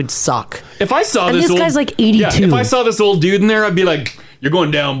that we would suck. If I saw and this guy's like 82. Yeah, if I saw this old dude in there, I'd be like, you're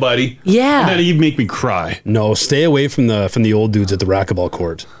going down, buddy. Yeah. And then he'd make me cry. No, stay away from the old dudes at the racquetball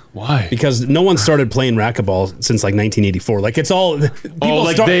court. Why? Because no one started playing racquetball since like 1984. Like it's all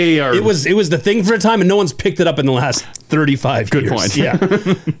they are. It was the thing for a time, and no one's picked it up in the last 35 years. Good point. Yeah,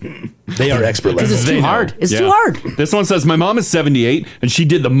 they are expert. Because it's They too know. hard. It's Yeah. too hard. This one says, my mom is 78 and she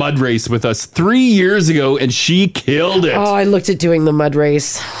did the mud race with us 3 years ago and she killed it. Oh, I looked at doing the mud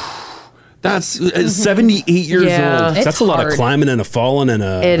race. That's 78 years old. That's a lot of climbing and a falling and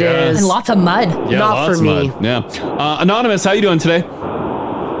a. It is. And lots of mud. Yeah, Not lots for of me. mud. Yeah. Anonymous, how you doing today?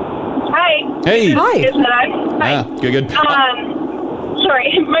 Hi. Hey. Hi. It's Matt. Hi. Yeah, good.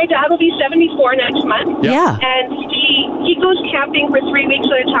 Sorry, my dad will be 74 next month. Yeah. And he goes camping for 3 weeks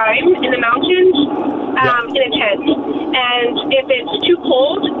at a time in the mountains in a tent. And if it's too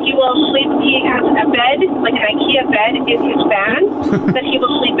cold, he will sleep. He has a bed, like an IKEA bed, in his van that he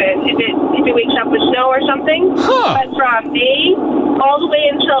will sleep in if it wakes up with snow or something. But from May all the way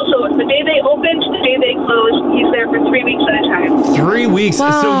until the day they open to the day they close, he's there for 3 weeks at a time. 3 weeks.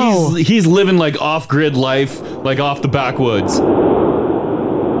 Wow. So he's living like off-grid life, like off the backwoods.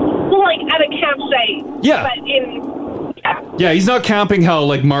 Well, like at a campsite. Yeah. But in Yeah, he's not camping how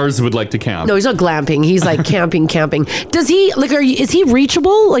like Mars would like to camp. No, he's not glamping. He's like camping. Does he like? Is he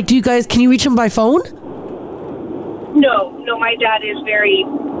reachable? Like, can you reach him by phone? No, my dad is very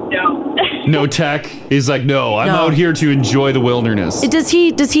no. No tech. He's like, no, I'm out here to enjoy the wilderness. Does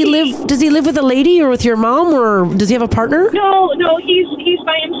he live with a lady or with your mom, or does he have a partner? No, he's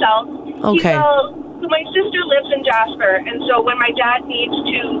by himself. Okay. So my sister lives in Jasper, and so when my dad needs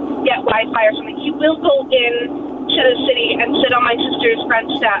to get Wi-Fi or something, he will go in to the city and sit on my sister's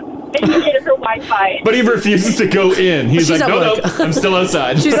front step and get her Wi-Fi. But he refuses to go in. He's She's like, at no, work. I'm still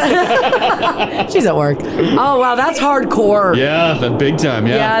outside. She's at work. Oh wow, that's hardcore. Yeah, that big time.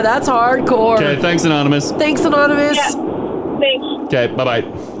 Yeah. Yeah, that's hardcore. Okay, thanks, Anonymous. Thanks, Anonymous. Yeah. Thanks. Okay, bye-bye.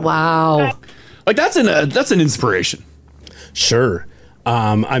 Wow. Like that's an inspiration. Sure.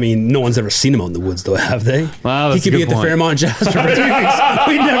 I mean, no one's ever seen him out in the woods, though, have they? Wow, he that's a could be good at the point. Fairmont Jasper for 2 weeks.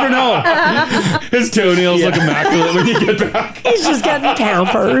 We never know. His toenails look immaculate when you get back. He's just getting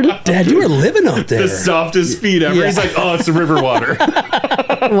pampered. Dad, you were living out there. The softest feet ever. Yeah. He's like, oh, it's the river water.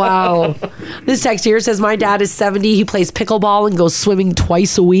 Wow. This text here says, my dad is 70. He plays pickleball and goes swimming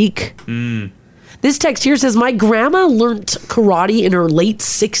twice a week. This text here says, my grandma learnt karate in her late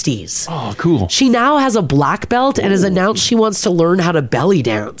 60s. Oh, cool. She now has a black belt and has announced she wants to learn how to belly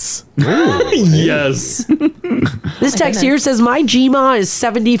dance. Yes. This text here says, my Gma is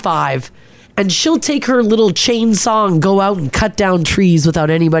 75 and she'll take her little chainsaw and go out and cut down trees without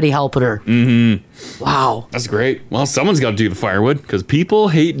anybody helping her. Wow. That's great. Well, someone's got to do the firewood because people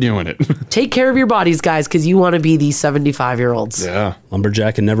hate doing it. Take care of your bodies, guys, because you want to be these 75-year-olds. Yeah.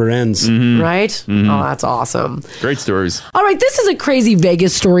 Lumberjacking never ends. Right? Oh, that's awesome. Great stories. All right, this is a crazy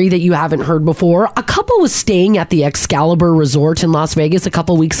Vegas story that you haven't heard before. A couple was staying at the Excalibur Resort in Las Vegas a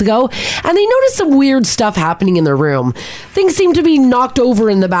couple weeks ago, and they noticed some weird stuff happening in their room. Things seemed to be knocked over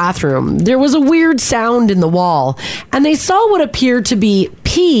in the bathroom. There was a weird sound in the wall, and they saw what appeared to be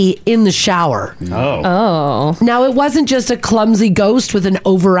pee in the shower. Oh. Now, it wasn't just a clumsy ghost with an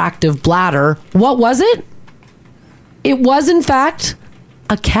overactive bladder. What was it? It was, in fact,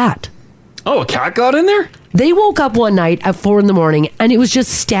 a cat. Oh, a cat got in there? They woke up one night at 4 a.m. and it was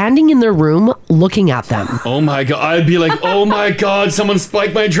just standing in their room looking at them. Oh my God. I'd be like, oh my God, someone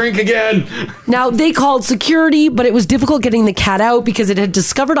spiked my drink again. Now, they called security, but it was difficult getting the cat out because it had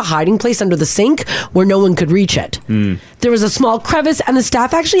discovered a hiding place under the sink where no one could reach it. There was a small crevice, and the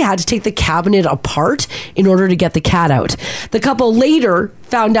staff actually had to take the cabinet apart in order to get the cat out. The couple later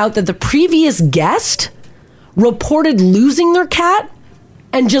found out that the previous guest reported losing their cat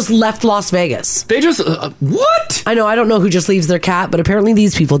and just left Las Vegas. They just, what? I know, I don't know who just leaves their cat, but apparently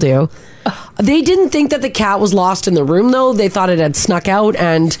these people do. They didn't think that the cat was lost in the room, though. They thought it had snuck out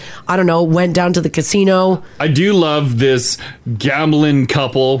and, I don't know, went down to the casino. I do love this gambling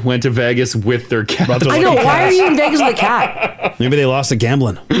couple went to Vegas with their cat. I know, why are you in Vegas with a cat? Maybe they lost at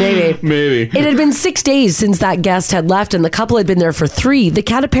gambling. Maybe. Maybe. It had been 6 days since that guest had left, and the couple had been there for 3. The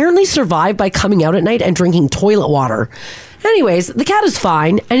cat apparently survived by coming out at night and drinking toilet water. Anyways, the cat is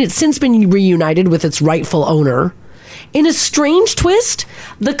fine, and it's since been reunited with its rightful owner. In a strange twist,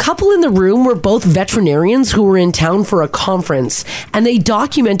 the couple in the room were both veterinarians who were in town for a conference, and they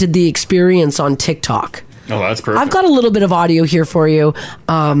documented the experience on TikTok. Oh, that's perfect. I've got a little bit of audio here for you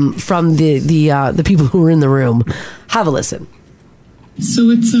from the people who were in the room. Have a listen. So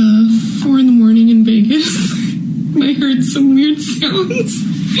it's 4 a.m. in Vegas. I heard some weird sounds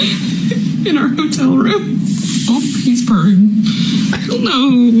in our hotel room. Oh, he's purring. I don't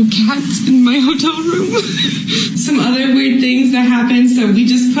know, cats in my hotel room. Some other weird things that happened, so we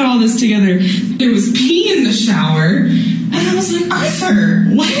just put all this together. There was pee in the shower, and I was like, Arthur,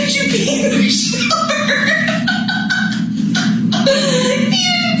 why did you pee in the shower? You didn't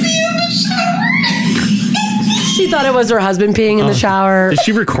pee in the shower. She thought it was her husband peeing in the shower. Did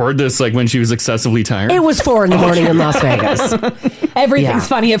she record this like when she was excessively tired? It was 4 a.m. in Las Vegas. Everything's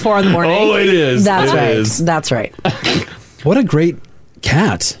funny at 4 a.m. Oh, it is. That's It right. is. That's right. What a great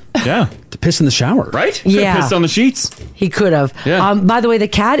cat. Yeah. To piss in the shower. Right? Could've Yeah. pissed on the sheets. He could have. Yeah. By the way, the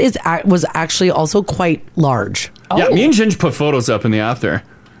cat was actually also quite large. Yeah, me and Ginge put photos up in the app there.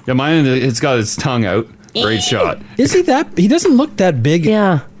 Yeah, mine, it's got its tongue out. Great shot. Is he that? He doesn't look that big.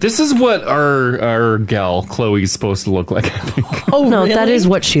 Yeah. This is what our gal, Chloe, is supposed to look like, I think. Oh, no, that is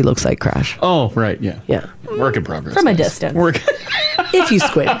what she looks like, Crash. Oh, right, yeah. Yeah. Work in progress. From a guys. distance. If you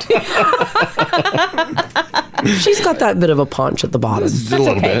squint. She's got that bit of a paunch at the bottom. Just a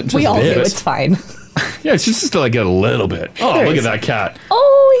little bit. Just We a all do. bit. It's fine. Yeah, she's just like a little bit. Oh, There look he at is. that cat.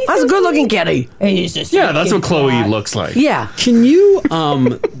 Oh, That's a good looking kitty. Yeah, that's what Chloe looks like. Yeah. Can you,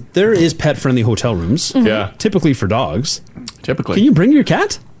 there is pet friendly hotel rooms. Yeah. Typically for dogs. Typically. Can you bring your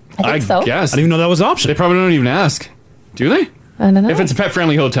cat? I think so. guess. I didn't even know that was an option. They probably don't even ask. Do they? I don't know. If it's a pet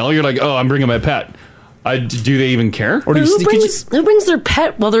friendly hotel, you're like, oh, I'm bringing my pet. Do they even care? Or do you, Who could you- brings their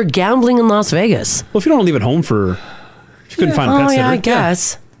pet while they're gambling in Las Vegas? well, if you don't leave it home for, you couldn't find a pet Oh, sitter. yeah, I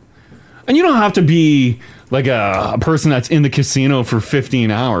guess. And you don't have to be like a person that's in the casino for 15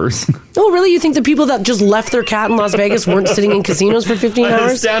 hours. Oh, really? You think the people that just left their cat in Las Vegas weren't sitting in casinos for 15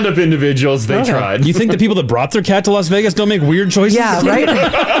 hours? Stand-up individuals, they Okay. tried. You think the people that brought their cat to Las Vegas don't make weird choices? Yeah,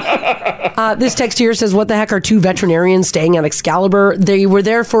 right? This text here says, what the heck are 2 veterinarians staying at Excalibur? They were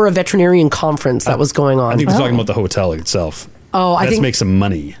there for a veterinarian conference that was going on. I think they're talking about the hotel itself. Oh, I Let's think make some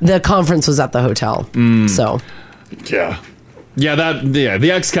money. the conference was at the hotel. So, Yeah. Yeah,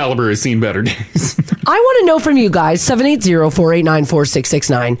 the Excalibur has seen better days. I want to know from you guys,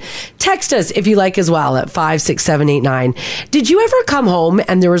 780-489-4669. Text us if you like as well at 56789. Did you ever come home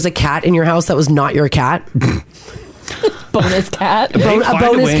and there was a cat in your house that was not your cat? Bonus cat. A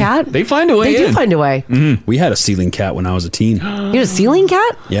bonus cat? They find a way. They do find a way. We had a ceiling cat when I was a teen. You had a ceiling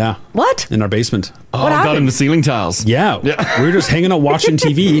cat? Yeah. What? In our basement. Oh, got him the ceiling tiles. Yeah. We were just hanging out watching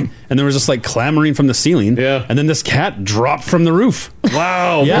TV, and there was just like clamoring from the ceiling. Yeah. And then this cat dropped from the roof.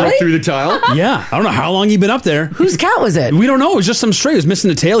 Wow. Yeah. Broke through the tile? Yeah. I don't know how long he'd been up there. Whose cat was it? We don't know. It was just some stray. He was missing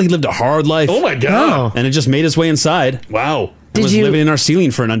a tail. He lived a hard life. Oh, my God. And it just made its way inside. Wow. It was living in our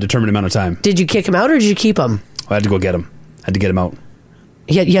ceiling for an undetermined amount of time. Did you kick him out or did you keep him? I had to go get him. Had to get him out.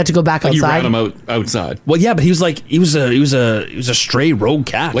 You had to go back outside. You ran him outside. Well, yeah, but he was like he was a stray rogue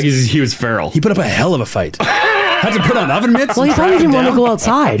cat. Like he was feral. He put up a hell of a fight. Had to put on oven mitts. Well, he probably didn't want to go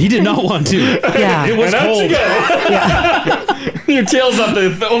outside. He did not want to. Yeah. It was cold. Your tail's not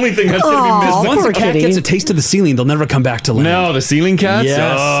the only thing that's going to be missing. Once a cat gets a taste of the ceiling, they'll never come back to land. No, the ceiling cats?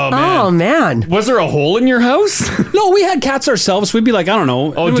 Yes. Oh, man. Was there a hole in your house? No, we had cats ourselves. We'd be like, I don't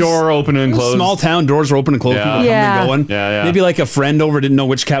know. Oh, door open and closed. Small town, doors were open and closed. Yeah. People coming and going. Yeah. Maybe like a friend over didn't know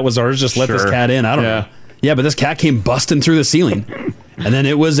which cat was ours, just let this cat in. I don't know. Yeah, but this cat came busting through the ceiling. And then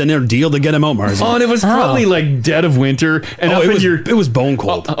it was an ordeal to get him out, Marzi. Oh, and it was probably like dead of winter. And it was bone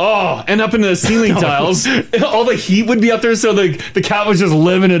cold. And up in the ceiling tiles, all the heat would be up there, so the cat was just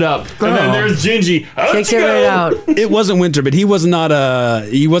living it up. And then there's Gingy. Kicks it right out. It wasn't winter, but he was not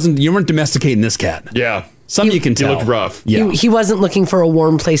you weren't domesticating this cat. Yeah. Some you can tell. He looked rough. Yeah. He wasn't looking for a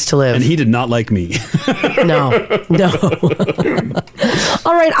warm place to live. And he did not like me. No.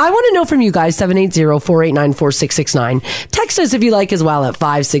 All right. I want to know from you guys, 780-489-4669. Text us if you like as well at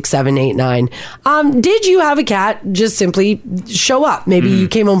 56789. Did you have a cat just simply show up? Maybe you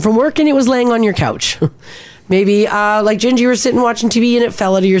came home from work and it was laying on your couch. Maybe, like Ginger, you were sitting watching TV and it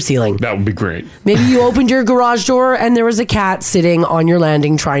fell out of your ceiling. That would be great. Maybe you opened your garage door and there was a cat sitting on your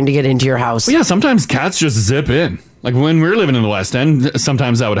landing trying to get into your house. Well, yeah, sometimes cats just zip in. Like when we were living in the West End,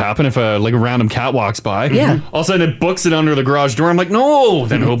 sometimes that would happen if a random cat walks by. Yeah. All of a sudden it books it under the garage door. I'm like, no.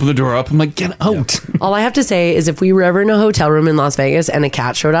 Then I open the door up. I'm like, get out. All I have to say is if we were ever in a hotel room in Las Vegas and a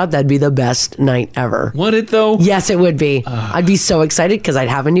cat showed up, that'd be the best night ever. Would it though? Yes, it would be. I'd be so excited because I'd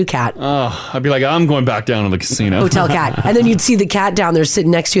have a new cat. I'd be like, I'm going back down to the casino. Hotel cat. And then you'd see the cat down there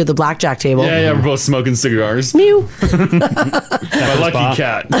sitting next to you at the blackjack table. Yeah, we're both smoking cigars. Mew. My lucky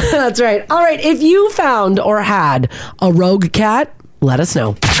cat. That's right. All right. If you found or had a rogue cat, let us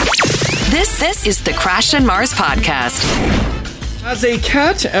know. This is the Crash and Mars podcast. Has a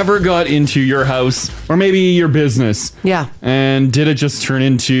cat ever got into your house or maybe your business? Yeah. And did it just turn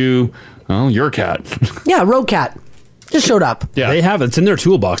into, your cat? Yeah, rogue cat. Just showed up. Yeah, they have it. It's in their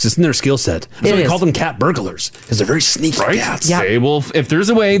toolbox. It's in their skill set. So we call them cat burglars because they're very sneaky cats. Yeah. They will, if there's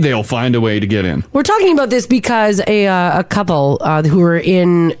a way, they'll find a way to get in. We're talking about this because a couple who were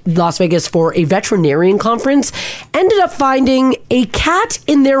in Las Vegas for a veterinarian conference ended up finding a cat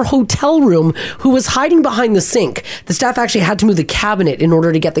in their hotel room who was hiding behind the sink. The staff actually had to move the cabinet in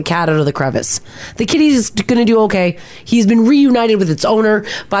order to get the cat out of the crevice. The kitty's going to do okay. He's been reunited with its owner.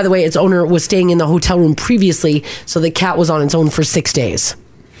 By the way, its owner was staying in the hotel room previously, so the cat was on its own for 6 days.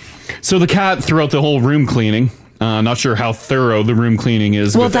 So the cat throughout the whole room cleaning. Not sure how thorough the room cleaning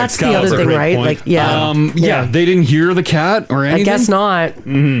is. Well, with that's the Excalibur. other thing, right? Point. Like, yeah. They didn't hear the cat or anything? I guess not.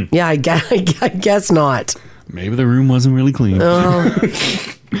 Mm-hmm. Yeah, I guess not. Maybe the room wasn't really clean.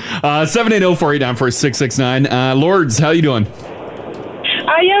 780-489-4669. Lourdes, how you doing?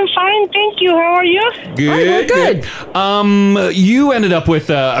 I am fine, thank you. How are you? Good. You ended up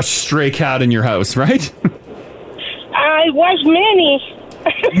with a stray cat in your house, right? I was many.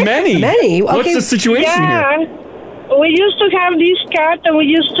 Many? Okay. What's the situation here? We used to have this cat and we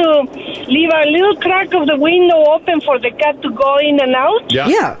used to leave a little crack of the window open for the cat to go in and out.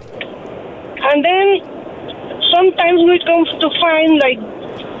 Yeah. And then sometimes we come to find like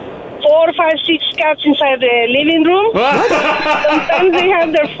 4, 5, 6 cats inside the living room. Sometimes they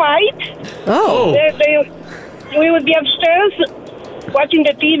have their fight. Oh. We would be upstairs watching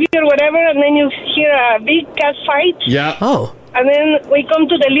the TV or whatever, and then you hear a big cat fight. Yeah. Oh. And then we come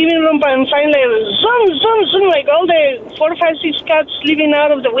to the living room and find like zoom, like all the 4, 5, 6 cats living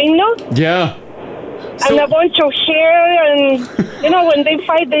out of the window. Yeah. And a bunch of hair, and when they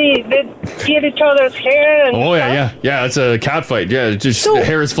fight, they get each other's hair. And yeah. It's a cat fight. Yeah, just the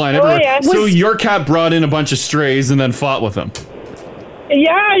hair is flying everywhere. Yeah. So your cat brought in a bunch of strays and then fought with them.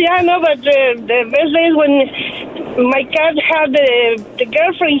 Yeah, no, but the best day is when my cat had the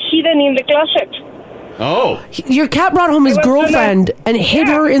girlfriend hidden in the closet. Oh. Your cat brought home his girlfriend and hid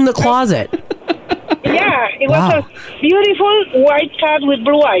her in the closet. Yeah, it was Wow. a beautiful white cat with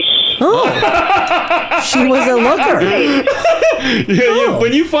blue eyes. Oh, she was a looker.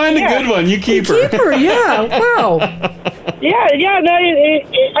 When you find a good one, you keep her. Keep her, yeah. Wow. Yeah. No,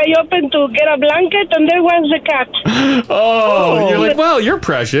 I opened to get a blanket, and there was the cat. Oh, you're like, well, you're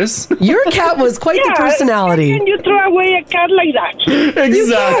precious. Your cat was quite the Yeah, personality. How can you throw away a cat like that?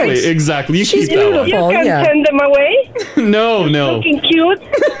 Exactly. You She's keep that one. You can send them away. No. Looking cute.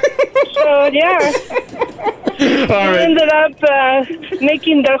 So yeah. All right. Ended up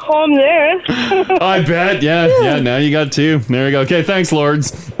making their home there. I bet. Yeah. Now you got two. There you go. Okay. Thanks,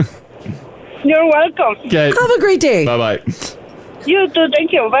 Lords. You're welcome. Okay. Have a great day. Bye. You too.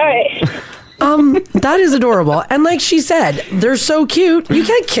 Thank you. Bye. That is adorable. And like she said, they're so cute. You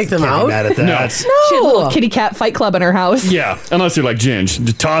can't kick them out. mad at that. No. She had a little kitty cat fight club in her house. Yeah. Unless you're like Ginge,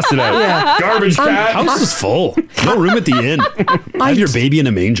 just toss it out. Yeah. Garbage cat. House is full. No room at the inn. Have your baby in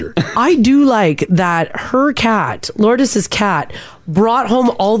a manger. I do like that her cat, Lourdes's cat, brought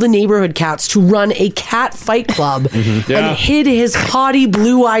home all the neighborhood cats to run a cat fight club Yeah. and hid his haughty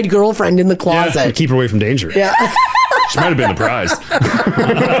blue-eyed girlfriend in the closet. Keep her away from danger. Yeah. She might have been the prize.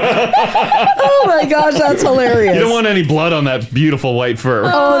 Oh my gosh, that's hilarious. You don't want any blood on that beautiful white fur.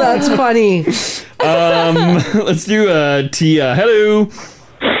 Oh, that's funny. Let's do Tia. Hello.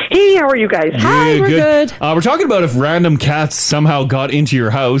 Hey, how are you guys? Good. We're talking about if random cats somehow got into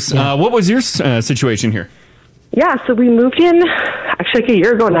your house. What was your situation here? Yeah, so we moved in actually like a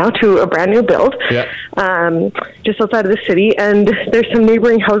year ago now to a brand new build, just outside of the city, and there's some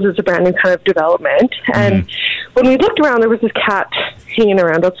neighboring houses, a brand new kind of development. And when we looked around, there was this cat hanging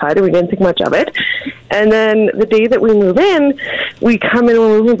around outside, and we didn't think much of it. And then the day that we move in, we come in,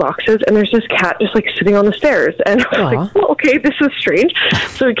 we're moving boxes, and there's this cat just like sitting on the stairs. And I was like, well, okay, this is strange.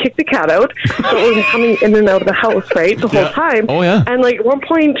 So we kicked the cat out. So it was coming in and out of the house, right, the whole time. Oh, yeah. And like at one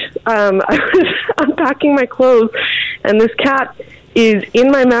point, I was unpacking my clothes, and this cat is in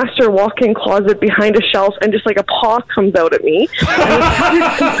my master walk-in closet behind a shelf, and just like a paw comes out at me. And this cat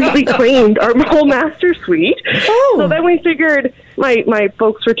has completely claimed our whole master suite. So then we figured my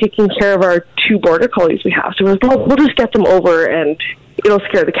folks were taking care of our 2 border collies we have. So we'll just get them over, and it'll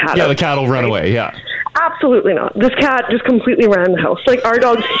scare the cat out. Yeah, the cat will run away. Yeah. Absolutely not. This cat just completely ran the house. Like, our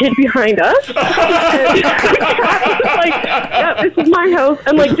dogs hid behind us. And the cat was like, yeah, this is my house.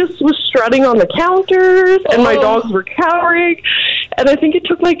 And, like, just was strutting on the counters. And my dogs were cowering. And I think it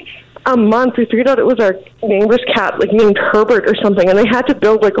took, like, a month. We figured out it was our neighbor's cat, like, named Herbert or something. And they had to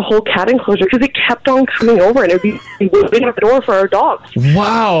build, like, a whole cat enclosure because it kept on coming over. And we didn't have the door for our dogs.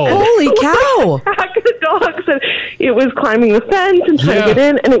 Wow. Holy cow. Pack of dogs, and it was climbing the fence and trying to get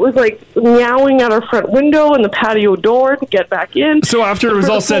in, and it was like meowing at our front window and the patio door to get back in. So after it was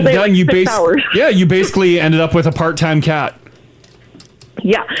all said and done, you basically ended up with a part-time cat.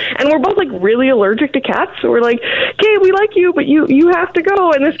 Yeah, and we're both like really allergic to cats, so we're like, okay, we like you, but you have to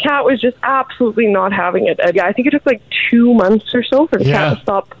go. And this cat was just absolutely not having it. And yeah, I think it took like 2 months or so for the cat to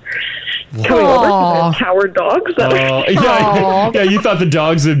stop coming over because coward dogs. Yeah, you thought the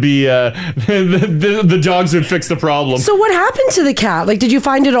dogs would be the dogs would fix the problem. So what happened to the cat? Like, did you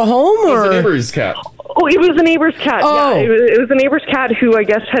find it a home or? It was a neighbor's cat. Oh, it was a neighbor's cat. Yeah, it was a neighbor's cat who I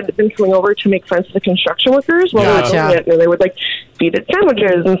guess had been coming over to make friends with the construction workers while we were doing it, and they would like feed it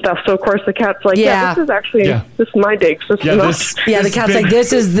sandwiches and stuff. So of course the cat's like, this is actually this is my digs. This is not. The cat's like,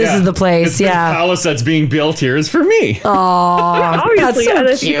 this is the place. This big palace that's being built here is for me. Oh, obviously, and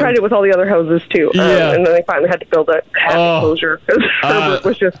then she tried it with all the other houses too. And then they finally had to build a cat enclosure because Herbert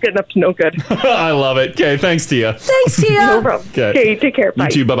was just getting up to no good. I love it. Okay, thanks, Tia. Thanks, Tia. No problem. Okay, take care. Bye.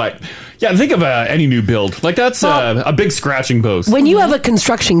 You too. Bye-bye. Yeah, think of any new build. Like, that's a big scratching post. When you have a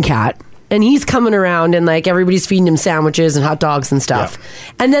construction cat and he's coming around and like everybody's feeding him sandwiches and hot dogs and stuff,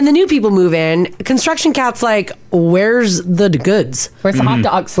 and then the new people move in, construction cat's like, where's the goods? Where's the hot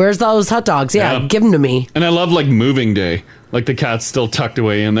dogs? Where's those hot dogs? Yeah, give them to me. And I love, like, moving day. Like, the cat's still tucked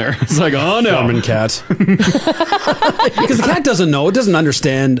away in there. It's like, oh no. Farming cat. Because the cat doesn't know. It doesn't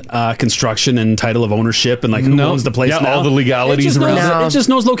understand construction and title of ownership and like who owns the place now. All the legalities around it. It just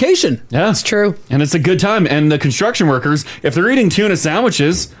knows location. Yeah. It's true. And it's a good time. And the construction workers, if they're eating tuna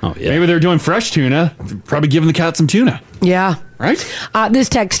sandwiches, maybe they're doing fresh tuna, probably giving the cat some tuna. Yeah. Right? This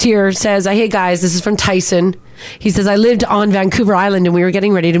text here says, hey guys, this is from Tyson. He says, I lived on Vancouver Island and we were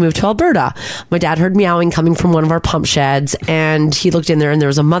getting ready to move to Alberta. My dad heard meowing coming from one of our pump sheds and he looked in there and there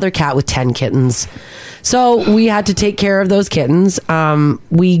was a mother cat with 10 kittens. So we had to take care of those kittens.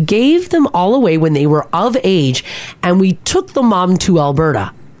 We gave them all away when they were of age and we took the mom to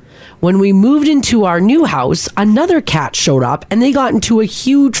Alberta. When we moved into our new house, another cat showed up and they got into a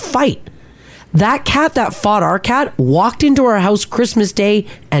huge fight. That cat that fought our cat walked into our house Christmas Day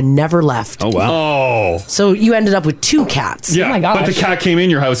and never left. Oh, wow. Oh. So you ended up with 2 cats. Yeah, but the cat came in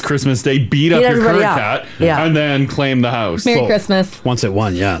your house Christmas Day, beat up your everybody current up. cat, Yeah. and then claimed the house. Merry Christmas. Once it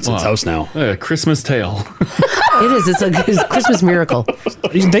won, yeah, it's its house now. Christmas tale. It is. It's a Christmas miracle.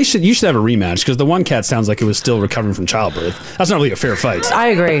 You should have a rematch because the one cat sounds like it was still recovering from childbirth. That's not really a fair fight. I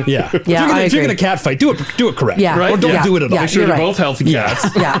agree. Yeah. Yeah, If you're gonna cat fight, do it correct. Yeah. Or don't do it at all. Make sure they're both healthy cats.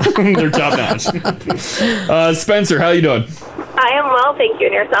 Yeah. They're top notch. Spencer, how you doing? I am well, thank you.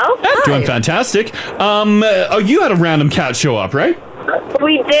 And yourself? Doing fantastic. You had a random cat show up, right?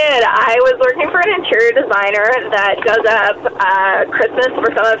 We did. I was working for an interior designer that does up Christmas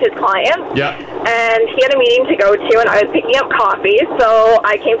for some of his clients. Yeah. And he had a meeting to go to, and I was picking up coffee. So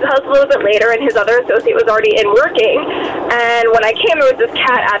I came to the house a little bit later, and his other associate was already in working. And when I came, there was this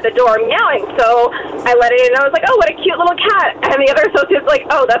cat at the door meowing. So I let it in, and I was like, oh, what a cute little cat. And the other associate's like,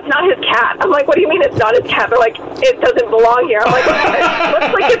 oh, that's not his cat. I'm like, what do you mean it's not his cat? They're like, it doesn't belong here. I'm like, it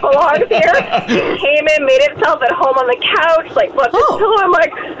looks like it belongs here. Came in, made itself at home on the couch, like, flipped his pillow. I'm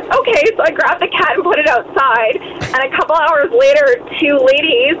like, okay. So I grabbed the cat and put it outside. And a couple hours later, 2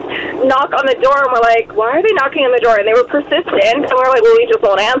 ladies knock on the door, and we're like, why are they knocking on the door? And they were persistent, and we're like, well, we just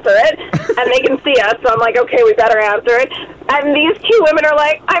won't answer it. And they can see us, so I'm like, okay, we better answer it. And these 2 women are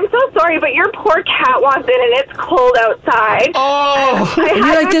like, I'm so sorry, but your poor cat wants in, and it's cold outside. Oh, you're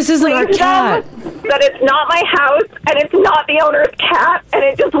like, this isn't our cat. That it's not my house, and it's not the owner's cat, and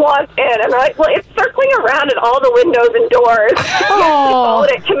it just wants in. And they're like, well, it's circling around at all the windows and doors. Oh.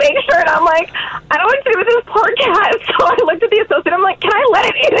 It to make sure, and I'm like, I don't know what to do with this poor cat. So I looked at the associate, I'm like, can I let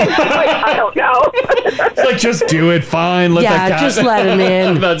it in? And she's like, I don't know. It's like, just do it, fine. Let Yeah, the cat. just let him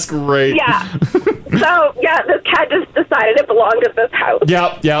in. That's great. Yeah. So, yeah, this cat just decided it belonged at this house.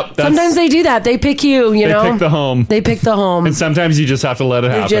 Yep. Sometimes they do that. They pick you, you know. They pick the home. They pick the home. And sometimes you just have to let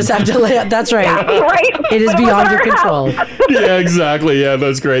it happen. You just have to let that's right. Yeah, right. It is But it was beyond our your control. Yeah, exactly. Yeah,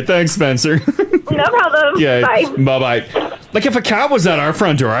 that's great. Thanks, Spencer. No problem. Yeah. Bye. Bye-bye. Like, if a cat was at our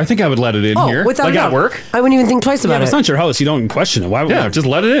front door, I think I would let it in here. Without like a at doubt. work. I wouldn't even think twice Yeah, about if it's it. not your house, you don't question it. Why would Just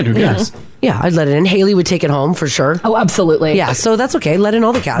let it in. Who cares? Yeah, I'd let it in. Haley would take it home for sure. Oh, absolutely. Yeah, so that's okay. Let in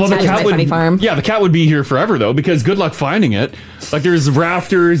all the cats. Well, the cat would. Yeah, the cat would be here forever though, because good luck finding it. Like, there's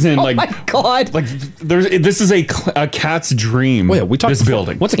rafters and like. My God. Like, this is a cat's dream. Wait, we talked this before.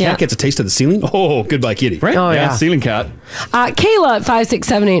 building. Once a cat gets a taste of the ceiling, oh, goodbye, kitty. Right? Oh, yeah. Ceiling cat. Kayla at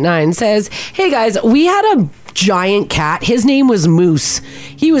 56789 says, hey guys, we had a giant cat. His name was Moose.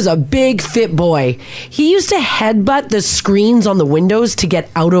 He was a big fit boy. He used to headbutt the screens on the windows to get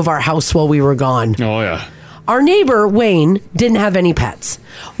out of our house while we were gone. Oh, yeah. Our neighbor, Wayne, didn't have any pets.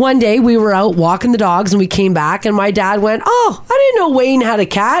 One day we were out walking the dogs and we came back and my dad went, oh, I didn't know Wayne had a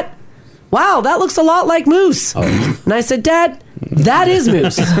cat. Wow, that looks a lot like Moose. And I said, Dad, that is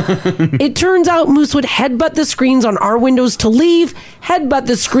Moose. It turns out Moose would headbutt the screens on our windows to leave, headbutt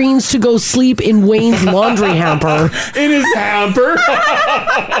the screens to go sleep in Wayne's laundry hamper. In his hamper?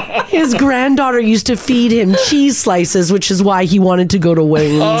 His granddaughter used to feed him cheese slices, which is why he wanted to go to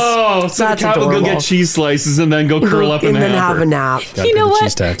Wayne's. Oh, so That's the cat would go adorable. get cheese slices and then go curl up in and the then hamper. have a nap. You know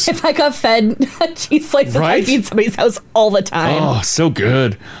what? If I got fed cheese slices, Right? I'd be in somebody's house all the time. Oh, so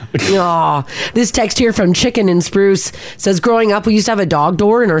good. Aw. This text here from Chicken in Spruce says, growing up, we used to have a dog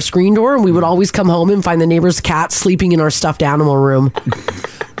door in our screen door, and we would always come home and find the neighbor's cat sleeping in our stuffed animal room.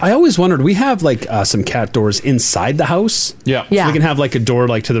 I always wondered, we have like some cat doors inside the house. Yeah. Yeah. So we can have like a door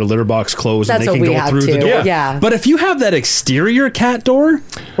like to their litter box closed That's and they what can we go have through the too. door. Yeah. But if you have that exterior cat door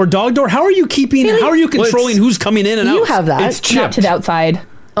or dog door, how are you keeping, how are you controlling who's coming in and out? You have that. Not to the outside.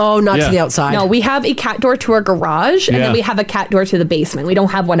 Oh, not Yeah. to the outside. No, we have a cat door to our garage, and Yeah. then we have a cat door to the basement. We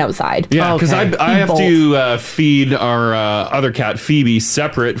don't have one outside. Yeah, because Okay. I have Both. to feed our other cat, Phoebe,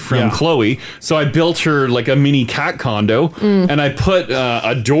 separate from Yeah. Chloe. So I built her like a mini cat condo, and I put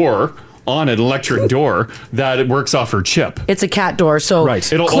a door on it, electric door, that it works off her chip. It's a cat door, so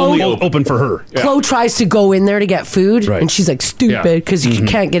Right. It'll Chloe- only open. Open for her. Chloe tries to go in there to get food, Right. and she's like, stupid, Yeah. because you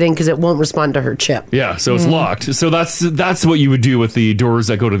can't get in because it won't respond to her chip. Yeah, so it's locked. So that's what you would do with the doors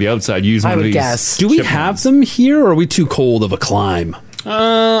that go to the outside. Use one I of would these. guess. Do we chip have ones. them here or are we too cold of a climb?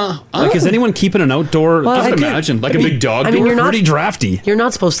 Like, is anyone keeping an outdoor? Well, I I can could- imagine, like a big dog I mean, door. you're not- Pretty drafty. You're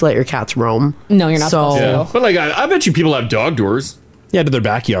not supposed to let your cats roam. No, you're not So- supposed to. Yeah, but like I bet you people have dog doors. Yeah, to their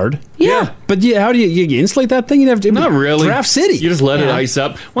backyard. Yeah. But yeah, how do you insulate that thing? You'd have to Not really. Draft City. You just let it Yeah. ice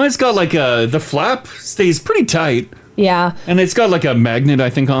up. Well, it's got like the flap stays pretty tight, Yeah. and it's got like a magnet, I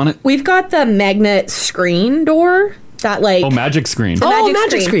think, on it. We've got the magnet screen door that like Oh, magic screen. the Oh,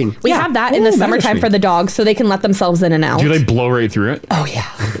 magic screen. We Yeah. have that in the magic summertime screen. for the dogs so they can let themselves in and out. Do they blow right through it? Oh yeah.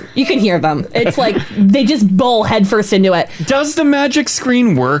 You can hear them. It's like they just bowl headfirst into it. Does the magic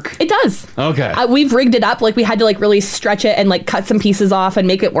screen work? It does. Okay. We've rigged it up. Like we had to like really stretch it and like cut some pieces off and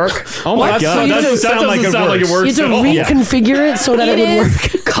make it work. Oh my God. That doesn't sound like it works. You have to reconfigure it so that it would work.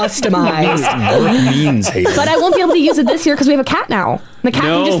 Customized. Work means hate. But I won't be able to use it this year because we have a cat now. The cat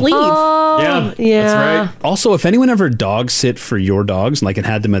can just leave. Oh, That's right. Also, if anyone ever dog sit for your dogs, like and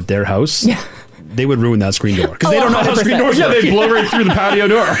had them at their house, they would ruin that screen door because they don't know how screen doors work. They blow right through the patio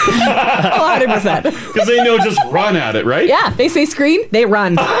door. 100%. Because they know just run at it, right? Yeah, they say screen, they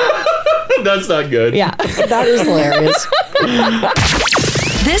run. That's not good. Yeah, that is hilarious.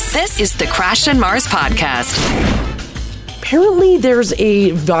 This is the Crash and Mars podcast. Apparently, there's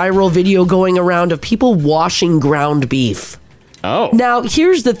a viral video going around of people washing ground beef. Oh. Now,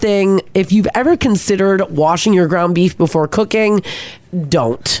 here's the thing. If you've ever considered washing your ground beef before cooking,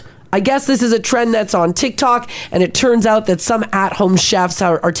 don't. I guess this is a trend that's on TikTok, and it turns out that some at-home chefs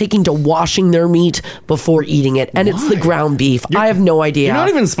are taking to washing their meat before eating it, and it's the ground beef. I have no idea. You're not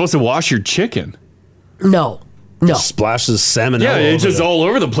even supposed to wash your chicken. No. Splashes salmonella. Yeah, it's just all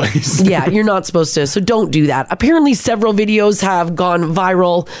over the place. Yeah, you're not supposed to, so don't do that. Apparently, several videos have gone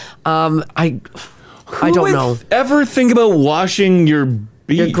viral. I don't know. Ever think about washing your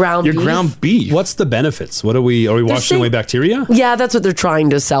beef? Your ground beef. What's the benefits? Are we washing away bacteria? Yeah, that's what they're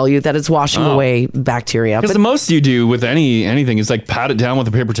trying to sell you, that it's washing away bacteria. Because the most you do with anything is like pat it down with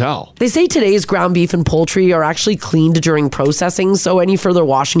a paper towel. They say today's ground beef and poultry are actually cleaned during processing, so any further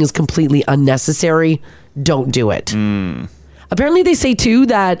washing is completely unnecessary. Don't do it. Apparently, they say, too,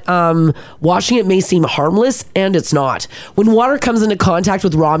 that washing it may seem harmless, and it's not. When water comes into contact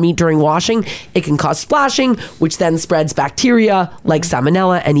with raw meat during washing, it can cause splashing, which then spreads bacteria like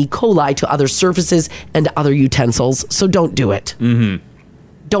salmonella and E. coli to other surfaces and other utensils. So don't do it. Mm-hmm.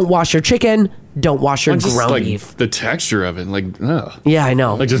 Don't wash your chicken. Don't wash your ground beef. The texture of it, like, ugh. Yeah, I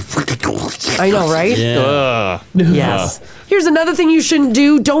know. Like just. I know, right? Yeah. Yes. Here's another thing you shouldn't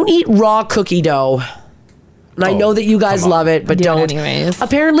do. Don't eat raw cookie dough. And I know that you guys love it, but don't. Anyways.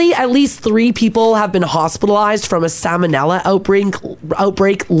 Apparently, at least 3 people have been hospitalized from a salmonella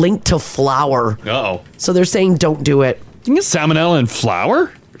outbreak linked to flour. Uh-oh. So they're saying don't do it. You can get salmonella in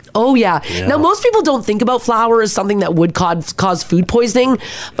flour? Oh, yeah. Now, most people don't think about flour as something that would cause food poisoning,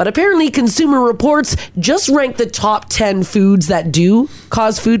 but apparently Consumer Reports just ranked the top 10 foods that do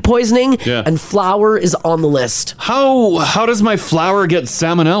cause food poisoning, and flour is on the list. How does my flour get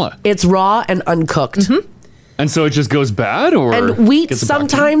salmonella? It's raw and uncooked. And so it just goes bad, or And wheat gets a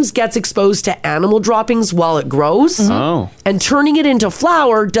sometimes gets exposed to animal droppings while it grows. Oh. And turning it into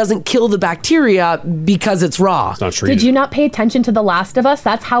flour doesn't kill the bacteria because it's raw. It's not Did you not pay attention to The Last of Us?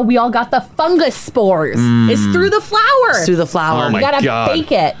 That's how we all got the fungus spores. It's through the flour. It's through the flour. Oh my you gotta God.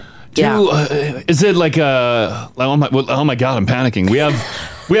 bake it. Is it like oh my God, I'm panicking.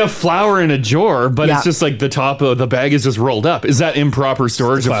 We have flour in a jar, but it's just like the top of the bag is just rolled up. Is that improper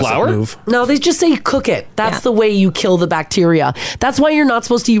storage of flour? No, they just say cook it. That's the way you kill the bacteria. That's why you're not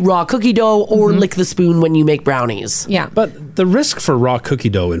supposed to eat raw cookie dough or lick the spoon when you make brownies. Yeah. But the risk for raw cookie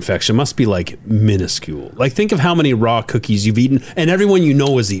dough infection must be like minuscule. Like think of how many raw cookies you've eaten and everyone you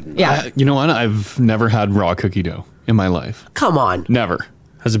know has eaten. Yeah. You know what? I've never had raw cookie dough in my life. Come on. Never.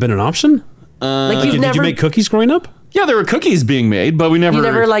 Has it been an option? Did you make cookies growing up? Yeah, there were cookies being made, but we never. You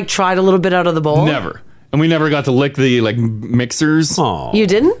never like tried a little bit out of the bowl? Never. And we never got to lick the like mixers. Oh. You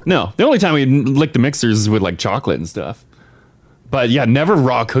didn't? No. The only time we licked the mixers is with like chocolate and stuff. But yeah, never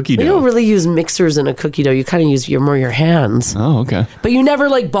raw cookie dough. You don't really use mixers in a cookie dough. You kind of use more your hands. Oh, okay. But you never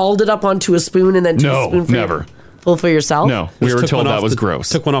like balled it up onto a spoon and then took a spoon never. Full for yourself? No, we were told that was gross.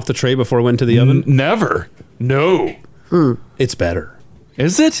 Took one off the tray before it went to the oven? Never. No. It's better.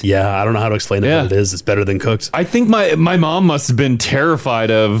 Is it? Yeah, I don't know how to explain it, but it is. It's better than cooked. I think my mom must have been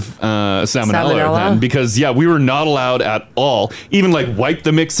terrified of salmonella then, because we were not allowed at all, even like wipe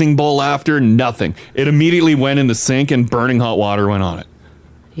the mixing bowl after, nothing. It immediately went in the sink and burning hot water went on it.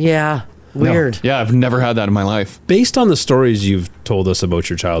 Yeah. Weird. No. Yeah, I've never had that in my life. Based on the stories you've told us about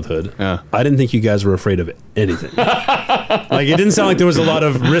your childhood, I didn't think you guys were afraid of anything. Like, it didn't sound like there was a lot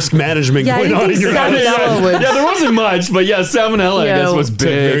of risk management going on in your house. Yeah, there wasn't much, but salmonella, I guess, was big.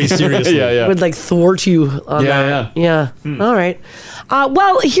 Very seriously. Would like thwart you on that. Yeah. All right.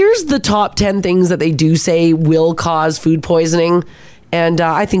 Well, here's the top 10 things that they do say will cause food poisoning. And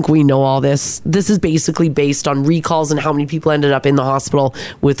I think we know all this. This is basically based on recalls and how many people ended up in the hospital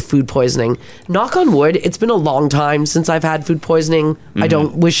with food poisoning. Knock on wood, it's been a long time since I've had food poisoning. I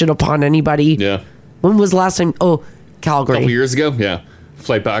don't wish it upon anybody. Yeah. When was the last time? Oh, Calgary. A couple years ago? Yeah.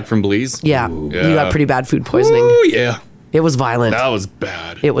 Flight back from Belize? Yeah. Ooh, You got pretty bad food poisoning. Ooh, yeah. It was violent. That was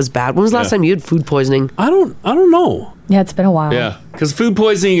bad. It was bad. When was the last time you had food poisoning? I don't know. Yeah, it's been a while. Yeah, because food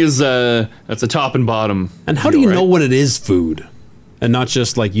poisoning is that's a top and bottom. And how do you know when it is food, and not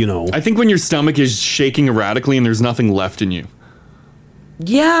just like I think when your stomach is shaking erratically and there's nothing left in you.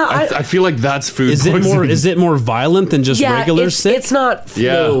 Yeah, I feel like that's food Is it poisoning. more? Is it more violent than just regular sick? It's not flu.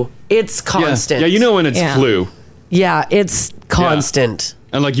 Yeah. It's constant. Yeah, you know when it's Yeah. flu. Yeah, it's constant.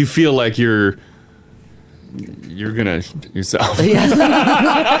 And like you feel like you're gonna yourself.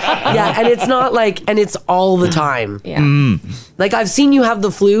 Yeah, and it's not like, and it's all the time. Yeah. Like I've seen you have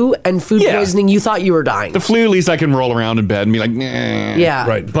the flu and food poisoning. You thought you were dying. The flu, at least I can roll around in bed and be like, nah. Yeah.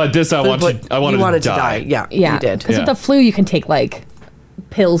 Right. But this, I wanted to die. Yeah. Yeah. You did. Because with the flu, you can take like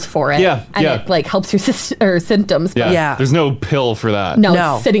pills for it. Yeah, And yeah. it like helps your symptoms. but- Yeah. There's no pill for that.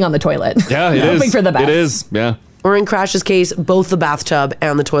 No, it's sitting on the toilet. Yeah, it is. Hoping for the best. It is. Yeah. Or in Crash's case, both the bathtub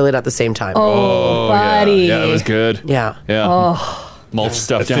and the toilet at the same time. Oh, yeah. buddy. Yeah, it was good. Yeah. Yeah. Oh. Mulch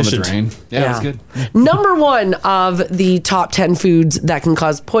stuff down the Efficient. drain. Yeah, it was good. Number one of the top 10 foods that can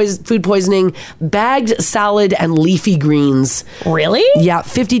cause food poisoning: bagged salad and leafy greens. Really? Yeah,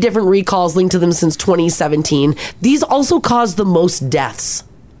 50 different recalls linked to them since 2017. These also cause the most deaths.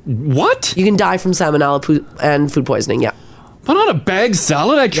 What? You can die from salmonella and food poisoning, yeah. But not a bag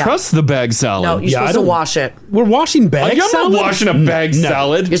salad. I trust the bag salad. No, you're supposed to wash it. We're washing bag I'm salad? not washing a bag No.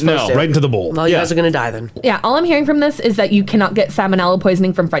 salad. You're supposed to. Right into the bowl. Well, you guys are going to die then. Yeah, all I'm hearing from this is that you cannot get salmonella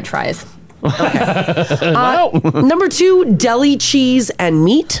poisoning from French fries. Number two, deli cheese and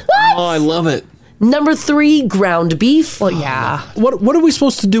meat. What? Oh, I love it. Number three, ground beef. Well, yeah. What are we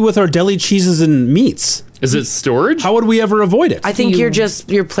supposed to do with our deli cheeses and meats? Is it storage? How would we ever avoid it? I think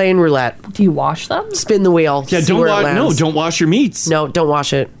you're playing roulette. Do you wash them? Spin the wheel. Yeah, see where it lands. don't wash your meats. No, don't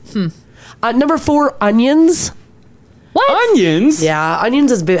wash it. Number four, onions. What? Onions? Yeah,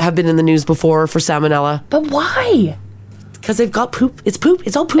 onions have been in the news before for salmonella. But why? Because they've got poop. It's poop.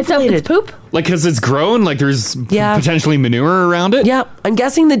 It's all poop related. It's poop? Like, because it's grown? Like, there's Yeah. potentially manure around it? Yeah, I'm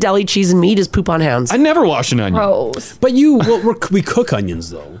guessing the deli cheese and meat is poop on hands. I never wash an onion. Gross. But we cook onions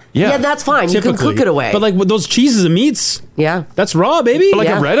though. Yeah, that's fine. You can cook it away. But like with those cheeses and meats, yeah, that's raw, baby. But like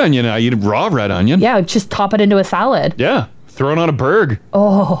a red onion, I eat a raw red onion. Yeah, just top it into a salad. Yeah. Throw it on a burg.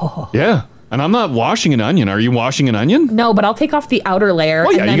 Oh. Yeah. And I'm not washing an onion. Are you washing an onion? No, but I'll take off the outer layer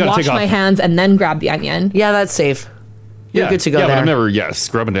Well, yeah, and you then gotta wash take my off- hands and then grab the onion. Yeah, that's safe. You're good to go yeah, there. but I'm never,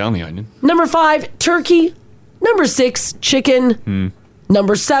 scrubbing down the onion. Number five, turkey. Number six, chicken.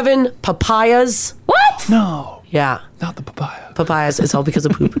 Number seven, papayas. What? No. Yeah. Not the papaya. Papayas. It's all because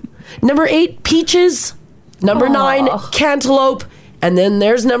of poop. Number eight, peaches. Number nine, cantaloupe. And then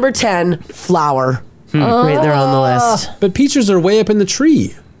there's number 10, flour. Right there on the list. But peaches are way up in the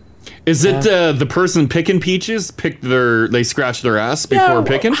tree. Is it the person picking peaches they scratch their ass before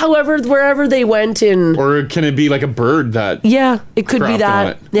picking? However, wherever they went in. Or can it be like a bird that? Yeah, it could be crapped on that.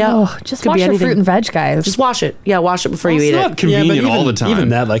 it? Yeah. Oh, just Could wash be your anything. fruit and veg, guys. Just wash it. Yeah, wash it before you It's eat not it. convenient all the time. Even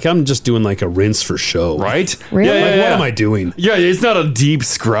that, like I'm just doing like a rinse for show. Right? Really? Yeah, Like, yeah, what yeah. am I doing? Yeah, it's not a deep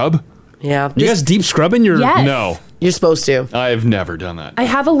scrub. Yeah. You guys deep scrubbing your? Yes. No. You're supposed to. I've never done that. I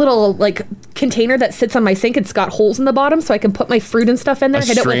have a little like container that sits on my sink. It's got holes in the bottom, so I can put my fruit and stuff in there. A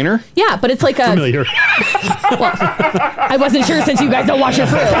hit strainer? It with, yeah, but it's like a. Familiar. Well, I wasn't sure since you guys don't wash your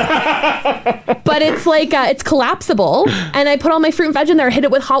fruit. But it's like it's collapsible, and I put all my fruit and veg in there. Hit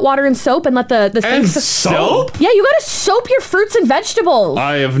it with hot water and soap, and let the And sink. soap? Yeah, you gotta soap your fruits and vegetables.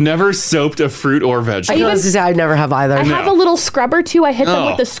 I have never soaped a fruit or I vegetable. honestly say I never have either. I have a little scrubber too. I hit them Oh.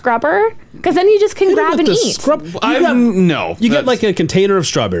 with the scrubber because then you just can grab and eat. No. You get like a container of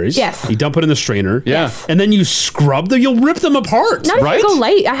strawberries. Yes. You dump it in the strainer. Yeah. Yes. And then you scrub them. You'll rip them apart. Not if you go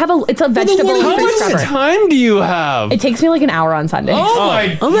light. I have it's a vegetable How fruit much scrubber. time do you have? It takes me like an hour on Sundays. Oh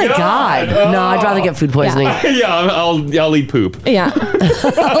my Oh my God. No, I'd rather get food poisoning. Yeah, I'll eat poop. Yeah.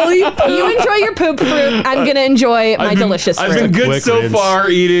 You enjoy your poop fruit. I'm gonna enjoy my delicious fruit. I've been good Quick so rinse. far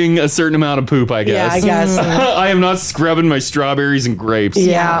eating a certain amount of poop, I guess. Yeah, I guess. I am not scrubbing my strawberries and grapes.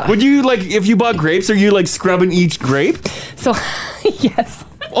 Yeah. Would you like if you bought grapes, are you like scrubbing each grape? So, yes.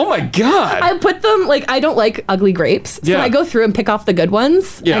 Oh my god. I put them like I don't like ugly grapes, so Yeah. I go through and pick off the good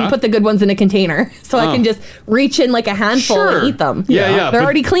ones Yeah. and put the good ones in a container, so I Oh. can just reach in like a handful Sure. and eat them. Yeah, yeah, They're but-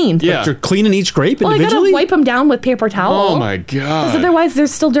 already cleaned. Yeah. But you're cleaning each grape Well, I individually. gotta wipe them down with paper towel. Oh my Because god. otherwise,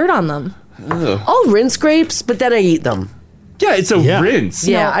 there's still dirt on them. I'll rinse grapes, but then I eat them. Yeah, it's a rinse.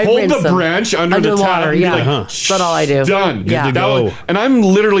 Yeah, I hold rinse the them. branch under Under the the tap water, and be yeah. like, That's about all I do. Done. Yeah. Good to That go. would- And I'm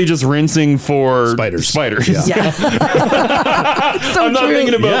literally just rinsing for spiders. Yeah. So I'm not true.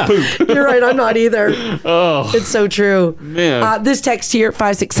 thinking about poop. You're right. I'm not either. Oh It's so true. man. This text here,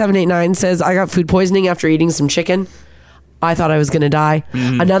 56789, says, I got food poisoning after eating some chicken. I thought I was going to die.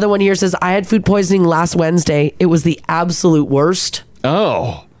 Mm-hmm. Another one here says, I had food poisoning last Wednesday. It was the absolute worst.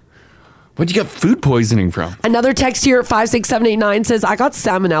 Oh. What'd you get food poisoning from? Another text here at 56789 says, I got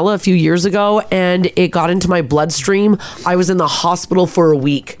salmonella a few years ago and it got into my bloodstream. I was in the hospital for a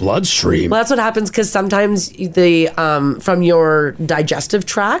week. Bloodstream? Well, that's what happens because sometimes the from your digestive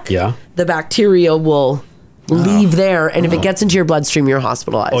tract, the bacteria will leave there. And if it gets into your bloodstream, you're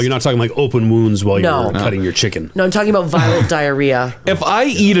hospitalized. Oh, you're not talking like open wounds while you're cutting your chicken. No, I'm talking about violent diarrhea. If I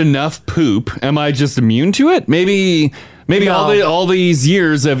eat enough poop, am I just immune to it? Maybe No. all these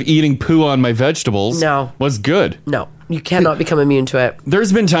years of eating poo on my vegetables was good. No, you cannot become immune to it.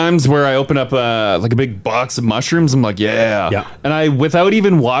 There's been times where I open up like a big box of mushrooms. I'm like, yeah. And I, without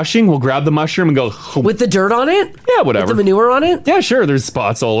even washing, will grab the mushroom and go. With the dirt on it? Yeah, whatever. With the manure on it? Yeah, sure. There's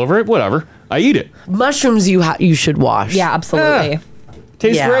spots all over it. Whatever. I eat it. Mushrooms you should wash. Yeah, absolutely.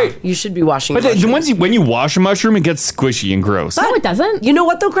 Tastes great. You should be washing But mushrooms. when you wash a mushroom, it gets squishy and gross. No, it doesn't. You know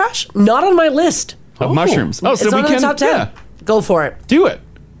what though, Crash? Not on my list. Of mushrooms. Oh, so it's we not can in the top 10. yeah. Go for it. Do it.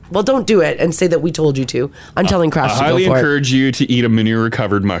 Well, don't do it and say that we told you to. I'm telling Crash I to go highly for encourage you to eat a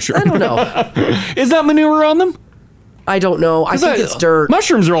manure-covered mushroom. I don't know. Is that manure on them? I don't know. I think it's dirt.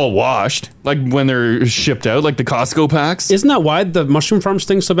 Mushrooms are all washed, like when they're shipped out, like the Costco packs. Isn't that why the mushroom farm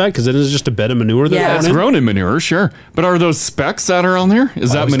stinks so bad? Because it is just a bed of manure. Yeah, it's grown in manure, sure. But are those specks that are on there?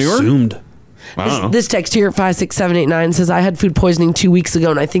 Is that manure? Assumed. I don't know. This text here at 56789 says, I had food poisoning 2 weeks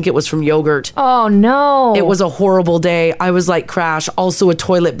ago and I think it was from yogurt. Oh, no. It was a horrible day. I was like Crash, also a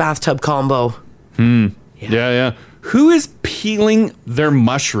toilet bathtub combo. Yeah. Who is peeling their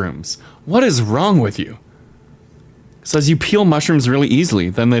mushrooms? What is wrong with you? Says you peel mushrooms really easily,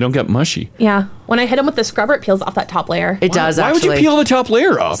 then they don't get mushy. Yeah. When I hit them with the scrubber, it peels off that top layer. It does, Why would you peel the top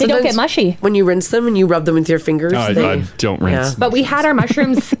layer off? They don't get mushy. When you rinse them and you rub them with your fingers. I don't rinse. But we had our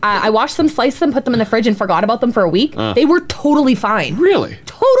mushrooms. I washed them, sliced them, put them in the fridge, and forgot about them for a week. They were totally fine. Really?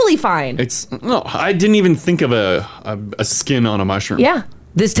 Totally fine. I didn't even think of a skin on a mushroom. Yeah.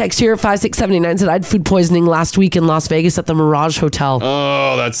 This text here at 56789 said, I had food poisoning last week in Las Vegas at the Mirage Hotel.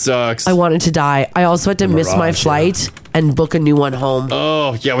 Oh, that sucks. I wanted to die. I also had to miss my Mirage, flight and book a new one home.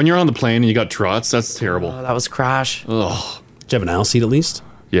 Oh, yeah, when you're on the plane and you got trots, that's terrible. Oh, that was Crash. Oh. Did you have an aisle seat at least?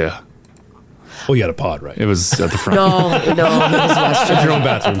 Yeah. Oh, you had a pod, right? It was at the front. No, it was Western. It's your own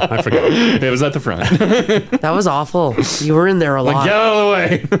bathroom. I forgot. It was at the front. That was awful. You were in there a lot. Like, get out of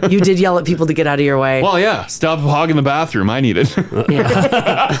the way. You did yell at people to get out of your way. Well, yeah. Stop hogging the bathroom. I need it. Because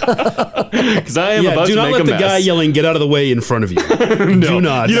I am about do to not make let a the mess. guy yelling "Get out of the way" in front of you. Do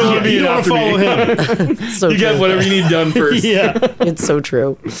not. You don't want to be You don't after follow me. him. So you get true. whatever you need done first. Yeah. It's so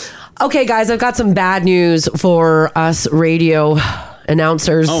true. Okay, guys, I've got some bad news for us radio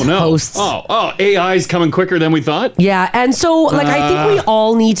announcers, Oh, no. hosts. Oh, AI's coming quicker than we thought? Yeah, and so I think we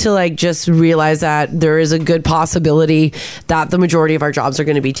all need to just realize that there is a good possibility that the majority of our jobs are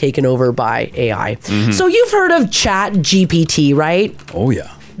going to be taken over by AI. Mm-hmm. So you've heard of Chat GPT, right? Oh yeah.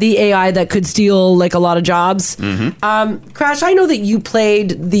 The AI that could steal a lot of jobs. Mm-hmm. Crash, I know that you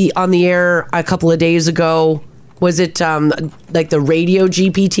played on the air a couple of days ago. Was it the radio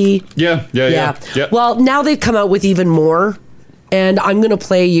GPT? Yeah. Well, now they've come out with even more. And I'm going to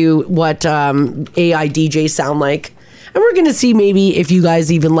play you what AI DJs sound like. And we're going to see maybe if you guys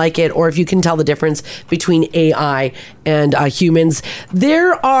even like it or if you can tell the difference between AI and humans.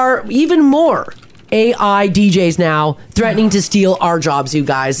 There are even more AI DJs now threatening to steal our jobs, you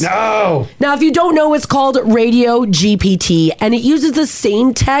guys. No! Now, if you don't know, it's called Radio GPT, and it uses the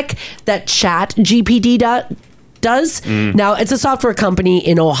same tech that Chat GPT does. Now, it's a software company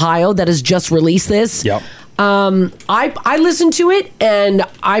in Ohio that has just released this. Yep. I listened to it, and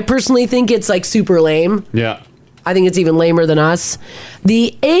I personally think it's super lame. Yeah. I think it's even lamer than us.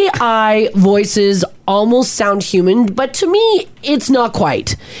 The AI voices almost sound human, but to me, it's not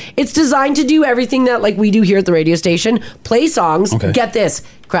quite. It's designed to do everything that we do here at the radio station. Play songs. Okay. Get this,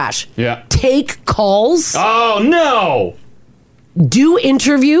 Crash. Yeah. Take calls. Oh, no! Do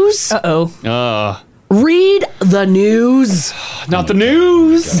interviews. Read the news. Not the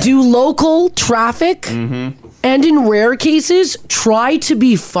news. Do local traffic. And in rare cases, try to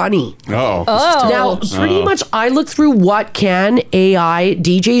be funny. Oh. Now, pretty much I look through what can AI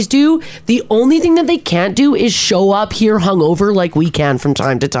DJs do. The only thing that they can't do is show up here hungover like we can from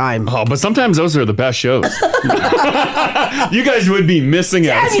time to time. Oh, but sometimes those are the best shows. You guys would be missing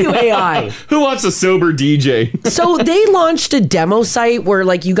out. Damn you, AI. Who wants a sober DJ? So they launched a demo site where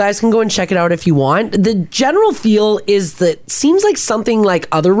you guys can go and check it out if you want. The general feel is that seems like something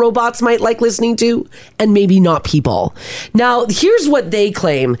other robots might like listening to and maybe not people. Now, here's what they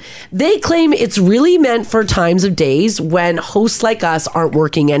claim. They claim it's really meant for times of days when hosts like us aren't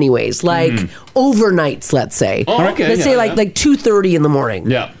working anyways, overnights, let's say. Oh, okay. Let's say 2:30 in the morning.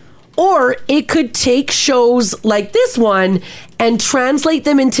 Yeah. Or it could take shows like this one and translate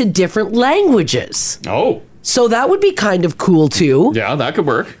them into different languages. Oh. So that would be kind of cool too. Yeah, that could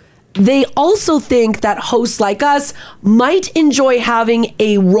work. They also think that hosts like us might enjoy having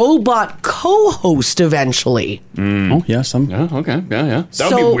a robot co-host eventually. Oh, yeah, Yeah, okay. Yeah.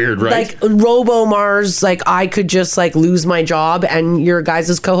 That would be weird, right? Like Robo Mars, like I could just like lose my job and your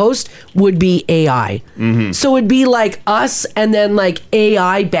guys' co-host would be AI. Mm-hmm. So it'd be like us and then like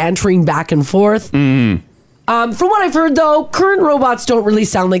AI bantering back and forth. Mm-hmm. From what I've heard though, current robots don't really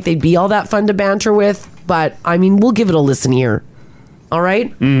sound like they'd be all that fun to banter with. But I mean, we'll give it a listen here. All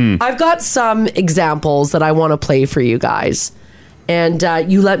right? I've got some examples that I want to play for you guys. And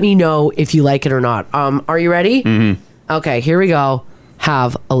you let me know if you like it or not. Are you ready? Mm-hmm. Okay, here we go.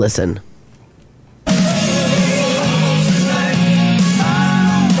 Have a listen.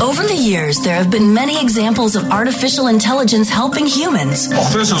 Over the years, there have been many examples of artificial intelligence helping humans.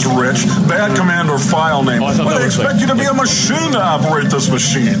 Oh, this is Rich. Bad command or file name. They expect you to be a machine to operate this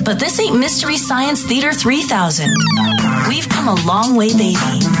machine. But this ain't Mystery Science Theater 3000. We've come a long way, baby.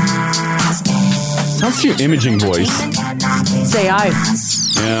 Sounds your imaging voice. Say I.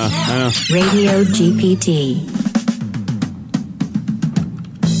 Yeah. Radio GPT.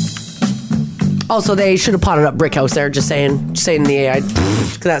 Also, they should have potted up Brick House there, just saying the AI.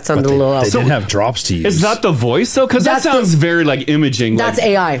 That sounded a little else. They didn't have drops to use. Is that the voice though? Because that That's sounds very like imaging. That's like,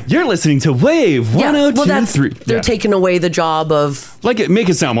 AI. You're listening to Wave 102.3. They're taking away the job of. Like make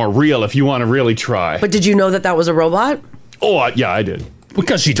it sound more real if you want to really try. But did you know that was a robot? Oh, yeah, I did.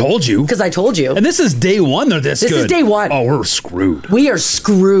 Because she told you. Because I told you. And this is day one. They're this good. This is day one. Oh, we're screwed. We are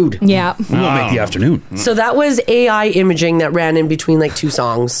screwed. Yeah. We won't make the afternoon. So that was AI imaging that ran in between like two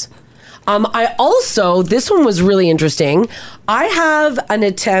songs. I also, this one was really interesting. I have an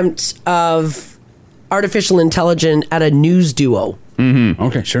attempt of artificial intelligence at a news duo. Mm-hmm.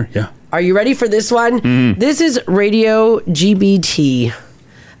 Okay, sure, yeah. Are you ready for this one? Mm-hmm. This is Radio GBT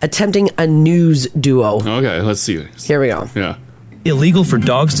attempting a news duo. Okay, let's see this. Here we go. Yeah. Illegal for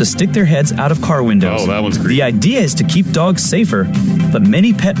dogs to stick their heads out of car windows. Oh, that one's creepy. The idea is to keep dogs safer, but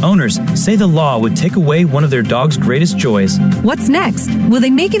many pet owners say the law would take away one of their dog's greatest joys. What's next? Will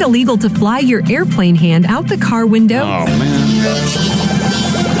they make it illegal to fly your airplane hand out the car window? Oh, man.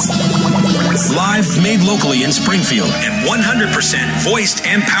 Live, made locally in Springfield, and 100% voiced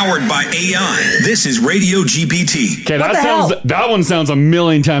and powered by AI. This is Radio GPT. Okay, that one sounds a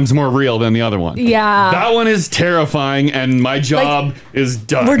million times more real than the other one. Yeah. That one is terrifying, and my job is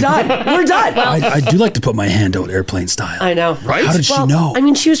done. We're done. We're done. I do like to put my hand out airplane style. I know. Right? How did she know? I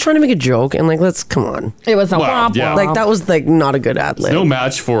mean, she was trying to make a joke, and like, come on. It was a Well, yeah. Like, that was like not a good ad lib. No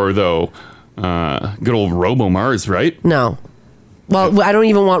match for, though, good old Robo Mars, right? No. Well, I don't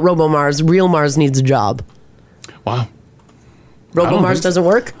even want Robo Mars. Real Mars needs a job. Wow. Robo Mars doesn't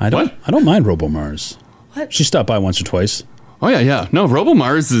work? I don't mind Robo Mars. What? She stopped by once or twice. Oh, yeah. No, Robo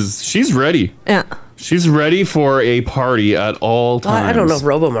Mars she's ready. Yeah. She's ready for a party at all Well, times. I don't know if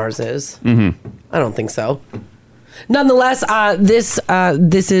Robo Mars is. Mm-hmm. I don't think so. Nonetheless, this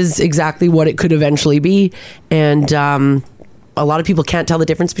is exactly what it could eventually be. And a lot of people can't tell the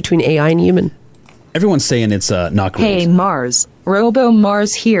difference between AI and human. Everyone's saying it's not great. Hey Mars, Robo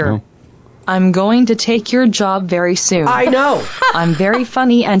Mars here. I'm going to take your job very soon. I know. I'm very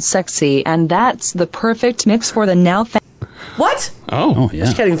funny and sexy, and that's the perfect mix for the now. What? Oh, yeah.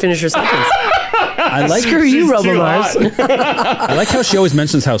 She can't even finish her sentence. I like Screw you, Robo Mars. I like how she always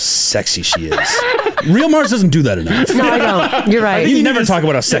mentions how sexy she is. Real Mars doesn't do that enough. No, I don't. You're right. You never talk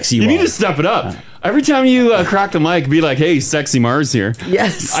about how sexy you are. You need to step it up. Every time you crack the mic, be like, "Hey, sexy Mars here."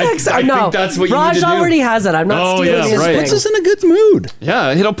 Yes, I no. think that's what you Raj need to do. already has it. I'm not stealing his thing. Puts us in a good mood.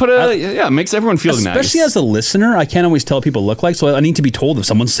 Yeah, it'll put it makes everyone feel nice. Especially as a listener, I can't always tell what people look like, so I need to be told if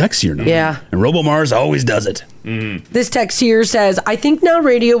someone's sexy or not. Yeah. And Robo Mars always does it. This text here says, I think now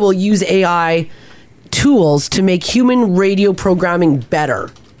radio will use AI tools to make human radio programming better.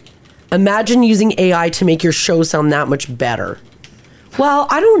 Imagine using AI to make your show sound that much better. Well,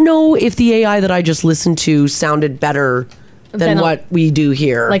 I don't know if the AI that I just listened to sounded better than what we do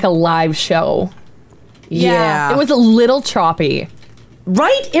here. Like a live show. Yeah. It was a little choppy.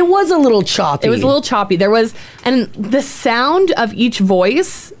 Right? It was a little choppy. It was a little choppy. And the sound of each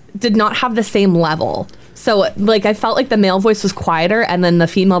voice did not have the same level. So, like, I felt like the male voice was quieter and then the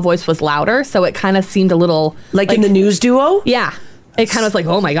female voice was louder. So it kind of seemed a little... Like in the news duo? Yeah. It kind of was like,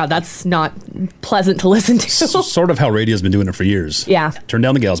 oh my God, that's not pleasant to listen to. Sort of how radio's been doing it for years. Yeah. Turn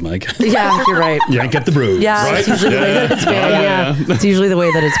down the gals, Mike. Yeah, you're right. Yank at the brood. Yeah, right? that's usually the way that it's been. Yeah. It's usually the way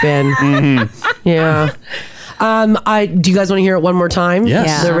that it's been. Yeah. Do you guys want to hear it one more time?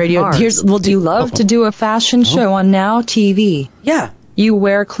 Yes. The radio. Mars, We'll do. you love to do a fashion show on Now TV. Yeah. You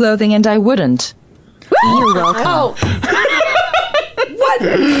wear clothing and I wouldn't. You're welcome. What?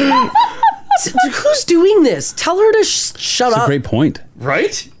 Who's doing this? Tell her to shut up. That's a great point.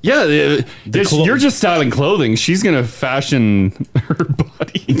 Right? Yeah, you're just styling clothing. She's gonna fashion her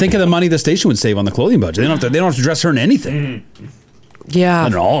body. Think of the money the station would save on the clothing budget. They don't have to dress her in anything. Yeah.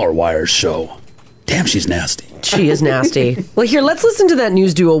 On all our wires show. Damn, she's nasty. She is nasty. Well, here, let's listen to that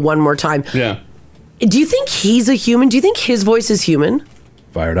news duo one more time. Yeah. Do you think he's a human? Do you think his voice is human?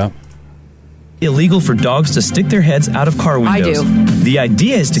 Fired up. Illegal for dogs to stick their heads out of car windows. I do. The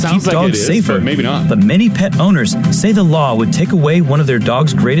idea is to Sounds keep like dogs it is, safer. but maybe not. But many pet owners say the law would take away one of their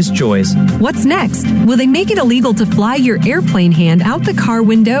dog's greatest joys. What's next? Will they make it illegal to fly your airplane hand out the car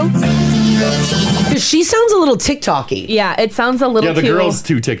window? She sounds a little TikTok-y. Yeah, it sounds a little Yeah, the too... girl's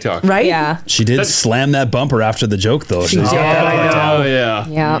too TikTok. Right? Yeah. She did slam that bumper after the joke, though. She did, I know. Oh, yeah.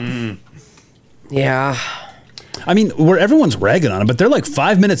 Yeah. Yeah. I mean, where everyone's ragging on it, but they're like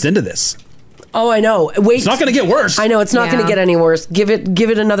 5 minutes into this. Oh, I know. Wait. It's not going to get worse. I know, it's not going Yeah. to get any worse. Give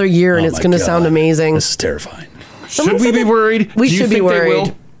it another year and Oh it's my going to God. sound amazing. This is terrifying. Someone Should we said be that- worried? We Do you should be think they worried.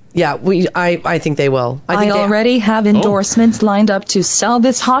 will? Yeah, I think they will. I, think they already have endorsements lined up to sell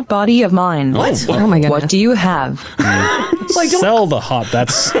this hot body of mine. What? Oh my goodness. What do you have? Sell the hot.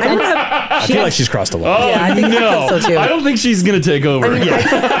 That's. I feel like she's crossed a line. Oh, Yeah, I think no. so, too. I don't think she's going to take over.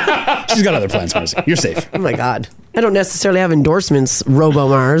 She's got other plans, Marcy. You're safe. Oh my God. I don't necessarily have endorsements, Robo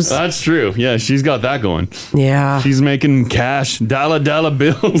Mars. That's true. Yeah, she's got that going. Yeah. She's making cash, dollar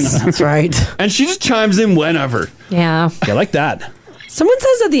bills. That's right. And she just chimes in whenever. Yeah. I like that. Someone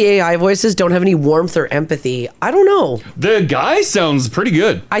says that the AI voices don't have any warmth or empathy. I don't know. The guy sounds pretty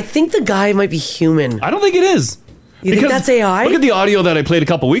good. I think the guy might be human. I don't think it is. You think that's AI? Look at the audio that I played a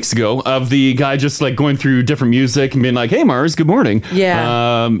couple weeks ago of the guy just like going through different music and being like, "Hey Mars, good morning."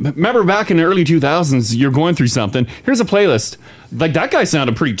 Yeah. Remember back in the early 2000s, you're going through something. Here's a playlist. Like that guy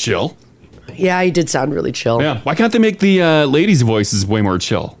sounded pretty chill. Yeah, he did sound really chill. Yeah. Why can't they make the ladies' voices way more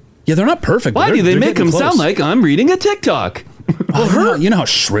chill? Yeah, they're not perfect. Why do they make them sound like I'm reading a TikTok? Well, you know how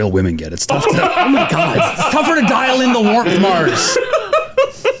shrill women get. It's tough. Oh my God. It's tougher to dial in the warmth, Mars.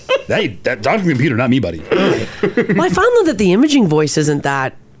 Hey, that Dr. Computer, not me, buddy. Well, I found that the imaging voice isn't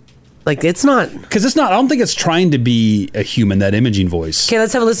that. Like, it's not. Because it's not. I don't think it's trying to be a human, that imaging voice. Okay,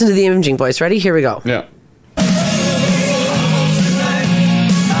 let's have a listen to the imaging voice. Ready? Here we go. Yeah.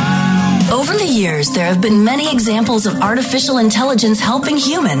 Over the years, there have been many examples of artificial intelligence helping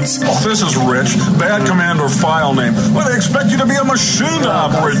humans. This is Rich, bad command or file name. Well, they expect you to be a machine to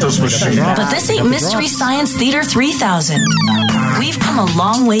operate this machine. But this ain't Mystery Science Theater 3000. We've come a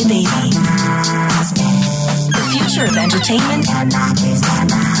long way, baby. The future of entertainment is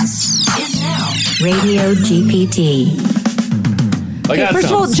now. Radio GPT. Okay, first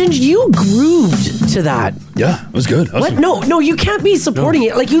of all, Ginge, you grooved to that. Yeah, it was good. What? No, you can't be supporting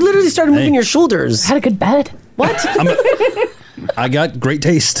it. Like, you literally started moving your shoulders. Had a good bed. What? I got great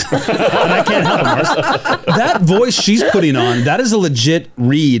taste. And I can't help it, Mars. That voice she's putting on, that is a legit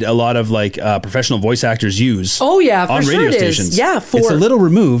read a lot of like professional voice actors use. Oh, yeah, for on sure radio it is. stations. Yeah, it's a little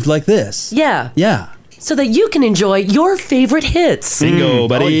removed like this. Yeah. Yeah. So that you can enjoy your favorite hits. Bingo,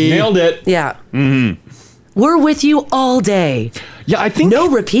 buddy. Nailed it. Yeah. Mm-hmm. We're with you all day. Yeah, I think no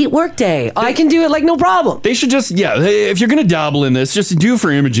repeat work day. I can do it like no problem. They should just, if you're going to dabble in this, just do it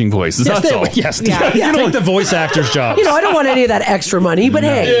for imaging voices. Yes, That's all. Yes, Yeah. you take the voice actor's job. You know, I don't want any of that extra money, but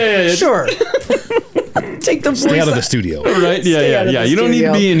hey, Yeah. sure. Take the Stay voice out of the studio. Right? Stay out of Yeah. the You don't need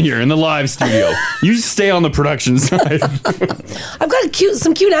to studio. be in here in the live studio. You just stay on the production side. I've got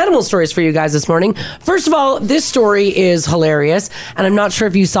some cute animal stories for you guys this morning. First of all, this story is hilarious, and I'm not sure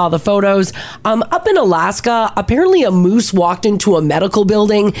if you saw the photos. Up in Alaska, apparently a moose walked into a medical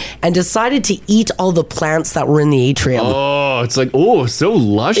building and decided to eat all the plants that were in the atrium. Oh, it's like, so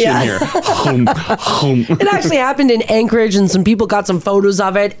lush Yeah. in here. Hum. It actually happened in Anchorage, and some people got some photos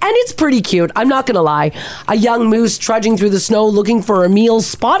of it, and it's pretty cute. I'm not going to lie. A young moose trudging through the snow looking for a meal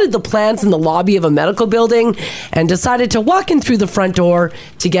spotted the plants in the lobby of a medical building and decided to walk in through the front door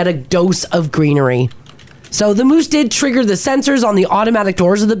to get a dose of greenery. So the moose did trigger the sensors on the automatic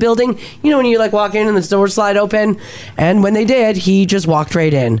doors of the building. You know, when you like walk in and the doors slide open. And when they did, he just walked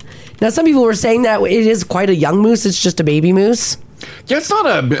right in. Now, some people were saying that it is quite a young moose. It's just a baby moose. Yeah, it's not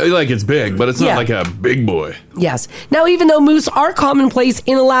it's big, but it's not like a big boy. Yes. Now, even though moose are commonplace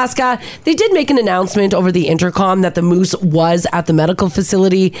in Alaska, they did make an announcement over the intercom that the moose was at the medical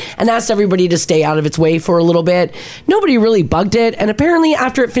facility and asked everybody to stay out of its way for a little bit. Nobody really bugged it, and apparently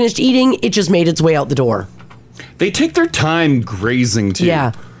after it finished eating, it just made its way out the door. They take their time grazing too.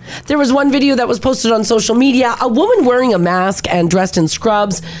 Yeah. There was one video that was posted on social media. A woman wearing a mask and dressed in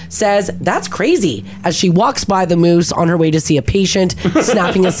scrubs says that's crazy as she walks by the moose on her way to see a patient,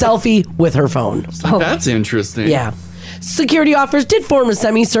 snapping a selfie with her phone. That's interesting. Yeah. Security officers did form a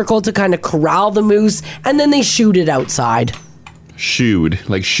semicircle to kind of corral the moose, and then they shooed it outside. Shooed.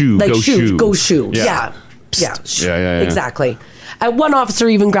 Like shoo, Like go shoo. go shoo. Yeah. Yeah. Exactly. One officer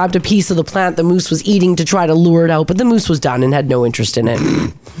even grabbed a piece of the plant the moose was eating to try to lure it out, but the moose was done and had no interest in it.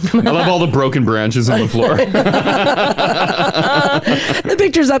 I love all the broken branches on the floor. The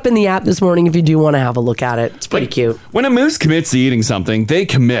picture's up in the app this morning if you do want to have a look at it. It's pretty cute. When a moose commits to eating something, they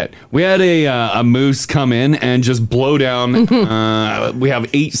commit. We had a moose come in and just blow down. We have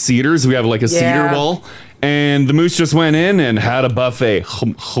 8 cedars. We have like a cedar wall. And the moose just went in and had a buffet.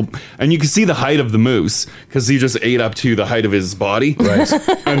 And you can see the height of the moose because he just ate up to the height of his body. Right.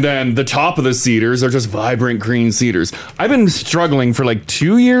 And then the top of the cedars are just vibrant green cedars. I've been struggling for like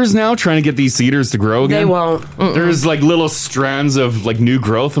 2 years now trying to get these cedars to grow again. They won't. There's like little strands of like new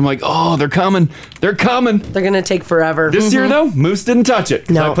growth. I'm like, oh, they're coming. They're coming. They're going to take forever. This year, though, moose didn't touch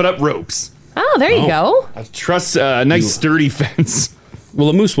it. No. I put up ropes. Oh, there you go. I trust a nice sturdy fence. Will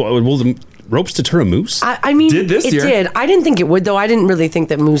a moose, will the ropes deter a moose? I mean, Did this it year. did. I didn't think it would, though. I didn't really think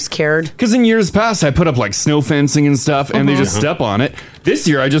that moose cared. Because in years past, I put up like snow fencing and stuff, and they just step on it. This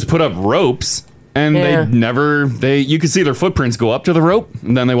year, I just put up ropes, and you can see their footprints go up to the rope,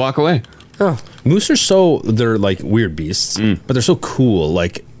 and then they walk away. Oh. Moose are they're like weird beasts, but they're so cool,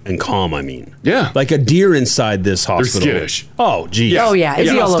 like, and calm, I mean. Yeah. Like a deer inside this hospital. They're skittish. Oh, geez. Oh, yeah.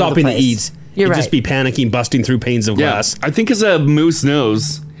 It's not all over the stopping to place. eat. You're You'd right. just be panicking, busting through panes of glass. I think as a moose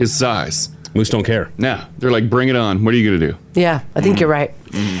knows his size. Moose don't care. Nah, they're like, bring it on. What are you going to do? Yeah, I think you're right.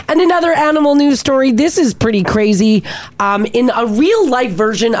 And another animal news story. This is pretty crazy. In a real life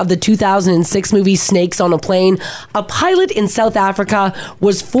version of the 2006 movie Snakes on a Plane, a pilot in South Africa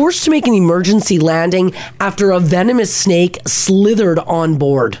was forced to make an emergency landing after a venomous snake slithered on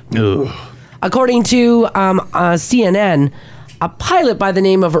board. Ugh. According to CNN, a pilot by the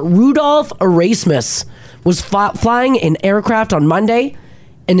name of Rudolph Erasmus was flying an aircraft on Monday.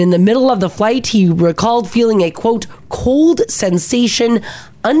 And in the middle of the flight, he recalled feeling a, quote, cold sensation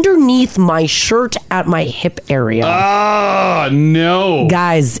underneath my shirt at my hip area. Ah, no.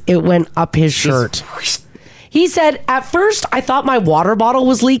 Guys, it went up his shirt. He said, at first, I thought my water bottle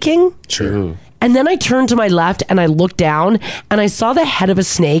was leaking. True. And then I turned to my left and I looked down and I saw the head of a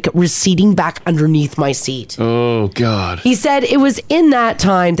snake receding back underneath my seat. Oh, God. He said it was in that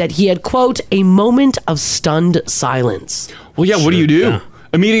time that he had, quote, a moment of stunned silence. Well, yeah, what do you do? Yeah.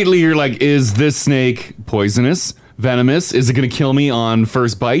 Immediately, you're like, is this snake poisonous, venomous? Is it going to kill me on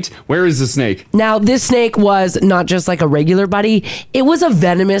first bite? Where is the snake? Now, this snake was not just like a regular buddy. It was a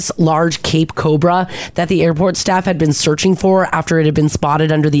venomous large Cape Cobra that the airport staff had been searching for after it had been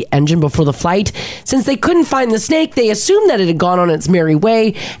spotted under the engine before the flight. Since they couldn't find the snake, they assumed that it had gone on its merry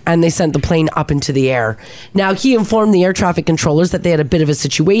way, and they sent the plane up into the air. Now, he informed the air traffic controllers that they had a bit of a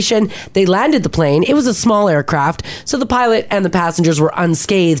situation. They landed the plane. It was a small aircraft, so the pilot and the passengers were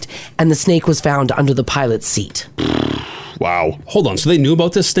unscathed, and the snake was found under the pilot's seat. Wow. Hold on. So they knew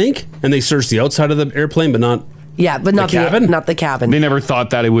about this snake and they searched the outside of the airplane, but not but not the cabin? not the cabin. They never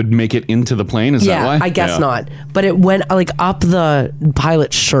thought that it would make it into the plane. Is that why? I guess not. But it went like up the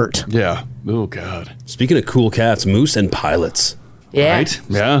pilot's shirt. Yeah. Oh, God. Speaking of cool cats, moose and pilots. Yeah. Right?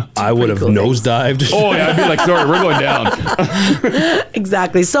 Yeah. I would have nosedived. Oh, yeah. I'd be like, sorry, we're going down.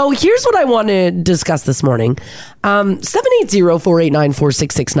 Exactly. So here's what I want to discuss this morning.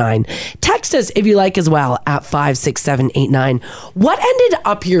 780-489-4669. Text us if you like as well at 56789. What ended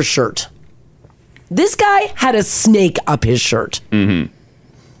up your shirt? This guy had a snake up his shirt. Mm-hmm.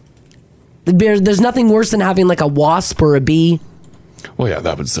 There's nothing worse than having like a wasp or a bee. Well, yeah,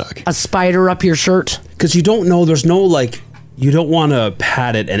 that would suck. A spider up your shirt. Because you don't know, there's no like... You don't want to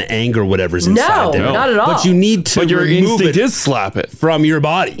pat it and anger whatever's inside there. No, not at all. But you need to your remove instinct it is slap it from your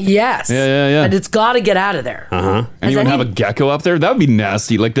body. Yes. Yeah. And it's got to get out of there. Uh-huh. And you would have a gecko up there? That would be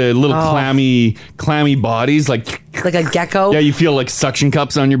nasty. Like the little clammy bodies. Like a gecko? Yeah, you feel like suction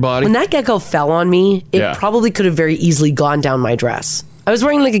cups on your body. When that gecko fell on me, it probably could have very easily gone down my dress. I was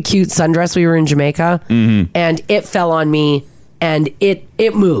wearing like a cute sundress. We were in Jamaica. Mm-hmm. And it fell on me and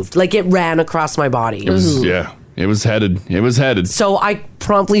it moved. Like it ran across my body. It was headed. So I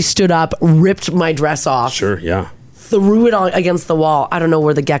promptly stood up, ripped my dress off. Sure, yeah. threw it on against the wall. I don't know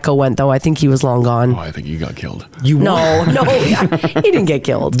where the gecko went, though. I think he was long gone. Oh, I think he got killed. No, he didn't get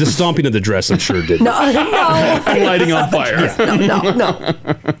killed. The stomping of the dress, I'm sure, did. No. Lighting on fire. No.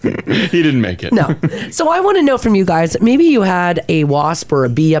 He didn't make it. No. So I want to know from you guys, maybe you had a wasp or a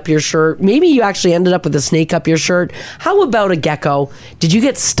bee up your shirt. Maybe you actually ended up with a snake up your shirt. How about a gecko? Did you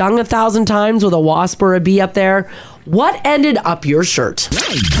get stung 1,000 times with a wasp or a bee up there? What ended up your shirt?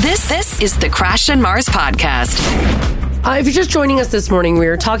 This is the Crash and Mars podcast. If you're just joining us this morning, we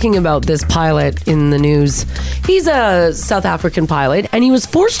were talking about this pilot in the news. He's a South African pilot, and he was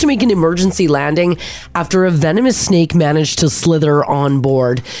forced to make an emergency landing after a venomous snake managed to slither on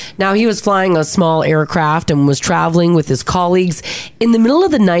board. Now, he was flying a small aircraft and was traveling with his colleagues. In the middle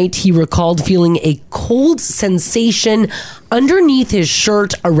of the night, he recalled feeling a cold sensation underneath his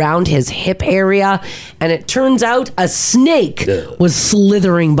shirt around his hip area, and it turns out a snake was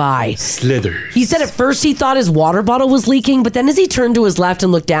slithering by. He said at first he thought his water bottle was leaking, but then as he turned to his left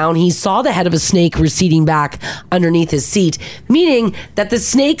and looked down, he saw the head of a snake receding back underneath his seat, meaning that the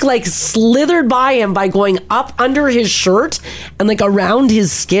snake like slithered by him by going up under his shirt and like around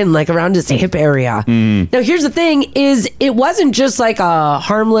his skin, like around his hip area. Now here's the thing is it wasn't just like a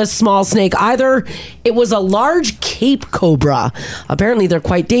harmless small snake either. It was a large Cape cobra. Apparently they're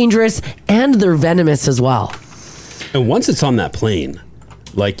quite dangerous and they're venomous as well. And once it's on that plane,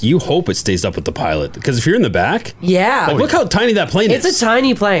 like you hope it stays up with the pilot, because if you're in the back, like, look how tiny that plane is. It's a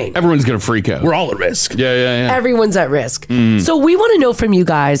tiny plane. Everyone's gonna freak out. We're all at risk. Yeah. Everyone's at risk. So we want to know from you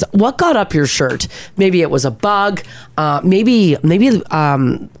guys what got up your shirt. Maybe it was a bug, maybe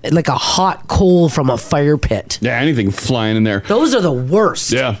like a hot coal from a fire pit. Yeah, anything flying in there. Those are the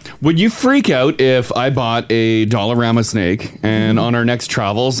worst. Yeah. Would you freak out if I bought a Dollarama snake and on our next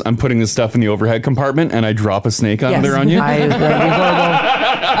travels, I'm putting this stuff in the overhead compartment and I drop a snake out of there on you? That'd be horrible.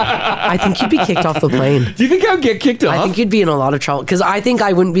 I think you'd be kicked off the plane. Do you think I'd get kicked off? I think you'd be in a lot of trouble because I think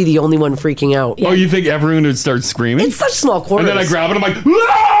I wouldn't be the only one freaking out. Oh, you think everyone would start screaming? It's such small quarters. And then I grab it, I'm like,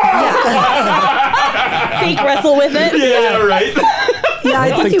 Fake wrestle with it. Yeah, right. Yeah, I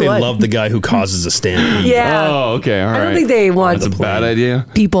don't think they would. love the guy who causes a stampede. Yeah. Oh, okay, all right. I don't think they want That's a bad idea.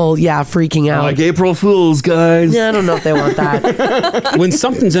 people, freaking out. Like April Fools, guys. Yeah, I don't know if they want that. When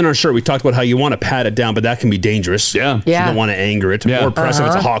something's in our shirt, we talked about how you want to pat it down, but that can be dangerous. Yeah. You don't want to anger it or press if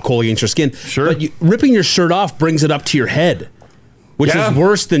it's a hot coal against your skin. Sure. But ripping your shirt off brings it up to your head, which is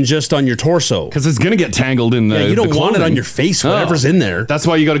worse than just on your torso. Because it's going to get tangled in the you don't the want it clothing. on your face, whatever's in there. That's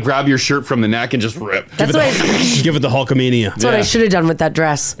why you got to grab your shirt from the neck and just rip. Give it the Hulkamania. That's what I should have done with that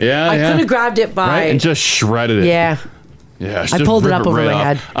dress. Yeah, I could have grabbed it by... Right? And just shredded it. Yeah. Yeah, I pulled it up over my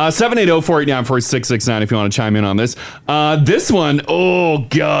head. 780-489-4669 if you want to chime in on this. This one, oh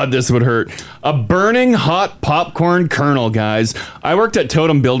God, this would hurt. A burning hot popcorn kernel, guys. I worked at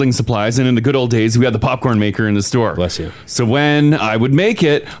Totem Building Supplies, and in the good old days, we had the popcorn maker in the store. Bless you. So when I would make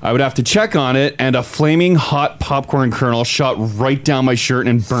it, I would have to check on it, and a flaming hot popcorn kernel shot right down my shirt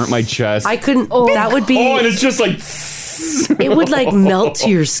and burnt my chest. I couldn't... that would be... Oh, and it's just like... It would like melt to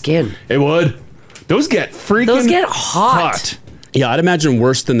your skin. It would. Those get hot. Yeah, I'd imagine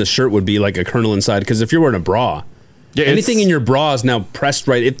worse than the shirt would be like a kernel inside, because if you're wearing a bra, anything in your bra is now pressed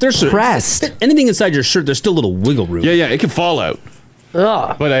right. If there's anything inside your shirt, there's still a little wiggle room. Yeah, it can fall out.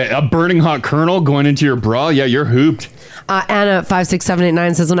 Ugh. But a burning hot kernel going into your bra, you're hooped. Anna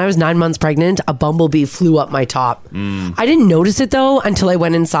 56789 says, when I was 9 months pregnant, a bumblebee flew up my top. I didn't notice it though until I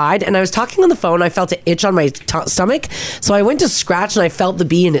went inside, and I was talking on the phone. I felt it itch on my stomach, so I went to scratch and I felt the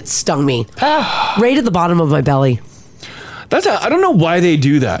bee and it stung me right at the bottom of my belly. I don't know why they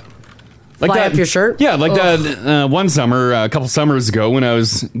do that. Fly up your shirt? Yeah, like that one summer, a couple summers ago, when I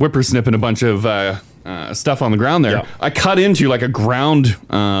was whippersnipping a bunch of stuff on the ground there, I cut into like a ground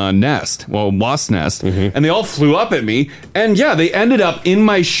nest, wasp nest, and they all flew up at me, and they ended up in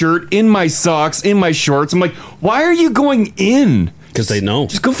my shirt, in my socks, in my shorts. I'm like, why are you going in? Because they know.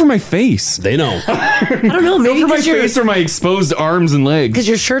 Just go for my face. They know. I don't know. Maybe go for my face or my exposed arms and legs. Because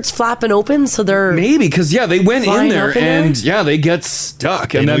your shirt's flapping open, so they're... Maybe, because they went in there and they get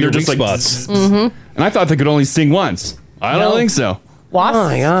stuck. And know then they're your just weak like... spots. And I thought they could only sting once. I don't think so.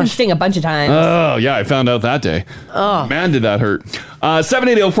 Wasps can sting a bunch of times. Oh, yeah, I found out that day. Oh. Man, did that hurt.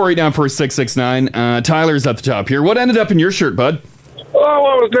 780-489-4669. Tyler's at the top here. What ended up in your shirt, bud? Well,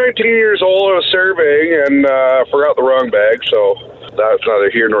 I was 19 years old. I was surveying and forgot the wrong bag, so that's neither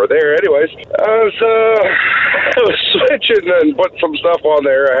here nor there. Anyways, I was switching and put some stuff on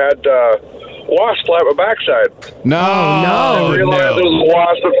there. I had wasp fly my backside. No. I didn't realize it was a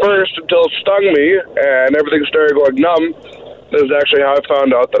wasp at first until it stung me, and everything started going numb. This is actually how I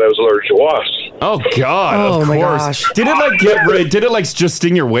found out that I was allergic to wasps. Oh God! Oh, of my course. gosh. Did it just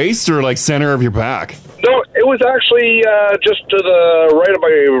sting your waist or like center of your back? No, It was actually just to the right of my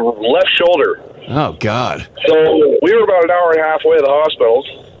left shoulder. Oh, God. So we were about an hour and a half away at the hospital.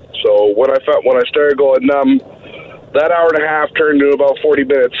 So when I started going numb, that hour and a half turned to about 40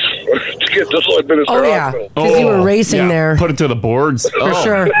 minutes to get to Lloydminster Hospital. Because you were racing there. Put it to the boards. For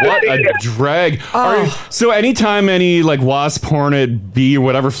sure. What a drag. So anytime any like wasp, hornet, bee, or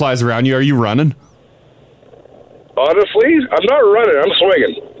whatever flies around you, are you running? Honestly, I'm not running. I'm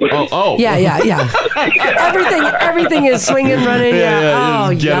swinging. Oh. Yeah. everything is swinging, running. Yeah.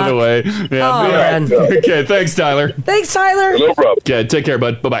 Oh, just get it away. Yeah. Oh, man. Okay, thanks, Tyler. Thanks, Tyler. No problem. Okay, take care,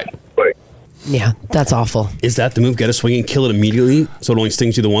 bud. Bye-bye. Bye. Yeah, that's awful. Is that the move? Get a swing and kill it immediately so it only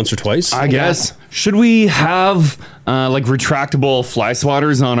stings you the once or twice? I guess. Should we have like retractable fly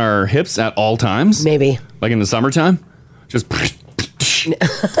swatters on our hips at all times? Maybe. Like in the summertime? Just.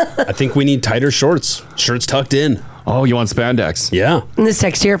 I think we need tighter shorts. Shirts tucked in. Oh, you want spandex? Yeah. And this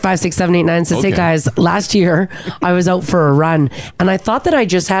text here, 56789, says, Hey guys, last year I was out for a run and I thought that I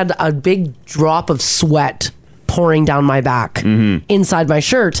just had a big drop of sweat pouring down my back inside my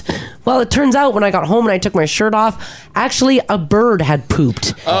shirt. Well, it turns out when I got home and I took my shirt off, actually a bird had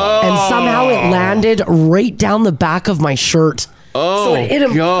pooped. And somehow it landed right down the back of my shirt. Oh, so it hit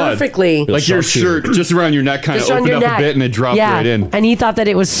him perfectly. Like your shirt just around your neck kind of opened up a bit and it dropped right in. And he thought that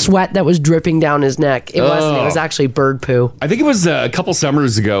it was sweat that was dripping down his neck. It wasn't. It was actually bird poo. I think it was a couple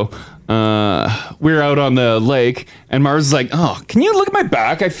summers ago. We were out on the lake and Mars was like, oh, can you look at my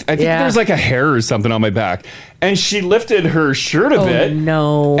back? I think there's like a hair or something on my back. And she lifted her shirt a bit.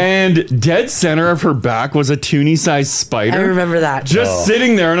 No. And dead center of her back was a toonie-sized spider. I remember that. Just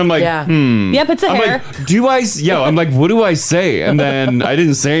sitting there. And I'm like, Yep, it's a hair. Like, I'm like, what do I say? And then I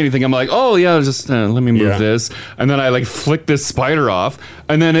didn't say anything. I'm like, oh, yeah, just let me move this. And then I like flicked this spider off.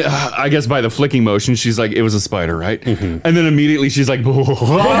 And then I guess by the flicking motion, she's like, it was a spider, right? And then immediately she's like, Well,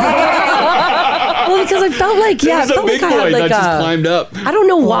 because I felt like, I felt like I had like just climbed up. I don't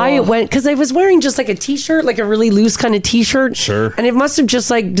know why it went, because I was wearing just like a t-shirt, like a really loose kind of t-shirt. Sure. And it must have just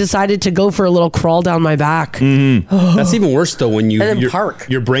like decided to go for a little crawl down my back. That's even worse though when park.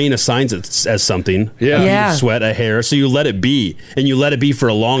 Your brain assigns it as something. Yeah. You sweat, a hair, so you let it be, and you let it be for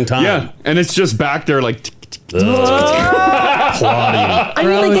a long time. Yeah, and it's just back there like. I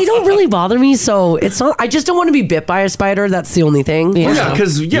mean, like they don't really bother me, so it's not. I just don't want to be bit by a spider. That's the only thing. Yeah,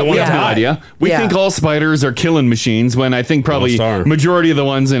 because we have no idea. We think all spiders are killing machines, when I think probably majority of the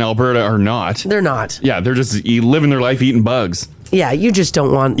ones in Alberta are not. They're not. Yeah, they're just living their life eating bugs. Yeah, you just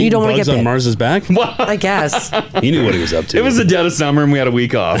don't want. You don't want to get bugs bit. on Mars's back. I guess he knew what he was up to. It was the dead of summer, and we had a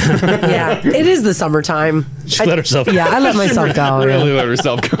week off. Yeah, it is the summertime. She let herself go. Yeah, I let myself go. Really let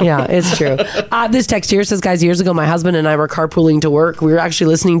herself go. Yeah, it's true. This text here says, guys, years ago, my husband and I were carpooling to work. We were actually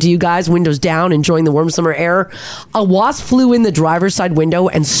listening to you guys, windows down, enjoying the warm summer air. A wasp flew in the driver's side window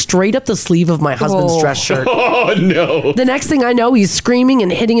and straight up the sleeve of my husband's dress shirt. Oh, no. The next thing I know, he's screaming and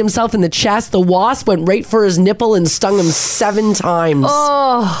hitting himself in the chest. The wasp went right for his nipple and stung him 7 times.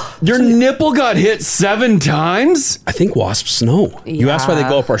 Your nipple got hit 7 times? I think wasps know. You asked why they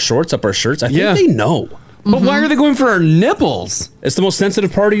go up our shorts, up our shirts. I think they know. But why are they going for our nipples? It's the most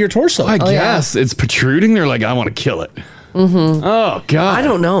sensitive part of your torso. I guess. It's protruding. They're like, I want to kill it. Mm-hmm. Oh, God. I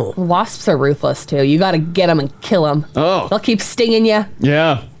don't know. Wasps are ruthless, too. You got to get them and kill them. Oh. They'll keep stinging you.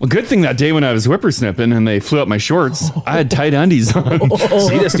 Yeah. Well, good thing that day when I was whippersnipping and they flew up my shorts, I had tight undies on.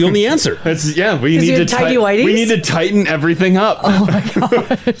 See, that's the only answer. We need to whities? We need to tighten everything up. Oh, my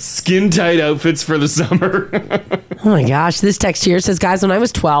God. Skin tight outfits for the summer. Oh, my gosh. This text here says, guys, when I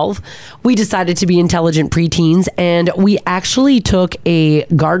was 12, we decided to be intelligent preteens, and we actually took a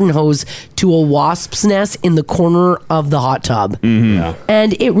garden hose to a wasp's nest in the corner of the hot tub. Yeah.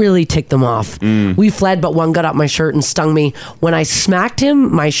 And it really ticked them off. We fled, but one got up my shirt and stung me. When I smacked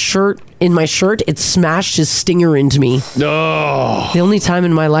him, my shirt, it smashed his stinger into me. Oh. The only time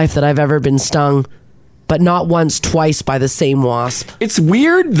in my life that I've ever been stung, but not once, twice by the same wasp. It's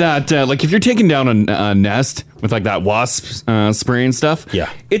weird that, like, if you're taking down a nest with, like, that wasp spray and stuff,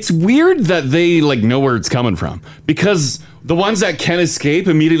 it's weird that they, like, know where it's coming from. Because the ones that can escape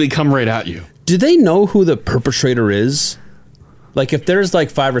immediately come right at you. Do they know who the perpetrator is? Like, if there's, like,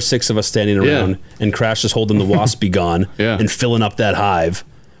 5 or 6 of us standing around and Crash is holding the wasp be gone and filling up that hive,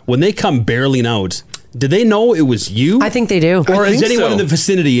 when they come barreling out, do they know it was you? I think they do. Or is anyone in the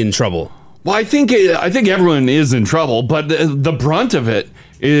vicinity in trouble? Well, I think everyone is in trouble, but the brunt of it,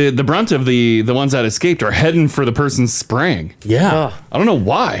 the brunt of the ones that escaped are heading for the person spraying. Yeah. I don't know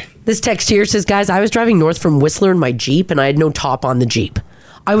why. This text here says, guys, I was driving north from Whistler in my Jeep, and I had no top on the Jeep.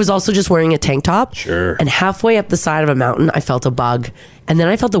 I was also just wearing a tank top. Sure. And halfway up the side of a mountain, I felt a bug. And then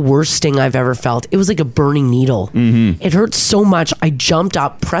I felt the worst sting I've ever felt. It was like a burning needle. Mm-hmm. It hurt so much. I jumped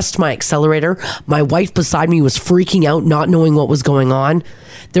up, pressed my accelerator. My wife beside me was freaking out, not knowing what was going on.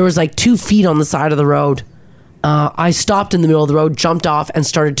 There was like 2 feet on the side of the road. I stopped in the middle of the road, jumped off, and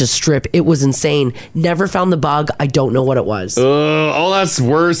started to strip. It was insane. Never found the bug. I don't know what it was. Oh, that's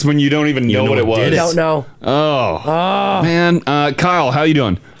worse when you don't even know what it was. I don't know. Oh, man. Kyle, how you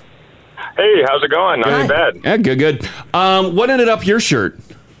doing? Hey, how's it going? Not too bad. Yeah, good. What ended up your shirt?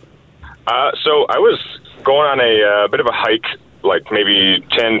 So I was going on a bit of a hike, like maybe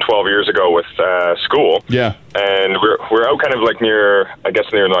 10, 12 years ago with school. Yeah. And we're out kind of like near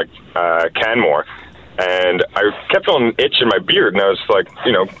like Canmore. And I kept feeling an itch in my beard, and I was like,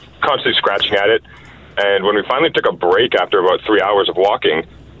 constantly scratching at it. And when we finally took a break after about 3 hours of walking,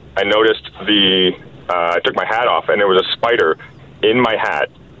 I noticed I took my hat off, and there was a spider in my hat.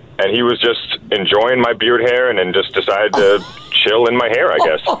 And he was just enjoying my beard hair and then just decided to chill in my hair, I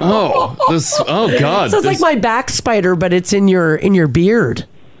guess. Oh God. So it's like my back spider, but it's in your beard.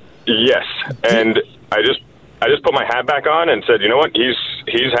 Yes. And I just put my hat back on and said, you know what, he's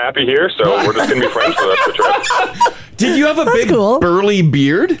happy here, so we're just going to be friends for the rest of the trip. Did you have a big burly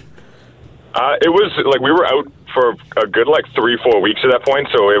beard? It was like we were out for a good 3-4 weeks at that point,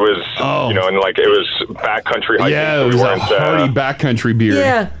 so it was, and it was backcountry hiking. Yeah, so it was a hardy backcountry beard.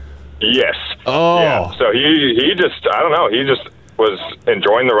 Yeah. Yes. Oh. Yeah. So he just, I don't know, he just was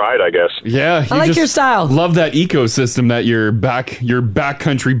enjoying the ride, I guess. Yeah. I like your style. Love that ecosystem that your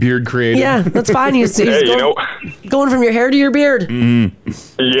backcountry beard created. Yeah, that's fine. He's going from your hair to your beard.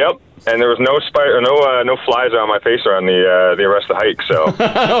 Mm-hmm. Yep. And there was no spider, no flies on my face or on the rest of the hike. So.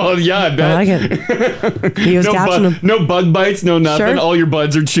 Oh yeah, I bet. I like it. He was catching them. No bug bites, no nothing. Sure. All your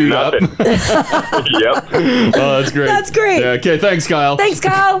buds are chewed up. Yep. Oh, that's great. That's great. Yeah, okay, thanks, Kyle. Thanks,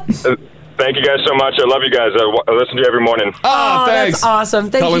 Kyle. Thank you guys so much. I love you guys. I listen to you every morning. Oh, thanks. That's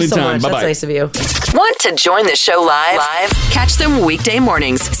awesome. Thank Call you so anytime. much. Bye-bye. That's nice of you. Want to join the show live? Catch them weekday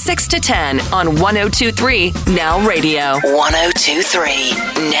mornings, 6 to 10 on 102.3 Now Radio.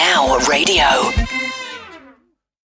 102.3 Now Radio.